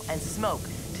tunnel and smoke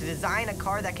to design a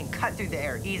car that can cut through the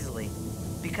air easily,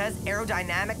 because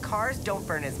aerodynamic cars don't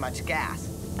burn as much gas.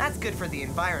 That's good for the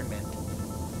environment.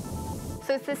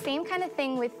 So it's the same kind of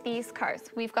thing with these cars.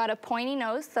 We've got a pointy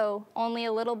nose, so only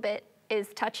a little bit is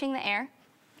touching the air,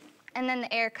 and then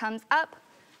the air comes up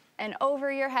and over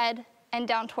your head and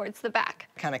down towards the back.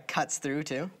 Kind of cuts through,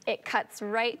 too? It cuts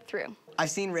right through. I've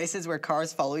seen races where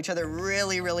cars follow each other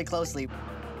really, really closely.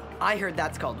 I heard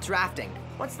that's called drafting.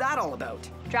 What's that all about?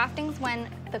 Drafting's when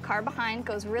the car behind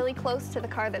goes really close to the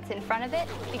car that's in front of it,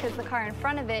 because the car in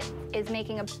front of it is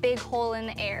making a big hole in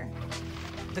the air.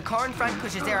 The car in front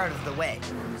pushes air out of the way,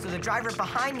 so the driver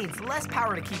behind needs less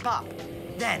power to keep up.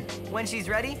 Then, when she's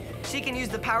ready, she can use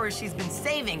the power she's been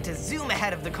saving to zoom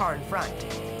ahead of the car in front.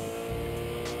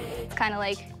 It's kind of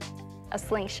like a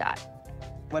slingshot.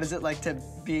 What is it like to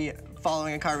be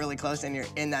following a car really close and you're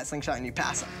in that slingshot and you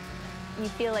pass them? You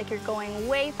feel like you're going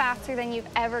way faster than you've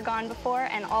ever gone before,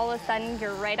 and all of a sudden,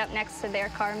 you're right up next to their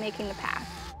car making the pass.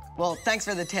 Well, thanks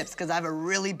for the tips, because I have a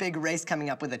really big race coming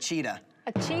up with a cheetah.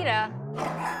 A cheetah?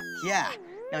 Yeah.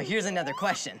 Now, here's another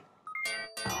question.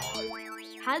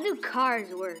 How do cars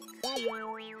work?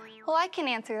 Well, I can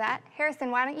answer that.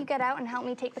 Harrison, why don't you get out and help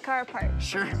me take the car apart?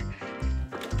 Sure.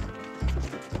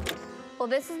 Well,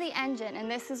 this is the engine,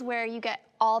 and this is where you get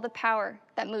all the power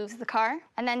that moves the car.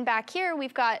 And then back here,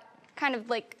 we've got kind of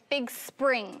like big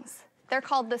springs. They're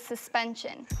called the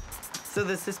suspension. So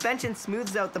the suspension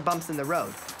smooths out the bumps in the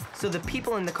road, so the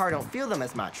people in the car don't feel them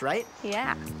as much, right?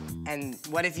 Yeah. And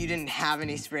what if you didn't have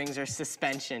any springs or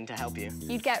suspension to help you?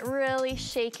 You'd get really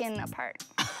shaken apart.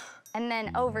 And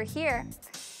then over here,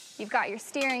 you've got your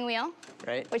steering wheel,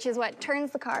 right, which is what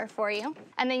turns the car for you.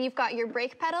 And then you've got your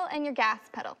brake pedal and your gas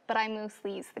pedal, but I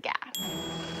mostly use the gas.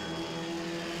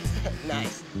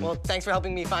 Nice. Well, thanks for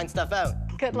helping me find stuff out.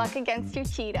 Good luck against your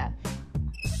cheetah.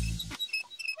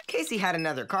 Casey had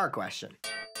another car question.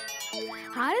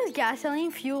 How does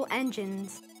gasoline fuel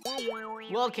engines?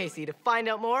 Well, Casey, to find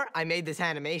out more, I made this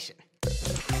animation.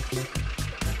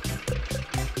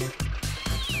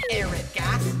 Air-red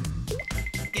gas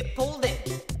get pulled in,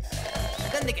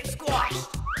 then they get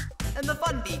squashed, and the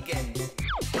fun begins.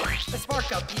 The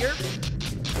spark up here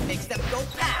makes them go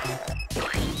past,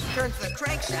 turns the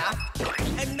crankshaft,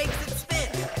 and makes it spin.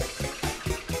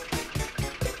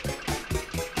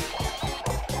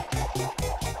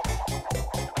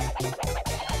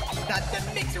 That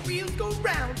then makes the wheels go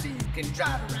round so you can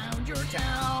drive around your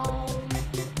town.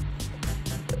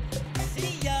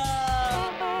 See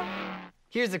ya!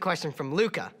 Here's a question from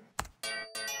Luca.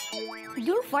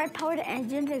 Do fart-powered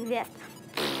engines exist?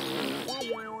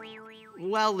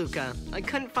 Well, Luca, I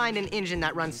couldn't find an engine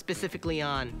that runs specifically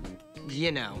on,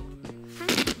 you know.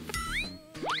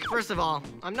 First of all,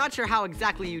 I'm not sure how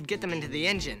exactly you'd get them into the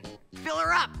engine. Fill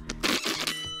her up!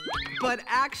 But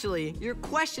actually, your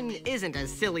question isn't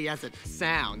as silly as it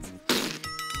sounds.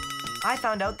 I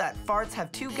found out that farts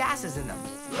have two gases in them,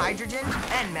 hydrogen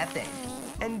and methane.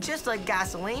 And just like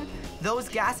gasoline, those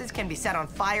gases can be set on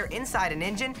fire inside an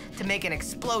engine to make an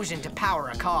explosion to power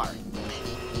a car.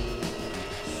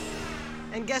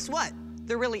 And guess what?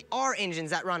 There really are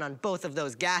engines that run on both of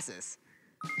those gases.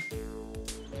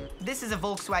 This is a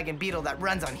Volkswagen Beetle that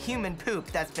runs on human poop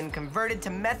that's been converted to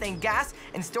methane gas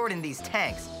and stored in these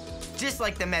tanks. Just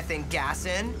like the methane gas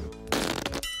in.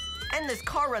 And this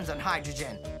car runs on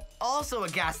hydrogen, also a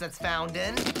gas that's found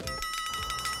in.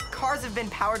 Cars have been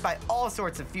powered by all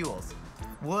sorts of fuels.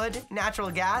 Wood, natural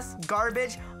gas,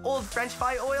 garbage, old French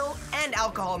fry oil, and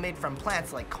alcohol made from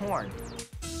plants like corn.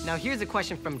 Now here's a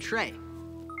question from Trey.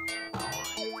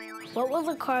 What will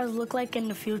the cars look like in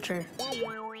the future? The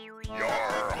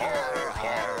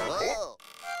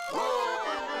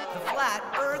Flat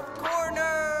Earth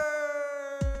Corner!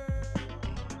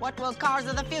 What will cars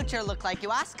of the future look like,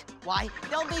 you ask? Why,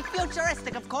 they'll be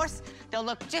futuristic, of course. They'll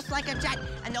look just like a jet,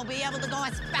 and they'll be able to go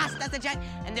as fast as a jet,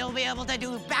 and they'll be able to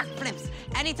do backflips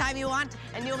anytime you want,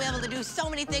 and you'll be able to do so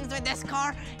many things with this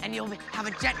car, and you'll have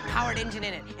a jet-powered engine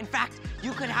in it. In fact,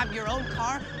 you could have your own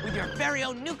car with your very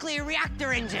own nuclear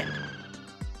reactor engine.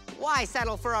 Why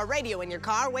settle for a radio in your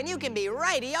car when you can be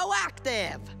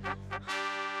radioactive?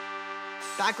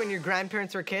 Back when your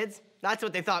grandparents were kids, that's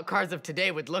what they thought cars of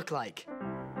today would look like.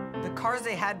 The cars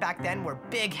they had back then were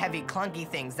big, heavy, clunky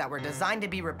things that were designed to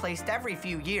be replaced every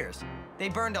few years. They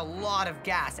burned a lot of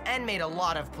gas and made a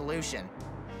lot of pollution.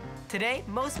 Today,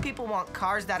 most people want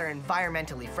cars that are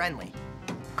environmentally friendly.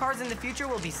 Cars in the future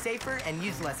will be safer and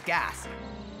use less gas.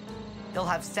 They'll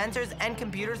have sensors and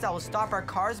computers that will stop our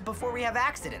cars before we have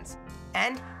accidents.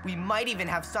 And we might even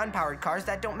have sun-powered cars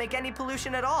that don't make any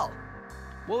pollution at all.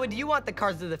 What would you want the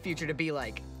cars of the future to be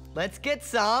like? Let's get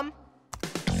some.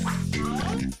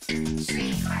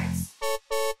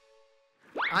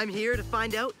 I'm here to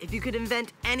find out if you could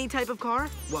invent any type of car,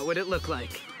 what would it look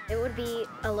like? It would be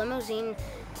a limousine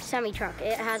semi-truck.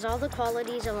 It has all the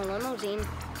qualities of a limousine,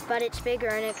 but it's bigger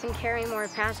and it can carry more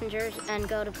passengers and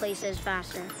go to places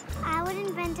faster. I would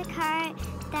invent a car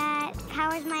that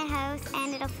powers my house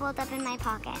and it'll fold up in my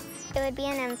pocket. It would be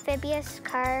an amphibious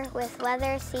car with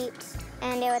leather seats,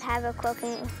 and it would have a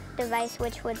cloaking device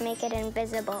which would make it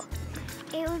invisible.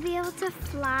 It would be able to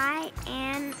fly,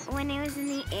 and when it was in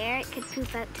the air, it could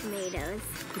poop out tomatoes.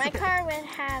 My car would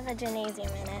have a gymnasium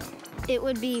in it. It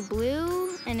would be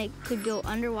blue, and it could go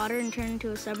underwater and turn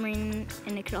into a submarine,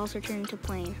 and it could also turn into a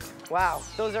plane. Wow,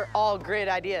 those are all great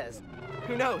ideas.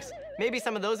 Who knows? Maybe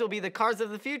some of those will be the cars of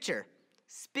the future.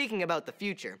 Speaking about the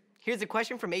future, here's a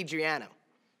question from Adriano.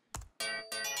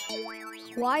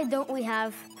 Why don't we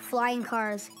have flying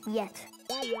cars yet?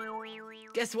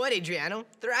 Guess what, Adriano?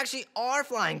 There actually are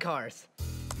flying cars.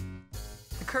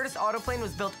 The Curtiss autoplane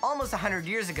was built almost 100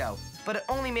 years ago, but it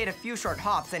only made a few short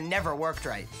hops and never worked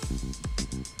right.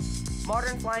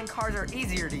 Modern flying cars are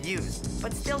easier to use,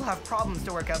 but still have problems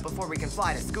to work out before we can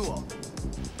fly to school.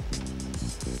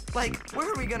 Like, where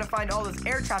are we gonna find all those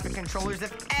air traffic controllers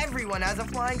if everyone has a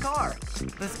flying car?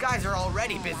 The skies are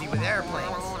already busy with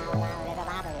airplanes.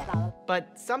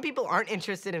 But some people aren't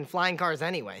interested in flying cars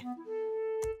anyway.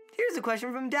 Here's a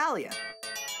question from Dahlia.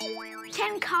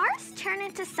 Can cars turn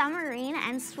into submarine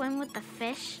and swim with the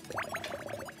fish?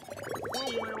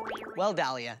 Well,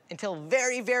 Dahlia, until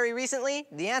very, very recently,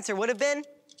 the answer would have been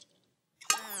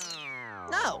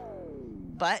no.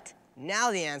 But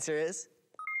now the answer is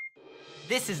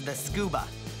this is the Scuba.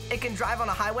 It can drive on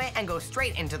a highway and go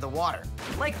straight into the water,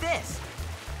 like this.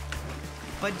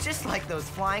 But just like those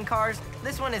flying cars,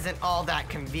 this one isn't all that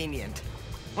convenient.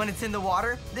 When it's in the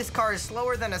water, this car is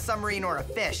slower than a submarine or a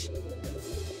fish.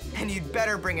 And you'd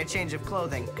better bring a change of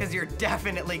clothing, because you're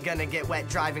definitely gonna get wet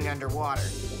driving underwater.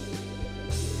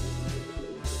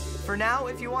 For now,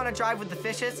 if you want to drive with the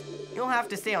fishes, you'll have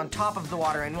to stay on top of the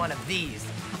water in one of these,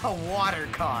 a water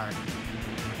car.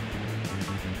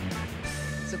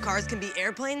 So cars can be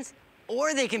airplanes,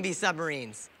 or they can be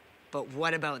submarines. But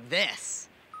what about this?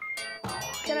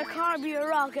 Can a car be a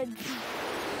rocket?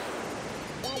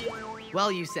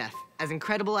 Well, Youssef, as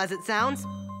incredible as it sounds,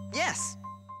 yes.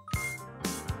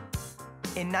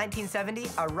 In 1970,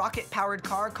 a rocket-powered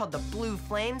car called the Blue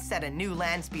Flame set a new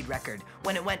land speed record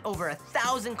when it went over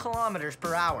 1,000 kilometers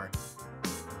per hour.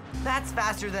 That's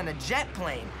faster than a jet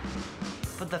plane.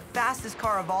 But the fastest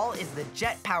car of all is the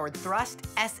jet-powered thrust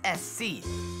SSC.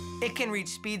 It can reach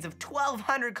speeds of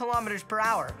 1,200 kilometers per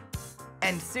hour.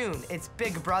 And soon, its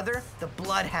big brother, the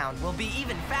Bloodhound, will be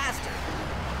even faster.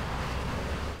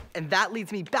 And that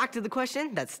leads me back to the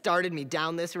question that started me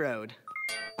down this road.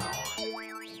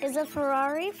 Is a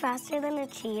Ferrari faster than a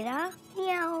cheetah?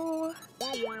 No.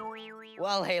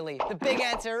 Well, Haley, the big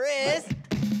answer is...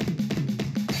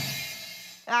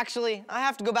 Actually, I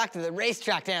have to go back to the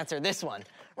racetrack to answer this one.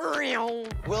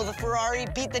 Will the Ferrari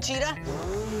beat the cheetah?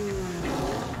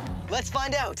 Let's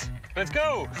find out. Let's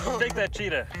go. Take that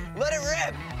cheetah. Let it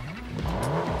rip.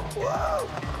 Whoa.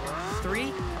 3,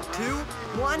 2,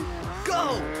 1,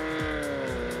 go!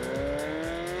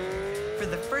 For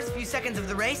the first few seconds of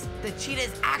the race, the cheetah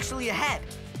is actually ahead.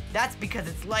 That's because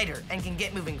it's lighter and can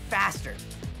get moving faster.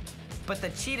 But the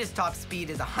cheetah's top speed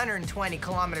is 120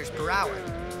 kilometers per hour.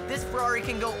 This Ferrari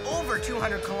can go over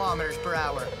 200 kilometers per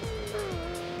hour.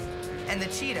 And the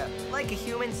cheetah, like a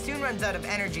human, soon runs out of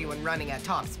energy when running at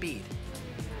top speed.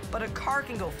 But a car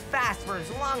can go fast for as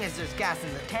long as there's gas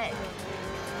in the tank.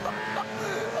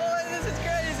 Oh, this is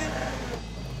crazy.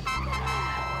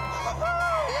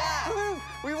 Yeah,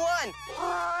 we won.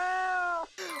 Oh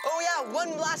yeah,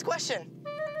 one last question.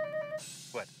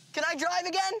 What? Can I drive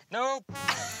again? No.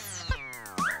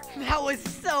 That was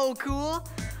so cool.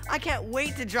 I can't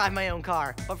wait to drive my own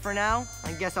car. But for now,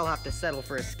 I guess I'll have to settle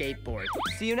for a skateboard.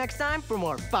 See you next time for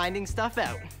more Finding Stuff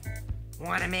Out.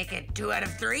 Want to make it 2 out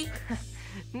of 3?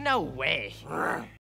 No way.